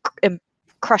experienced the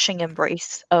crushing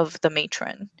embrace of the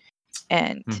matron.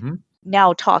 And Mhm.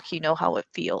 now Tok, you know how it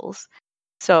feels.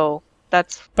 So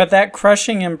That's But that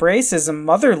crushing embrace is a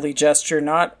motherly gesture,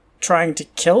 not trying to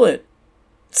kill it.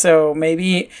 So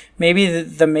maybe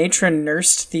the matron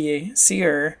nursed the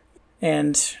seer,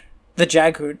 and the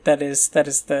Jaghut, that is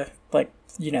the, like,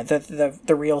 you know,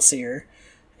 the real seer,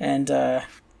 and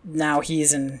now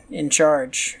he's in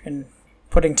charge and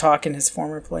putting Talk in his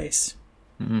former place.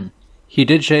 Mm-hmm. He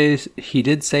did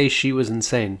say she was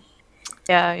insane.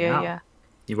 yeah.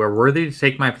 You are worthy to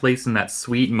take my place in that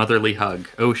sweet motherly hug.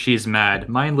 Oh, she's mad,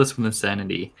 mindless with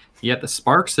insanity. Yet the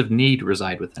sparks of need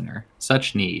reside within her.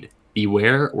 Such need.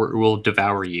 Beware, or it will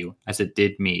devour you, as it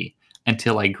did me,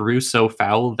 until I grew so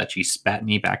foul that she spat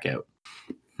me back out.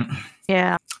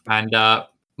 Yeah. And,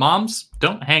 moms,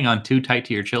 don't hang on too tight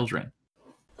to your children.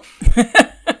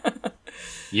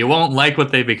 You won't like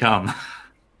what they become.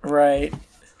 Right.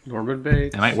 Norman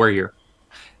Bates. They might wear your...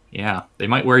 Yeah, they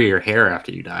might wear your hair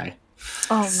after you die.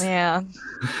 Oh man.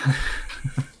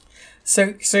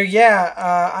 So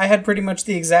yeah, I had pretty much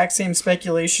the exact same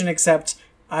speculation, except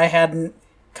I hadn't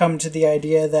come to the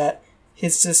idea that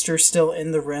his sister's still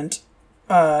in the rent.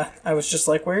 I was just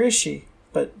like, where is she?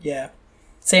 But yeah,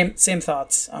 same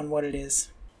thoughts on what it is.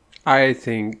 I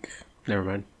think... Never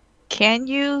mind. Can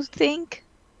you think?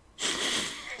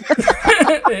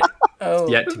 Oh,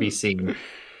 Yet to be seen.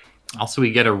 Also,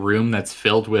 we get a room that's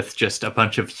filled with just a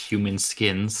bunch of human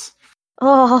skins.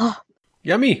 Oh.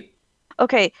 Yummy.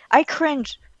 Okay, I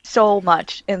cringe so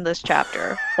much in this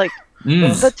chapter. Like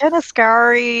Mm. the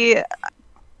Tenaskari,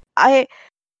 I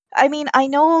mean, I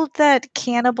know that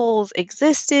cannibals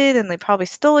existed and they probably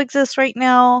still exist right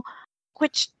now,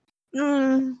 which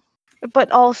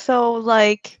but also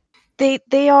like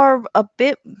they are a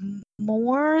bit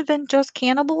more than just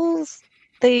cannibals.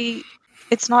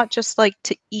 It's not just like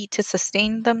to eat to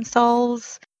sustain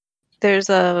themselves. There's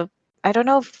I don't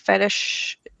know if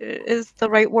fetish is the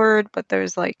right word, but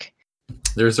there's like...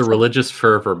 There's a religious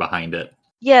fervor behind it.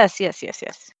 Yes.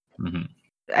 Mm-hmm.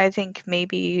 I think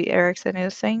maybe Erickson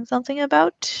is saying something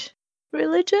about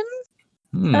religion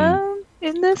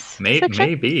in this section.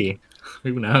 Maybe.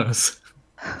 Who knows?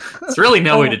 It's really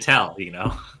no way to tell, you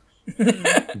know.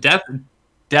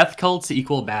 Death cults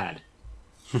equal bad.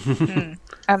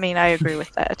 I mean, I agree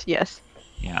with that, yes.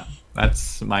 Yeah,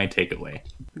 that's my takeaway.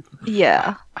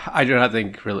 Yeah. I do not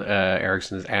think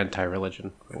Erickson is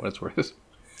anti-religion, for what it's worth.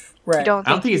 right. I don't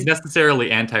I don't think he's he's... necessarily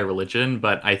anti-religion,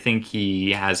 but I think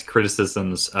he has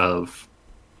criticisms of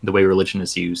the way religion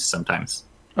is used sometimes.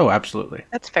 Oh, absolutely.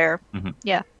 That's fair. Mhm.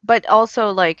 Yeah. But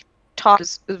also, like, Talk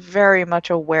is very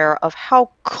much aware of how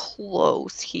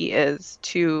close he is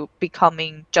to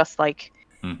becoming just like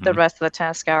the rest of the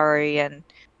Tenaskari and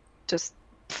just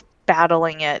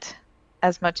battling it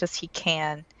as much as he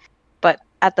can. But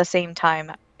at the same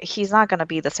time, he's not going to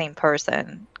be the same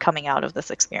person coming out of this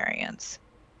experience.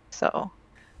 So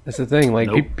That's the thing. Like,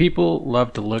 Nope. people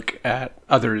love to look at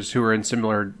others who are in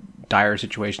similar dire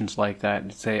situations like that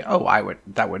and say, "Oh,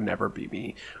 that would never be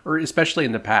me." Or especially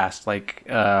in the past, like,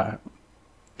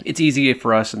 it's easy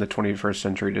for us in the 21st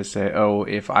century to say, "Oh,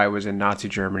 if I was in Nazi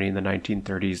Germany in the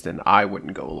 1930s, then I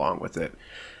wouldn't go along with it."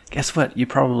 Guess what? You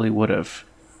probably would have.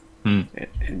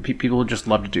 And people just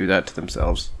love to do that to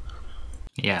themselves.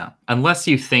 Yeah, unless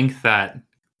you think that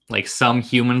like some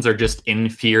humans are just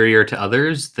inferior to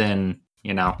others, then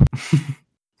you know.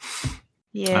 I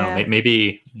yeah. don't know,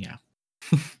 maybe yeah.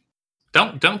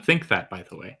 Don't think that, by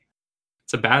the way.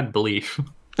 It's a bad belief.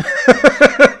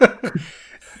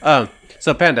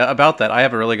 So Panda, about that, I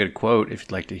have a really good quote if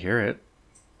you'd like to hear it.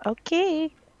 Okay.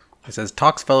 It says,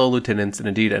 Talk's fellow lieutenants, and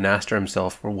indeed Anastar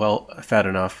himself, were well fed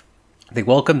enough. They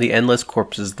welcomed the endless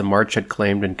corpses the march had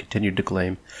claimed and continued to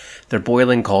claim. Their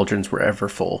boiling cauldrons were ever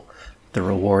full. The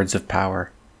rewards of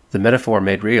power. The metaphor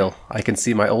made real. I can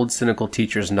see my old cynical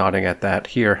teachers nodding at that.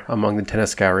 Here, among the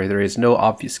Tenaskari, there is no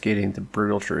obfuscating the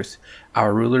brutal truth.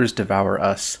 Our rulers devour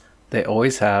us. They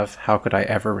always have. How could I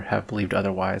ever have believed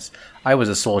otherwise? I was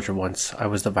a soldier once. I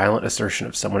was the violent assertion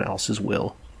of someone else's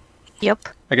will. Yep.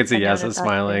 I can see I Yasa noted that.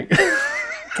 smiling.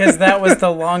 Because that was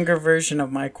the longer version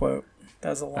of my quote. That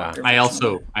was a longer I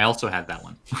version. also had that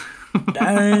one.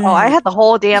 Dang. Oh, I had the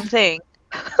whole damn thing.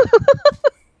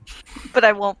 But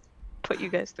I won't put you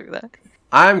guys through that.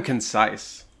 I'm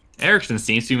concise. Erickson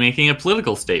seems to be making a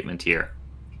political statement here.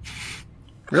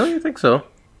 Really? You think so?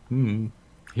 Who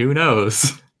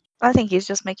knows? I think he's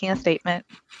just making a statement.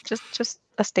 Just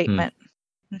a statement.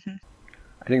 I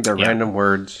think they're Yeah. random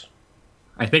words.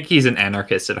 I think he's an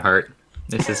anarchist at heart.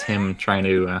 This is him trying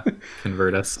to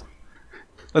convert us.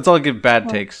 Let's all give bad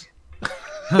takes.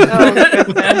 Oh,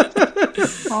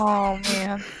 goodness. Oh,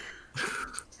 man.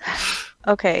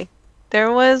 Okay.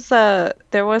 There was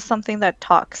something that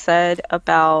Talk said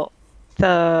about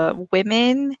the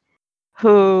women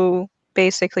who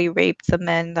basically rape the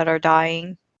men that are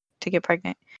dying to get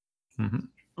pregnant. Mhm.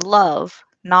 Love,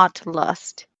 not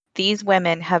lust. These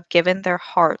women have given their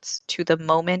hearts to the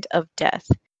moment of death.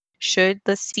 Should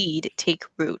the seed take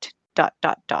root? ...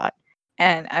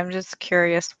 And I'm just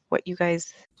curious what you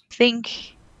guys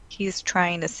think he's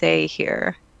trying to say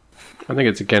here. I think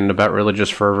it's again about religious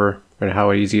fervor and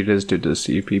how easy it is to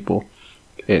deceive people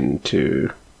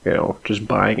into, just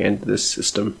buying into this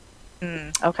system.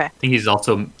 Okay. I think he's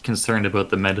also concerned about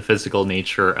the metaphysical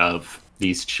nature of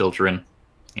these children,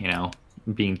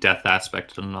 being death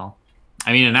aspected and all.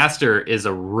 I mean, Anaster is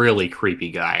a really creepy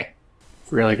guy.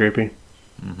 Really creepy.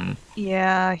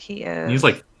 Yeah, he is. He's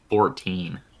like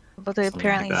 14. But something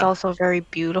apparently like he's that. also very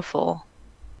beautiful.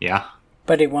 Yeah.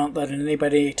 But he won't let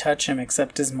anybody touch him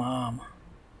except his mom.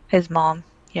 His mom,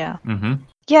 yeah. Mm-hmm.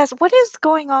 Yes, what is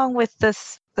going on with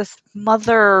this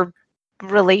mother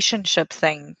relationship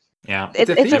thing? Yeah. It's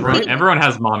a theme, Everyone, theme. everyone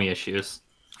has mommy issues.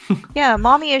 Yeah,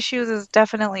 mommy issues is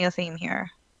definitely a theme here.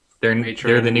 They're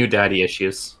Matron. the new daddy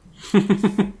issues.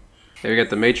 We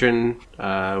got the matron,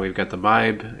 we've got the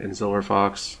Vibe and Silver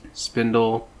Fox,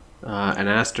 Spindle, and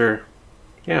Aster.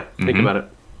 Yeah, think about it.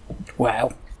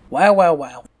 Wow.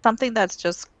 Wow. Something that's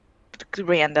just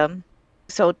random.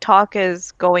 So Talk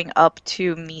is going up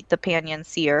to meet the Panyan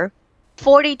Seer.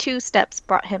 42 steps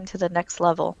brought him to the next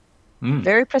level. Mm.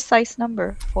 Very precise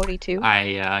number, 42.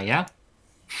 I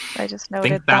just noted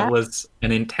think that was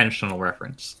an intentional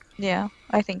reference. Yeah,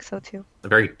 I think so too. A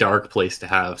very dark place to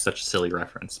have such a silly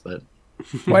reference, but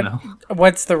What?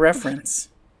 What's the reference?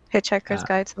 Hitchhiker's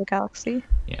Guide to the Galaxy.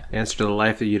 Answer to the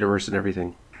life, the universe, and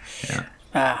everything. Yeah.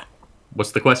 Ah.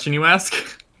 What's the question you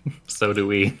ask? So do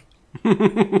we.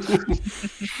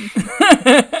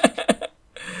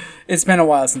 It's been a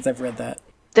while since I've read that.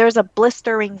 There's a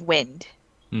blistering wind.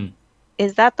 Hmm.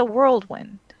 Is that the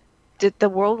whirlwind? Did the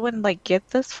whirlwind get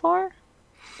this far?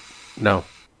 No.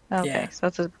 Okay, Yeah. so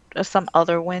it's some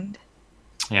other wind.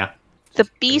 Yeah. The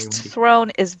beast's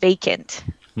throne is vacant.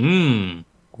 Hmm.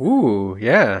 Ooh,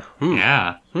 yeah.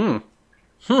 Yeah. Hmm.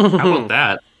 How about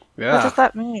that? What Yeah. does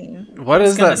that mean? What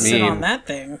does Who's gonna that sit on mean? that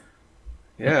thing?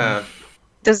 Yeah.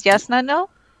 Does Yesna know?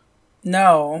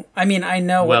 No, I mean I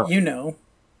know Well- what you know.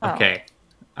 Oh. Okay.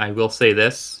 I will say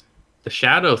this. The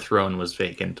Shadow Throne was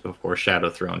vacant before Shadow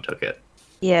Throne took it.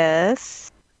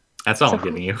 Yes. That's all So I'm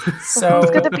giving you. So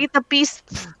Who's gonna be the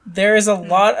beast? there is a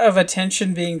lot of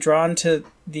attention being drawn to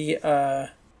the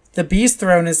beast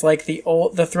throne is like the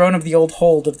throne of the old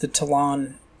hold of the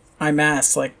Talon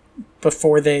Imass, like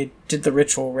before they did the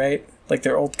ritual, right? Like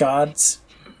their old gods.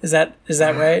 Is that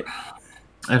right?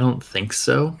 I don't think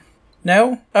so.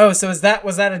 No? Oh, so was that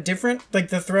a different, like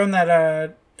the throne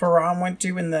that Param went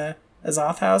to in the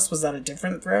Azoth house, was that a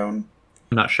different throne?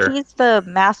 I'm not sure. He's the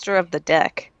master of the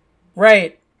deck.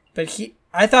 Right. But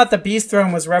I thought the beast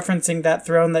throne was referencing that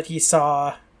throne that he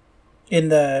saw in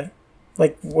the,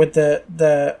 like, with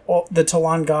the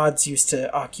Talon gods used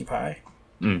to occupy.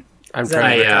 I'm Is trying that-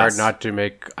 very hard Yes. not to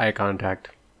make eye contact.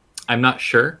 I'm not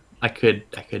sure. I could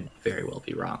very well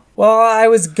be wrong. Well, I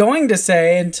was going to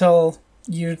say until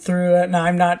you threw it, and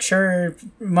I'm not sure,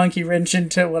 monkey wrench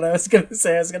into what I was going to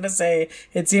say. I was going to say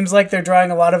it seems like they're drawing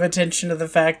a lot of attention to the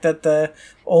fact that the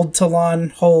old Talon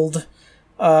hold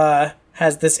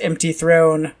has this empty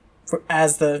throne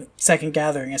as the second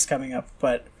gathering is coming up.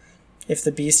 But if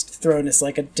the beast throne is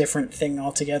like a different thing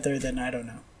altogether, then I don't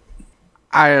know.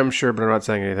 I am sure, but I'm not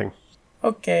saying anything.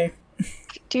 Okay.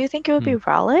 Do you think it would be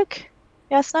Ralik?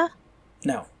 Yesna?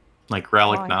 No. Like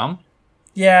Ralik Why? Nam?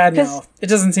 Yeah, no. 'Cause It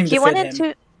doesn't seem to He fit went him.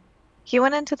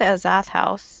 into the Azath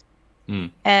house, Hmm.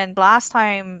 and last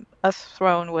time a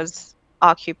throne was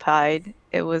occupied,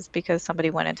 it was because somebody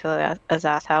went into the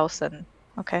Azath house, and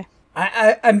okay.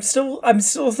 I'm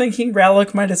still thinking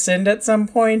Ralik might ascend at some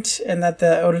point, and that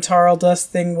the Odotaral dust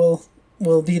thing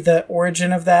will be the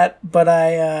origin of that. But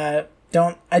I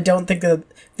don't think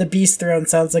the Beast Throne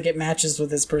sounds like it matches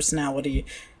with his personality,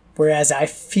 whereas I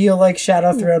feel like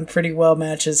Shadow Throne pretty well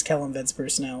matches Kellenved's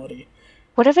personality.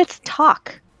 What if it's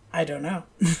Talk? I don't know.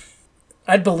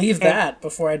 I'd believe Okay. that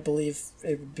before I'd believe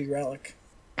it would be Ralik.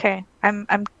 Okay, I'm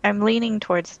leaning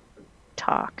towards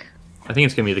Talk. I think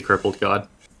it's gonna be the crippled god.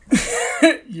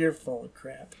 You're full of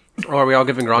crap. Or are we all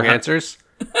giving wrong answers?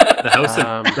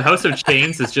 The House of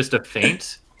Chains is just a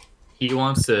feint. He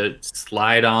wants to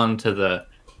slide on to the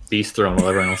beast throne while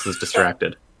everyone else is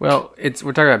distracted. Well,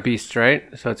 we're talking about beasts, right?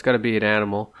 So it's got to be an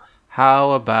animal.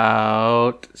 How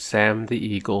about Sam the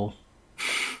Eagle?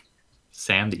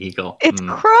 Sam the Eagle. It's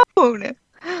Crone.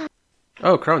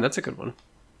 Oh, Crone, that's a good one.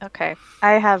 Okay,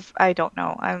 I don't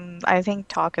know. I think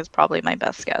Talk is probably my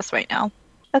best guess right now.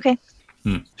 Okay,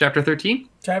 Chapter 13?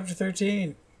 Chapter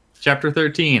 13. Chapter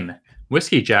 13.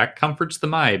 Whiskey Jack comforts the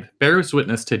Mybe, bears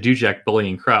witness to Dujek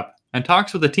bullying Krupp, and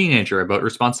talks with a teenager about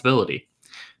responsibility.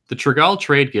 The Tregal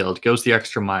Trade Guild goes the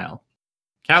extra mile.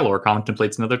 Calor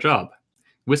contemplates another job.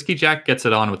 Whiskey Jack gets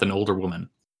it on with an older woman.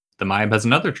 The Mybe has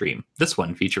another dream, this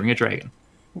one featuring a dragon.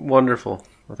 Wonderful.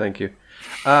 Well, thank you.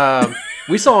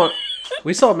 We saw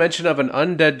a mention of an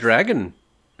undead dragon.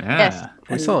 Yeah. Yes.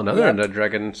 We saw another Yep. undead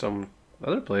dragon some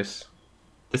other place.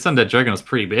 This undead dragon was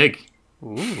pretty big.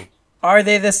 Ooh. Are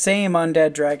they the same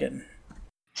undead dragon?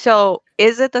 So,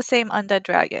 is it the same undead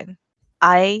dragon?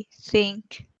 I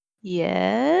think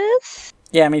yes.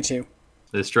 Yeah, me too.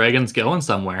 This dragon's going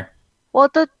somewhere. Well,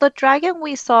 the dragon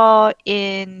we saw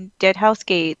in Deadhouse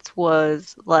Gates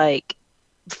was like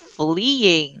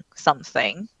fleeing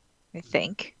something. I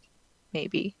think,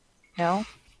 maybe. No,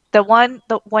 when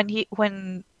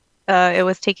it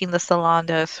was taking the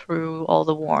Salanda through all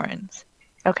the warrens.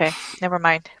 Okay, never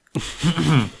mind.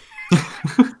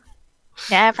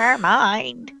 Never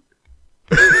mind.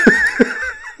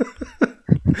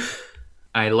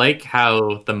 I like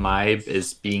how the Mybe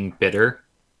is being bitter,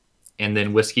 and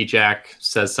then Whiskey Jack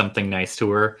says something nice to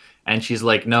her, and she's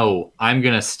like, "No, I'm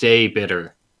gonna stay bitter."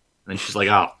 And then she's like,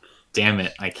 "Oh, damn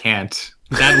it, I can't."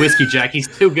 That Whiskey Jack, he's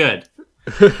too good.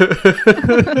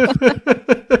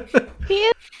 He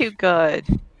is too good.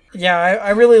 Yeah,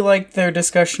 I really liked their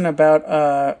discussion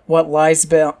about what lies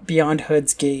beyond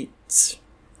Hood's gates.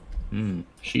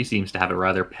 She seems to have a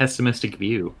rather pessimistic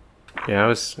view. Yeah,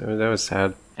 that was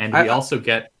sad. And we also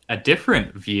get a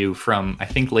different view from, I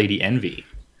think, Lady Envy,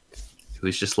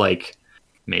 who's just like,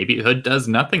 maybe Hood does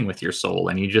nothing with your soul,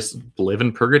 and you just live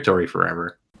in purgatory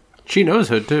forever. She knows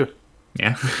Hood too.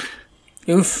 Yeah.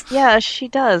 Oof. Yeah, she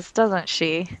does, doesn't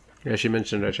she? Yeah, she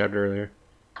mentioned that chapter earlier.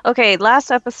 Okay,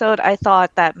 last episode I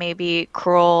thought that maybe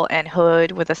Krull and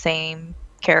Hood were the same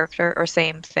character or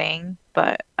same thing,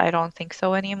 but I don't think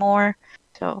so anymore.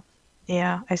 So,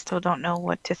 yeah, I still don't know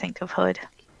what to think of Hood.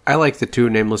 I like the two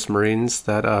nameless Marines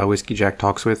that Whiskey Jack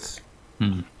talks with.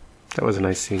 That was a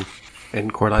nice scene.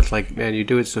 And Corlat's like, man, you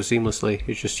do it so seamlessly.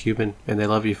 You're just human, and they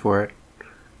love you for it.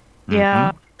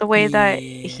 Yeah, the way that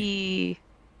Yeah. he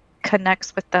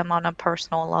connects with them on a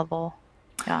personal level.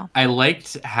 Yeah. I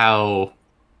liked how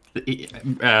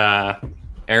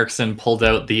Erickson pulled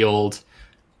out the old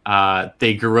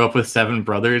they grew up with 7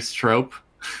 brothers trope.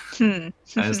 And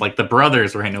it's like the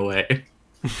brothers ran away.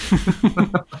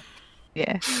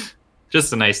 Yeah.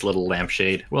 Just a nice little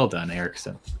lampshade. Well done,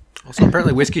 Erickson. Also,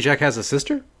 apparently Whiskey Jack has a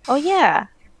sister? Oh, yeah.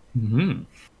 Mm-hmm.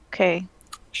 Okay.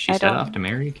 She I set don't- off to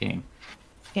marry a king.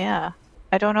 Yeah.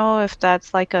 I don't know if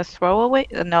that's like a throwaway.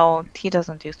 No, he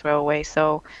doesn't do throwaway,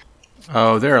 so.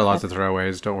 Oh, there are lots of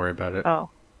throwaways. Don't worry about it. Oh.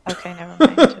 Okay, never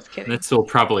mind. Just kidding. This will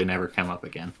probably never come up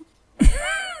again.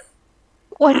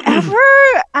 Whenever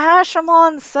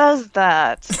Ashamon says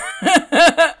that,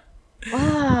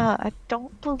 I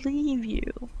don't believe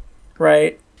you.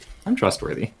 Right. I'm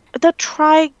trustworthy. The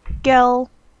Trigala?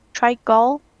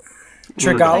 Trigala?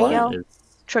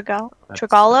 Trigala?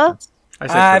 Trigala? I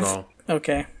said I've- Tregal.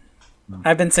 Okay.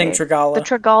 I've been saying Okay. Trigala. The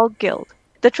Tregal Guild.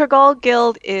 The Tregal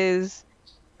Guild is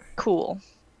cool.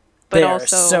 But they are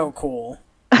also so cool.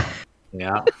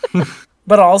 Yeah.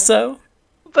 But also,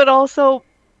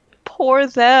 poor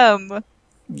them.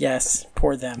 yes,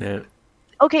 poor them. Yeah.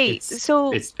 Okay, It's,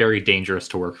 so it's very dangerous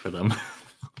to work for them.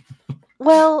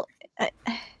 well,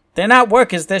 They're not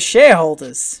workers, they're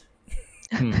shareholders.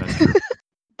 That's true.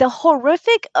 the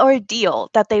horrific ordeal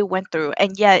that they went through,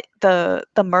 and yet the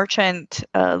merchant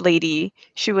lady,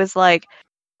 she was like,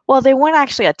 well, they weren't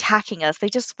actually attacking us, they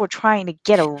just were trying to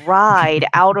get a ride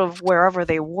out of wherever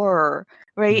they were,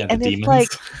 right? Yeah, the and it's demons. like,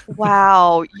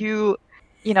 wow, you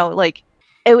know, like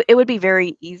it would be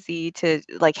very easy to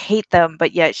like hate them,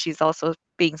 but yet she's also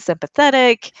being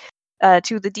sympathetic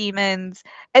to the demons.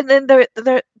 And then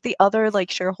the other like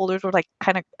shareholders were like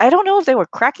kind of, I don't know if they were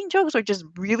cracking jokes or just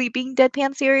really being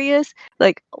deadpan serious.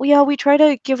 Like, oh, yeah, we try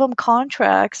to give them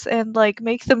contracts and like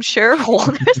make them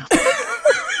shareholders.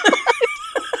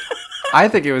 I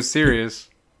think it was serious.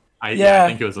 I Yeah.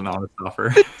 think it was an honest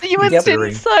offer. Demons Yep.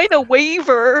 didn't sign a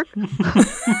waiver.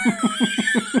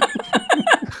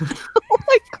 Oh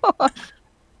my god.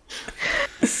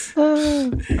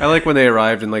 I like when they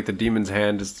arrived and like the demon's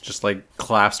hand is just like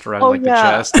clasped around Oh, like yeah.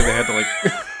 the chest and they had to like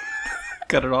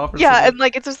cut it off or Yeah, something. and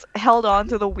like it's just held on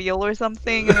to the wheel or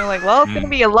something, and they're like, well, it's gonna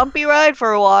be a lumpy ride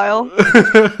for a while.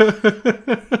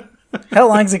 How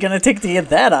long is it gonna take to get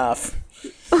that off?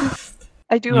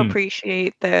 I do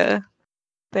appreciate their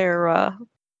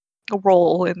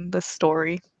role in this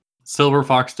story. Silver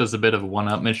Fox does a bit of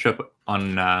one-upmanship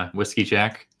on Whiskey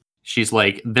Jack. She's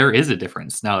like, there is a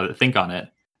difference. Now that I think on it.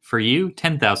 For you,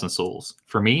 10,000 souls.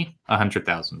 For me,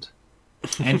 100,000.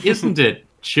 And isn't it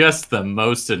just the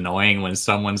most annoying when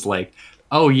someone's like,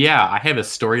 oh yeah, I have a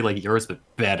story like yours, but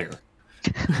better.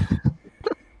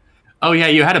 Oh yeah,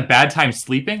 you had a bad time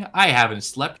sleeping? I haven't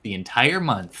slept the entire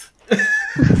month.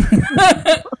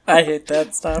 I hate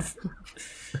that stuff.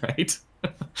 Right?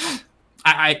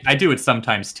 I do it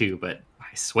sometimes too, but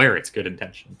I swear it's good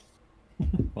intentioned.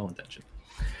 Well intentioned.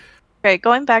 Okay,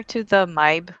 going back to the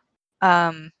Maib.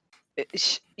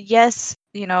 Yes,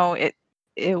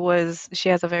 it was. She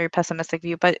has a very pessimistic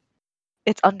view, but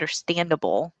it's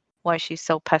understandable why she's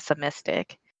so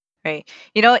pessimistic, right?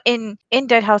 In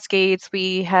Dead House Gates,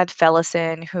 we had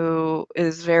Felison, who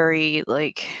is very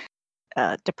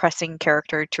depressing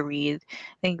character to read.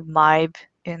 I think Maib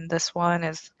in this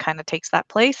one kind of takes that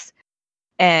place,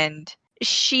 and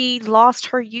she lost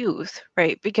her youth,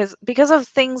 right? Because of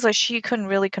things that she couldn't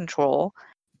really control,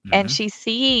 and she's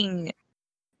seeing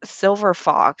Silver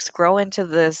Fox grow into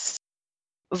this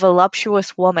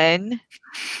voluptuous woman,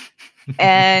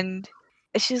 and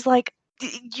she's like,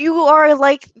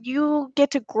 you get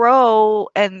to grow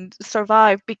and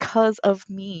survive because of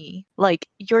me. Like,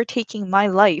 you're taking my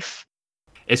life.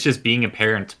 It's just being a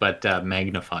parent, but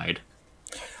magnified.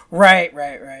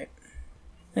 Right.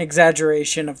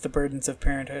 Exaggeration of the burdens of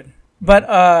parenthood. But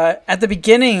at the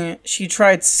beginning, she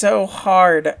tried so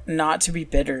hard not to be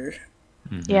bitter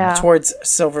Yeah. towards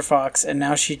Silver Fox, and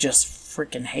now she just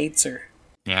freaking hates her.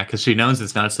 Yeah, because she knows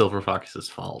it's not Silver Fox's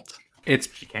fault. It's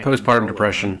can't postpartum control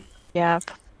depression. Yeah.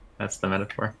 That's the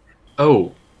metaphor.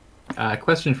 Oh,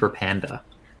 question for Panda.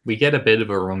 We get a bit of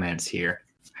a romance here.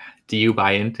 Do you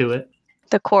buy into it?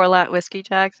 The Corlat Whiskey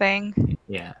Jack thing.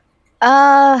 Yeah.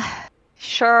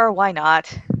 Sure, why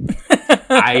not?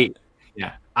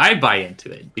 I buy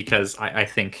into it because I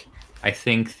think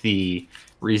the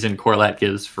reason Corlat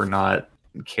gives for not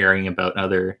caring about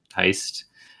other Heist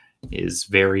is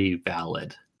very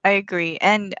valid. I agree.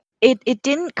 And it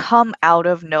didn't come out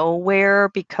of nowhere,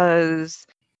 because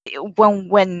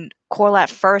when Corlat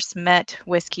first met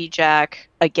Whiskey Jack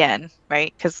again,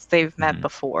 right? Because they've met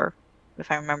before, if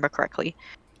I remember correctly.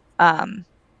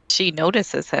 She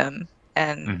notices him,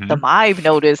 and the Maib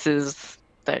notices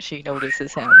that she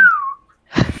notices him.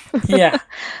 Yeah.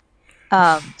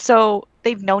 So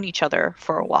they've known each other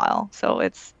for a while, so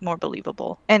it's more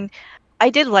believable. And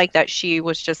I did like that she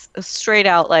was just straight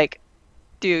out like,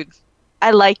 dude, I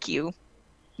like you.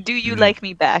 Do you like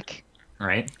me back?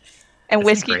 Right. And Isn't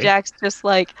Whiskey great? Jack's just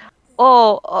like,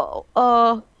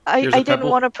 I didn't pebble.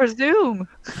 want to presume.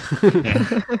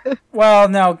 Well,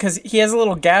 no, because he has a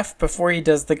little gaffe before he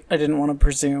does the I didn't want to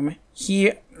presume.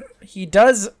 He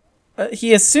does,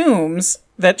 he assumes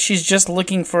that she's just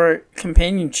looking for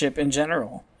companionship in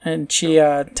general. And she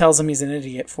tells him he's an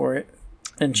idiot for it.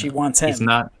 And she wants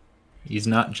him. He's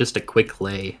not just a quick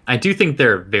lay. I do think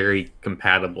they're very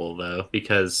compatible, though,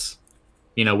 because,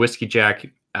 Whiskey Jack,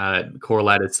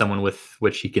 Corlat is someone with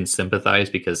which he can sympathize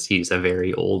because he's a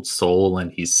very old soul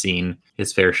and he's seen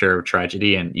his fair share of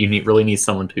tragedy, and you really need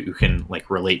someone who can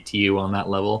relate to you on that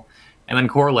level. And then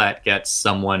Corlat gets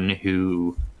someone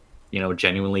who,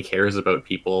 genuinely cares about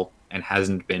people and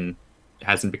hasn't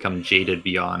become jaded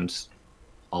beyond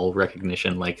all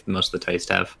recognition like most of the Teist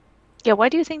have. Yeah, why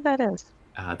do you think that is?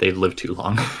 They've lived too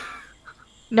long.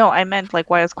 No, I meant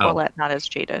why is Corlat not as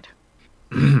jaded?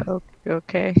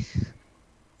 Okay.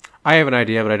 I have an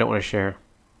idea, but I don't want to share.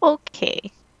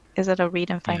 Okay. Is it a read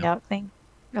and find out thing?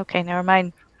 Okay, never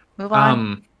mind. Move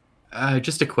on.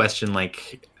 Just a question,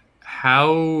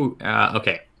 how...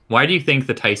 okay, why do you think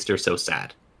the Teist are so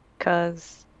sad?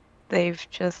 Because they've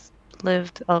just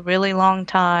lived a really long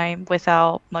time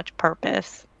without much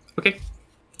purpose. Okay.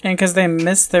 And because they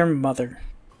miss their mother.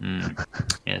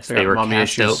 Yes, They they got were mommy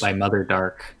cast issues. out by Mother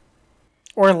Dark.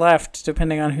 Or left,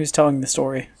 depending on who's telling the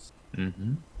story.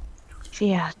 Mm-hmm.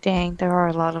 Yeah, dang, there are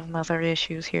a lot of mother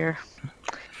issues here.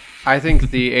 I think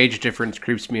the age difference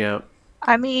creeps me out.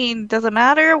 I mean, does it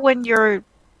matter when you're...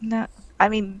 No, I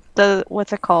mean,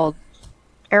 what's it called?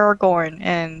 Aragorn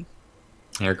and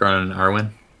Aragorn and Arwen.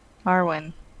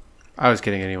 Arwen. I was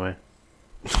kidding anyway.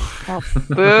 Oh,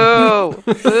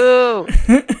 boo! Boo!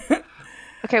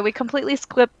 Okay, we completely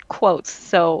skipped quotes,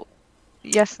 so...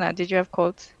 Yes, Nat, did you have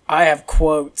quotes? I have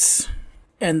quotes.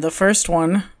 And the first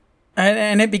one,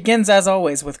 and it begins as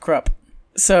always with Krupp.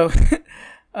 So,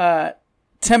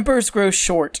 tempers grow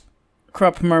short,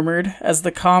 Krupp murmured as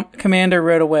the commander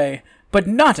rode away, but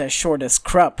not as short as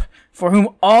Krupp, for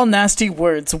whom all nasty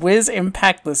words whiz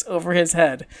impactless over his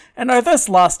head, and are thus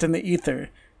lost in the ether.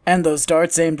 And those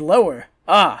darts aimed lower,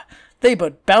 they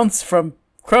but bounce from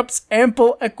Krupp's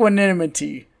ample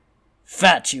equanimity.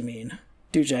 Fat, you mean,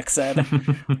 Dujek said,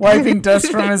 wiping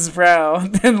dust from his brow,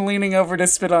 then leaning over to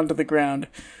spit onto the ground.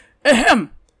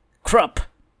 Ahem! Krupp,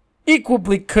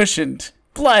 equably cushioned,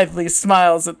 blithely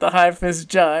smiles at the high-fist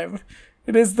jibe.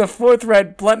 It is the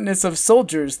forthright bluntness of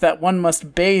soldiers that one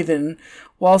must bathe in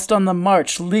whilst on the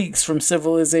march leagues from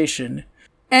civilization.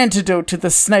 Antidote to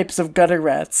the snipes of gutter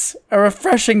rats, a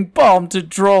refreshing balm to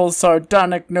droll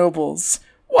sardonic nobles.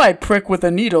 Why prick with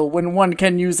a needle when one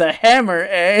can use a hammer,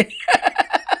 eh?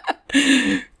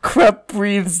 Krupp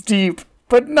breathes deep,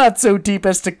 but not so deep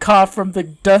as to cough from the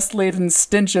dust-laden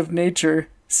stench of nature.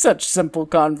 Such simple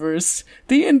converse.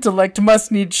 The intellect must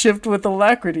need shift with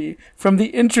alacrity from the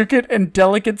intricate and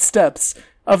delicate steps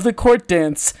of the court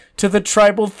dance to the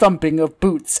tribal thumping of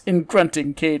boots in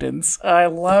grunting cadence. I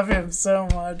love him so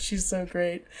much. He's so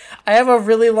great. I have a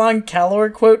really long Calor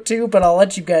quote too, but I'll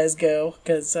let you guys go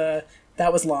because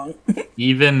that was long.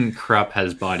 Even Krupp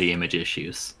has body image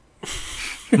issues.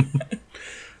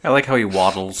 I like how he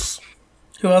waddles.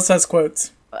 Who else has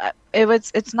quotes?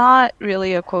 It's not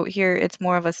really a quote here. It's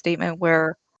more of a statement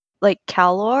where, like,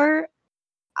 Calor,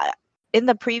 in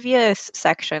the previous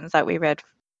sections that we read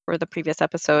for the previous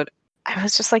episode, I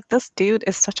was just like, this dude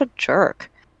is such a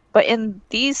jerk. But in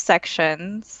these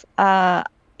sections,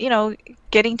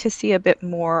 getting to see a bit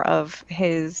more of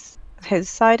his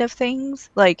side of things,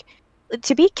 like,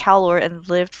 to be Calor and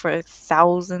lived for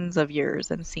thousands of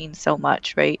years and seen so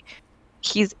much, right?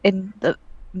 He's in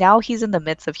the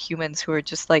midst of humans who are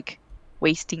just like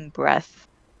wasting breath,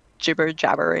 jibber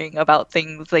jabbering about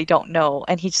things they don't know,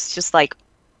 and he's just like,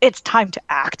 it's time to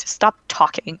act. Stop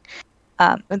talking.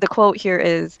 And the quote here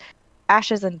is,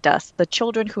 "Ashes and dust, the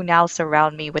children who now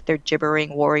surround me with their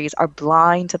gibbering worries are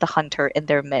blind to the hunter in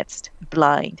their midst.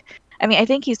 Blind." I mean, I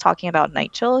think he's talking about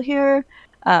Nightchill here,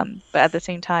 but at the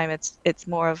same time, it's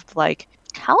more of like,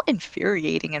 how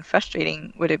infuriating and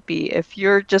frustrating would it be if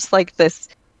you're just like this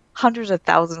hundreds of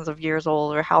thousands of years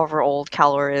old or however old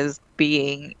Calor is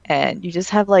being, and you just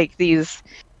have like these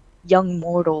young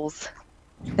mortals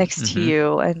next to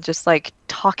you and just like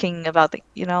talking about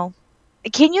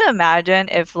can you imagine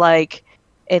if like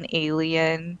an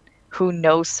alien who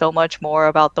knows so much more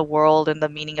about the world and the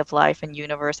meaning of life and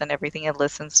universe and everything and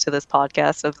listens to this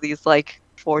podcast of these like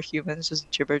four humans just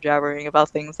jibber jabbering about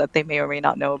things that they may or may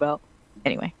not know about?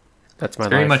 Anyway, That's my It's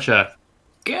very life. much a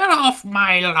 "get off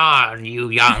my lawn, you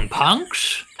young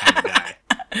punks" kind of guy.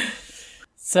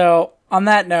 So, on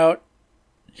that note,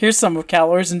 here's some of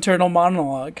Calor's internal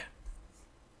monologue.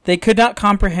 They could not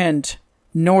comprehend,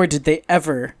 nor did they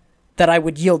ever, that I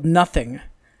would yield nothing.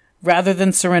 Rather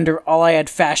than surrender all I had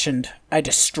fashioned, I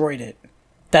destroyed it.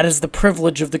 That is the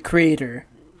privilege of the Creator,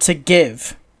 to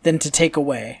give, than to take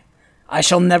away. I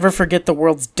shall never forget the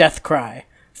world's death cry,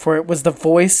 for it was the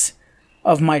voice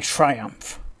of my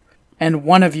triumph. And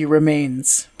one of you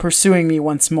remains, pursuing me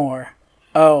once more.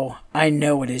 Oh, I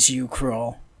know it is you,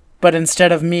 Cruel. But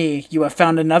instead of me, you have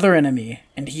found another enemy,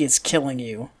 and he is killing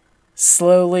you.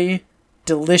 Slowly,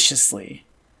 deliciously.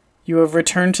 You have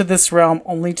returned to this realm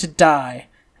only to die,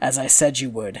 as I said you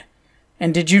would.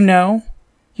 And did you know?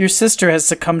 Your sister has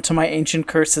succumbed to my ancient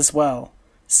curse as well.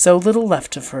 So little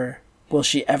left of her. Will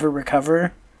she ever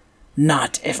recover?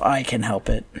 Not if I can help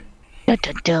it. dun,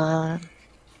 dun,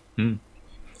 dun.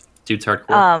 Dude's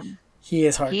hardcore. He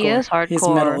is hardcore. He is hardcore. He's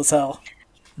metal as hell.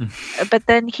 But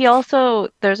then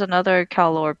there's another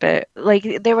Calor bit.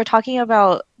 Like, they were talking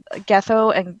about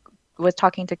Getho and was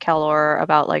talking to Calor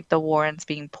about like the Warrens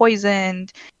being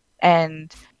poisoned,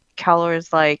 and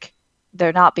Calor's like,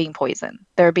 they're not being poisoned,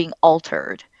 they're being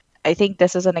altered. I think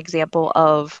this is an example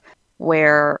of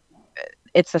where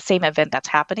it's the same event that's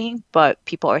happening, but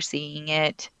people are seeing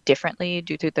it differently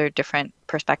due to their different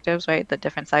perspectives, right? The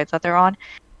different sides that they're on.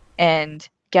 And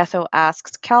Getho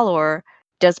asks Calor,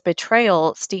 does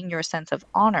betrayal sting your sense of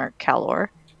honor, Calor?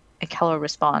 And Calor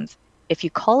responds, if you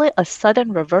call it a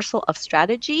sudden reversal of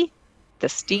strategy, the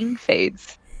sting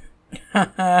fades.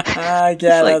 Yeah,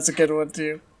 that's a good one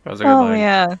too. That was a good line.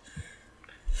 Yeah.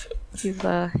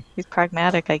 He's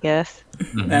pragmatic, I guess.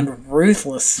 And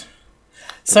ruthless.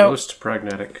 The So, most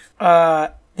pragmatic.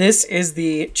 this is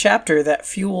the chapter that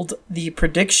fueled the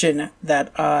prediction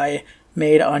that I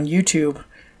made on YouTube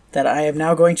that I am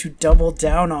now going to double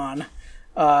down on,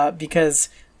 because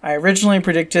I originally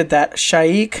predicted that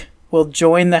Shaik will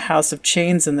join the House of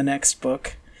Chains in the next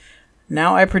book.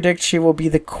 Now I predict she will be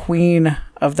the queen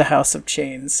of the House of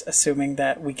Chains, assuming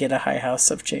that we get a High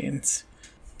House of Chains.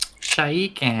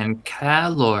 Shaik and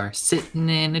Calor sitting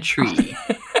in a tree.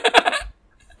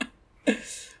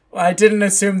 Well, I didn't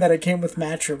assume that it came with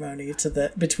matrimony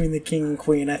between the king and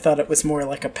queen. I thought it was more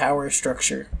like a power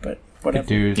structure, but whatever.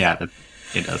 Dude. Yeah,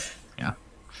 it does. Yeah.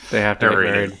 They have to get Or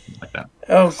rated married. like that.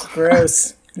 Oh,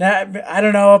 gross. Nah, I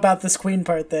don't know about this queen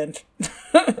part then.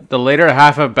 The later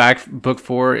half of book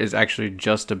 4 is actually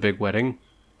just a big wedding.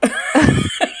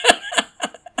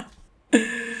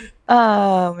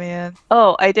 Oh man.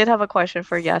 Oh, I did have a question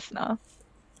for Yesna.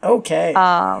 Okay.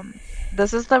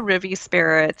 This is the Rivi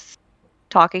spirits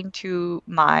talking to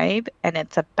Maib, and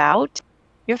it's about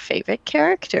your favorite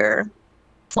character.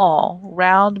 Small,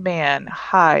 round man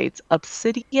hides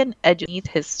obsidian edge beneath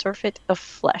his surfeit of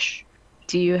flesh.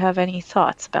 Do you have any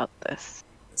thoughts about this?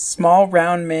 Small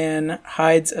round man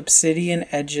hides obsidian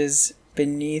edges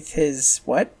beneath his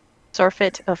what?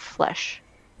 Surfeit of flesh.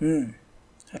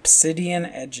 Obsidian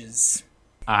edges.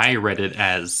 I read it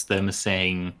as them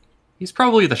saying he's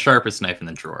probably the sharpest knife in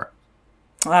the drawer.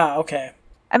 Ah, okay.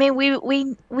 I mean,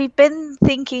 we've been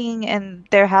thinking, and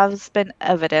there has been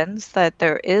evidence that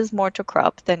there is more to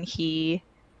Krupp than he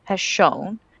has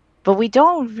shown, but we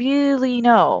don't really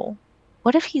know.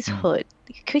 What if he's Hood?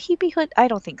 Could he be Hood? I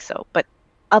don't think so. But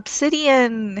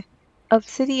Obsidian, I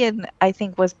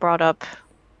think was brought up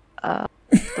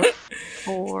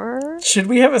before. Should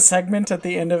we have a segment at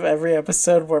the end of every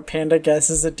episode where Panda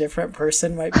guesses a different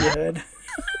person might be Hood?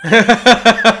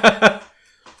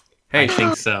 Hey, I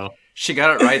think so. she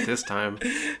got it right this time.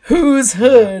 Who's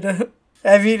Hood?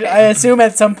 I mean, I assume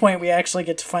at some point we actually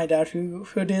get to find out who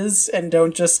Hood is and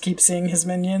don't just keep seeing his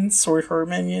minions or her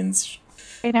minions.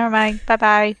 Okay, never mind.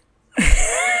 Bye-bye.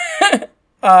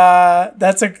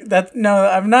 No,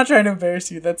 I'm not trying to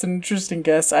embarrass you. That's an interesting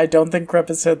guess. I don't think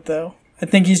Krupp is Hood, though. I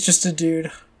think he's just a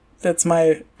dude. That's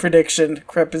my prediction.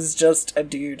 Krupp is just a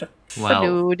dude. Well,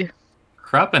 Dude.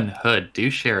 Krupp and Hood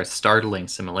do share a startling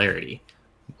similarity.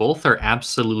 Both are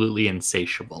absolutely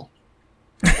insatiable.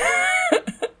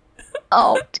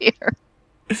 Oh, dear.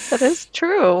 That is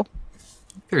true.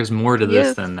 There's more to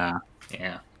this than,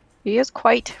 yeah. He is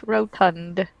quite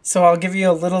rotund. So I'll give you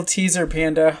a little teaser,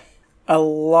 Panda. A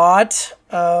lot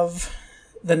of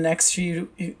the next few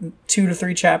 2 to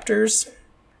 3 chapters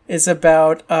is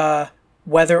about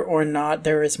whether or not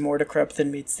there is more to Krupp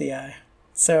than meets the eye.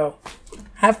 So,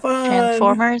 have fun!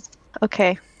 Transformers?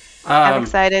 Okay. I'm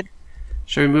excited.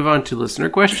 Shall we move on to listener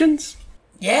questions?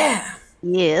 Yeah!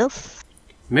 Yes.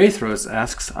 Mathros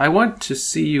asks, I want to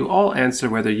see you all answer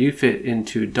whether you fit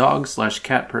into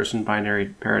dog/cat person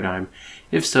binary paradigm.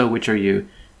 If so, which are you?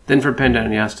 Then for Panda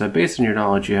and Yasta, based on your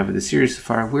knowledge you have of the series so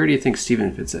far, where do you think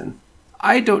Steven fits in?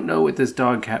 I don't know what this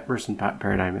dog-cat person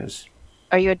paradigm is.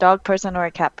 Are you a dog person or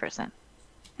a cat person?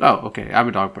 Oh, okay. I'm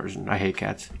a dog person. I hate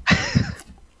cats.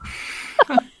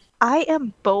 I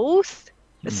am both.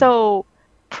 So,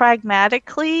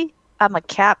 pragmatically, I'm a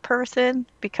cat person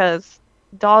because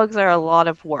dogs are a lot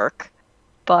of work.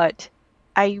 But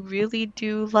I really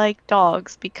do like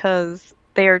dogs because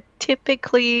they're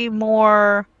typically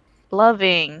more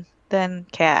loving than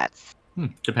cats.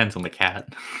 Depends on the cat.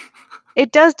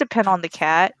 It does depend on the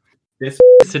cat. This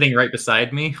sitting right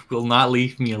beside me will not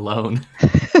leave me alone.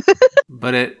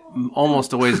 But it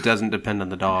almost always doesn't depend on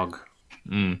the dog.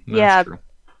 That's Yeah. true.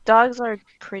 Dogs are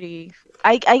pretty...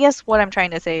 I guess what I'm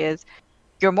trying to say is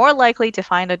you're more likely to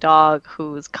find a dog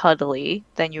who's cuddly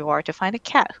than you are to find a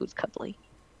cat who's cuddly.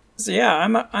 So yeah,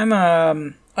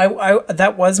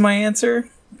 that was my answer,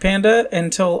 Panda,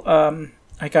 until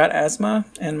I got asthma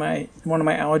and one of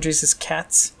my allergies is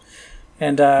cats.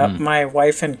 And my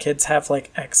wife and kids have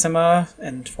like eczema,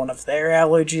 and one of their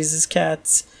allergies is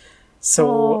cats.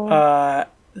 So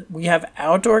we have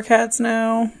outdoor cats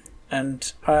now,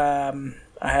 and I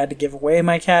had to give away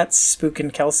my cats, Spook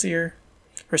and Kelsier,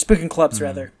 or Spook and Clubs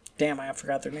rather. Damn, I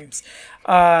forgot their names.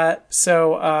 Yeah.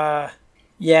 So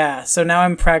now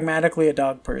I'm pragmatically a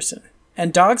dog person,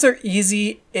 and dogs are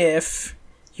easy if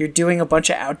you're doing a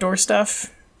bunch of outdoor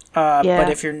stuff.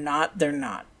 But if you're not, they're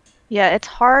not. Yeah, it's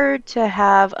hard to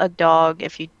have a dog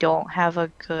if you don't have a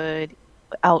good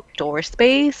outdoor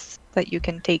space that you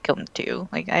can take them to.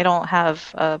 Like, I don't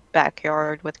have a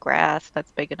backyard with grass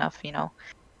that's big enough,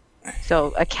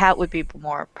 So a cat would be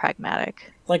more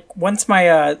pragmatic. Like, once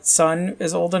my son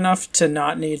is old enough to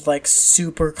not need, like,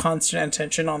 super constant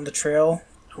attention on the trail,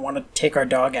 I want to take our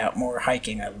dog out more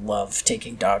hiking. I love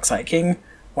taking dogs hiking.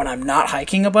 When I'm not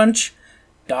hiking a bunch,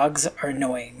 dogs are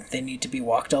annoying. They need to be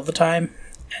walked all the time.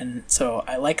 And so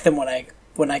I like them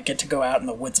when I get to go out in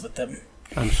the woods with them.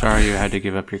 I'm sorry you had to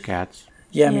give up your cats.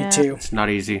 Yeah, me too. It's not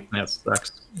easy. That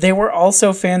sucks. They were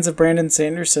also fans of Brandon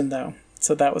Sanderson, though,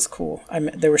 so that was cool.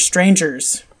 They were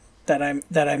strangers that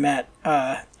I met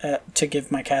to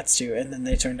give my cats to, and then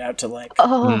they turned out to like.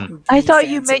 Oh, I thought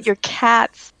you meant your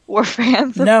cats were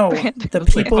fans of No, Brandon. the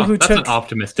people who That's took an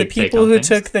optimistic the take people on who things.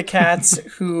 took the cats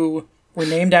who were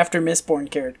named after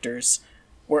Mistborn characters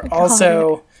we're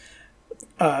also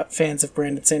fans of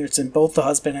Brandon Sanderson, both the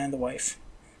husband and the wife.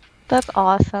 That's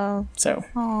awesome. So,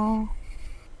 Oh,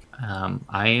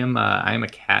 I am a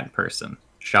cat person.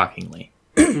 Shockingly,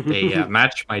 they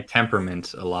match my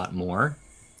temperament a lot more.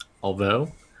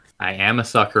 Although I am a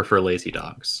sucker for lazy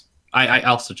dogs. I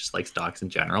also just like dogs in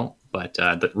general, but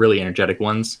the really energetic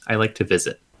ones I like to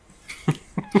visit.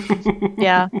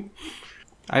 yeah.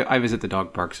 I visit the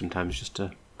dog park sometimes just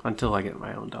to until I get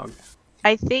my own dog.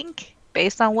 I think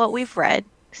based on what we've read,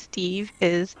 Steve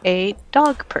is a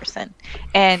dog person.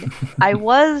 And I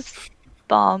was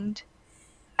bummed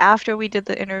after we did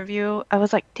the interview. I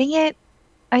was like, dang it.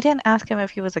 I didn't ask him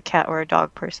if he was a cat or a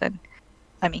dog person.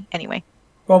 I mean, anyway.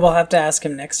 well, we'll have to ask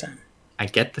him next time. I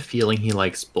get the feeling he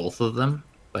likes both of them,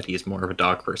 but he's more of a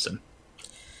dog person.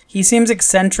 He seems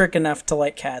eccentric enough to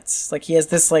like cats. Like he has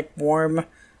this like warm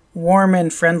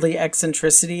and friendly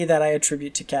eccentricity that I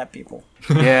attribute to cat people.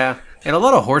 Yeah, and a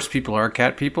lot of horse people are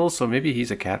cat people, so maybe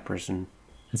he's a cat person.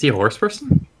 Is he a horse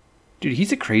person? Dude,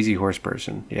 he's a crazy horse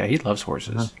person. Yeah, he loves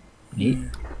horses. Neat.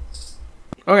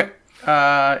 Okay,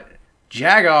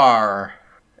 Jagar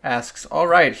asks, all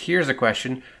right, here's a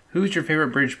question. Who's your favorite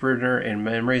bridge burner in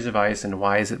Memories of Ice, and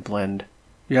why is it Blend?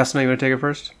 Yasna, you want to take it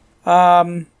first?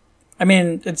 I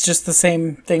mean, it's just the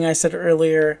same thing I said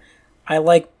earlier. I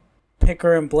like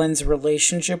Picker and Blend's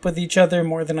relationship with each other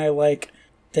more than I like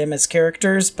them as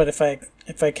characters, but if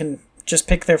I can just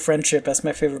pick their friendship as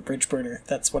my favorite bridge burner,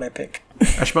 that's what I pick.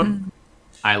 Ashman?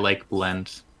 I like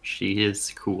Blend. She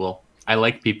is cool. I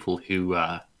like people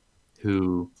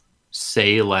who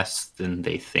say less than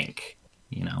they think,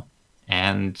 you know.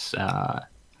 And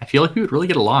I feel like we would really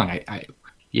get along.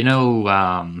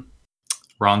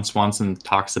 Ron Swanson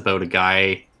talks about a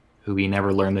guy who he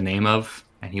never learned the name of,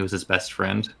 and he was his best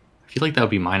friend. I feel like that would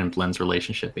be mine and Blend's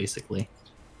relationship, basically.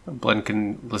 Blend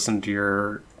can listen to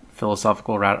your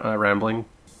philosophical rambling.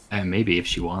 And maybe if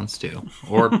she wants to.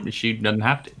 Or she doesn't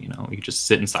have to, you know. You could just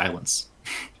sit in silence.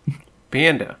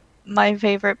 Panda. My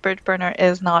favorite bridge burner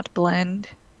is not Blend.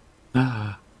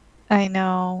 Ah. I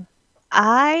know.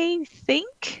 I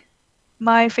think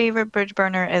my favorite bridge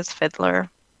burner is Fiddler.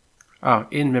 Oh,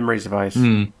 in Memories of Ice.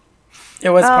 It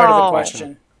was part of the Oh.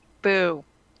 question. Boo.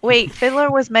 Wait,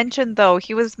 Fiddler was mentioned though.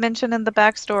 He was mentioned in the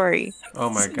backstory. Oh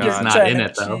my You're He's god. not trying in to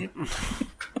it,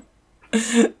 though.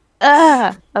 cheat.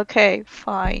 Okay,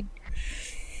 fine.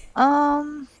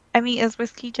 I mean, is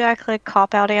Whiskey Jack like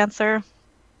cop-out answer?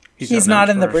 He's not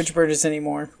in the first. bridge burners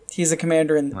anymore. He's a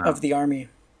commander Wow. of the army.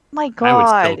 My I would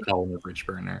god. still call him a bridge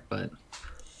burner, but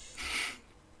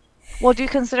Well, do you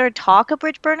consider Talk a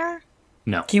bridge burner?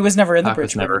 no. He was never in the Talk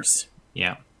was bridge never- burners.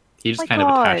 Yeah. He just My kind of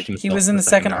God. attached himself He was to in the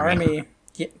second army.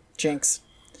 Yeah, Jinx.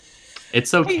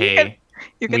 It's okay.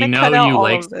 You're We gonna know cut out you all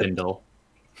like of this. Spindle.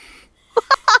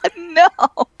 No,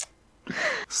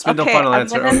 Spindle Okay, final I'm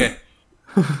answer. gonna-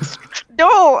 Okay.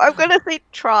 no, I'm gonna say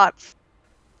Trots.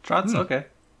 Trots? Okay.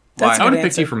 That's I a would good have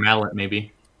picked you answer. for Mallet,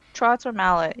 maybe. Trots or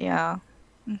Mallet, yeah.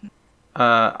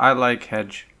 I like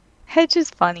Hedge. Hedge is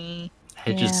funny.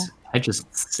 Hedge is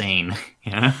insane.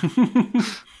 Yeah.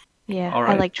 Yeah, All I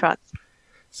right. like Trots.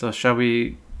 So shall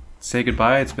we say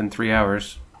goodbye? It's been 3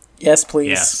 hours. Yes, please.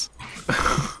 Yes.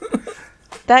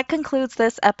 That concludes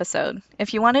this episode.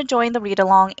 If you want to join the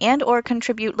read-along and or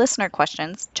contribute listener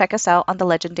questions, check us out on the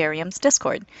Legendarium's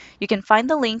Discord. You can find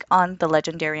the link on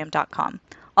thelegendarium.com.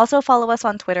 Also follow us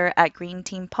on Twitter at Green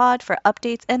Team Pod for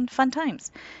updates and fun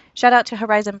times. Shout out to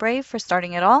Horizon Brave for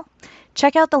starting it all.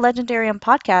 Check out the Legendarium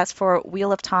podcast for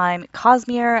Wheel of Time,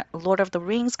 Cosmere, Lord of the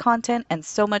Rings content, and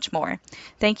so much more.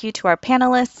 Thank you to our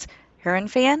panelists, Huron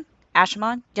Fan,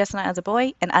 Ashimon, Yesna as a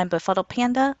boy, and I'm Befuddled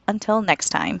Panda. Until next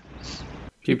time.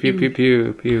 Pew, pew, pew,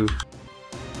 pew, pew.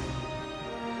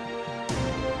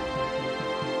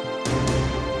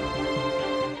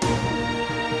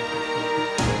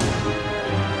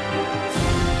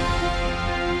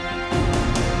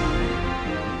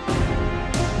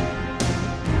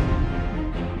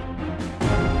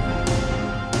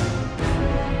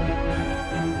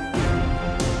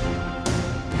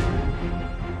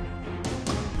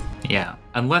 Yeah.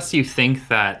 Unless you think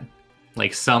that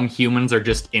like some humans are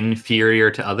just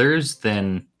inferior to others,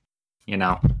 then I don't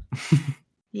know,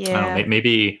 Yeah.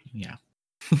 maybe yeah.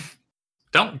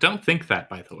 Don't think that,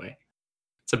 by the way.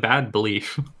 It's a bad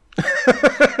belief.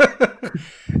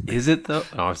 Is it though?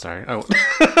 Oh, sorry. Oh.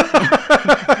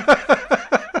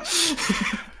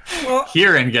 Well,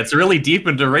 Kieran gets really deep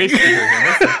into race theory.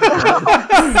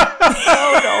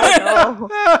 Oh, no.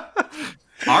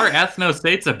 Are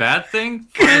ethnostates a bad thing?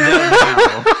 Find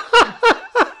out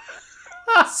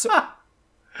now. so,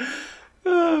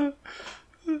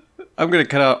 I'm gonna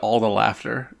cut out all the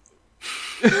laughter.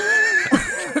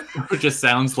 It just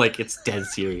sounds like it's dead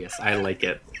serious. I like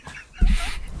it.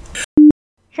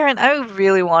 Karen, I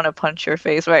really want to punch your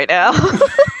face right now.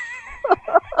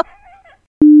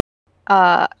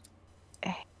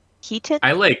 Heated?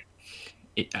 I like.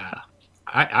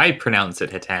 I pronounce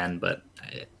it Hatan, but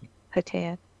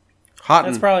Hatan. Hot.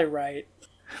 That's probably right.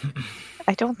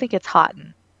 I don't think it's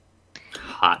Hotten.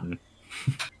 Hotten.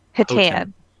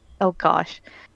 Hatan. Oh gosh.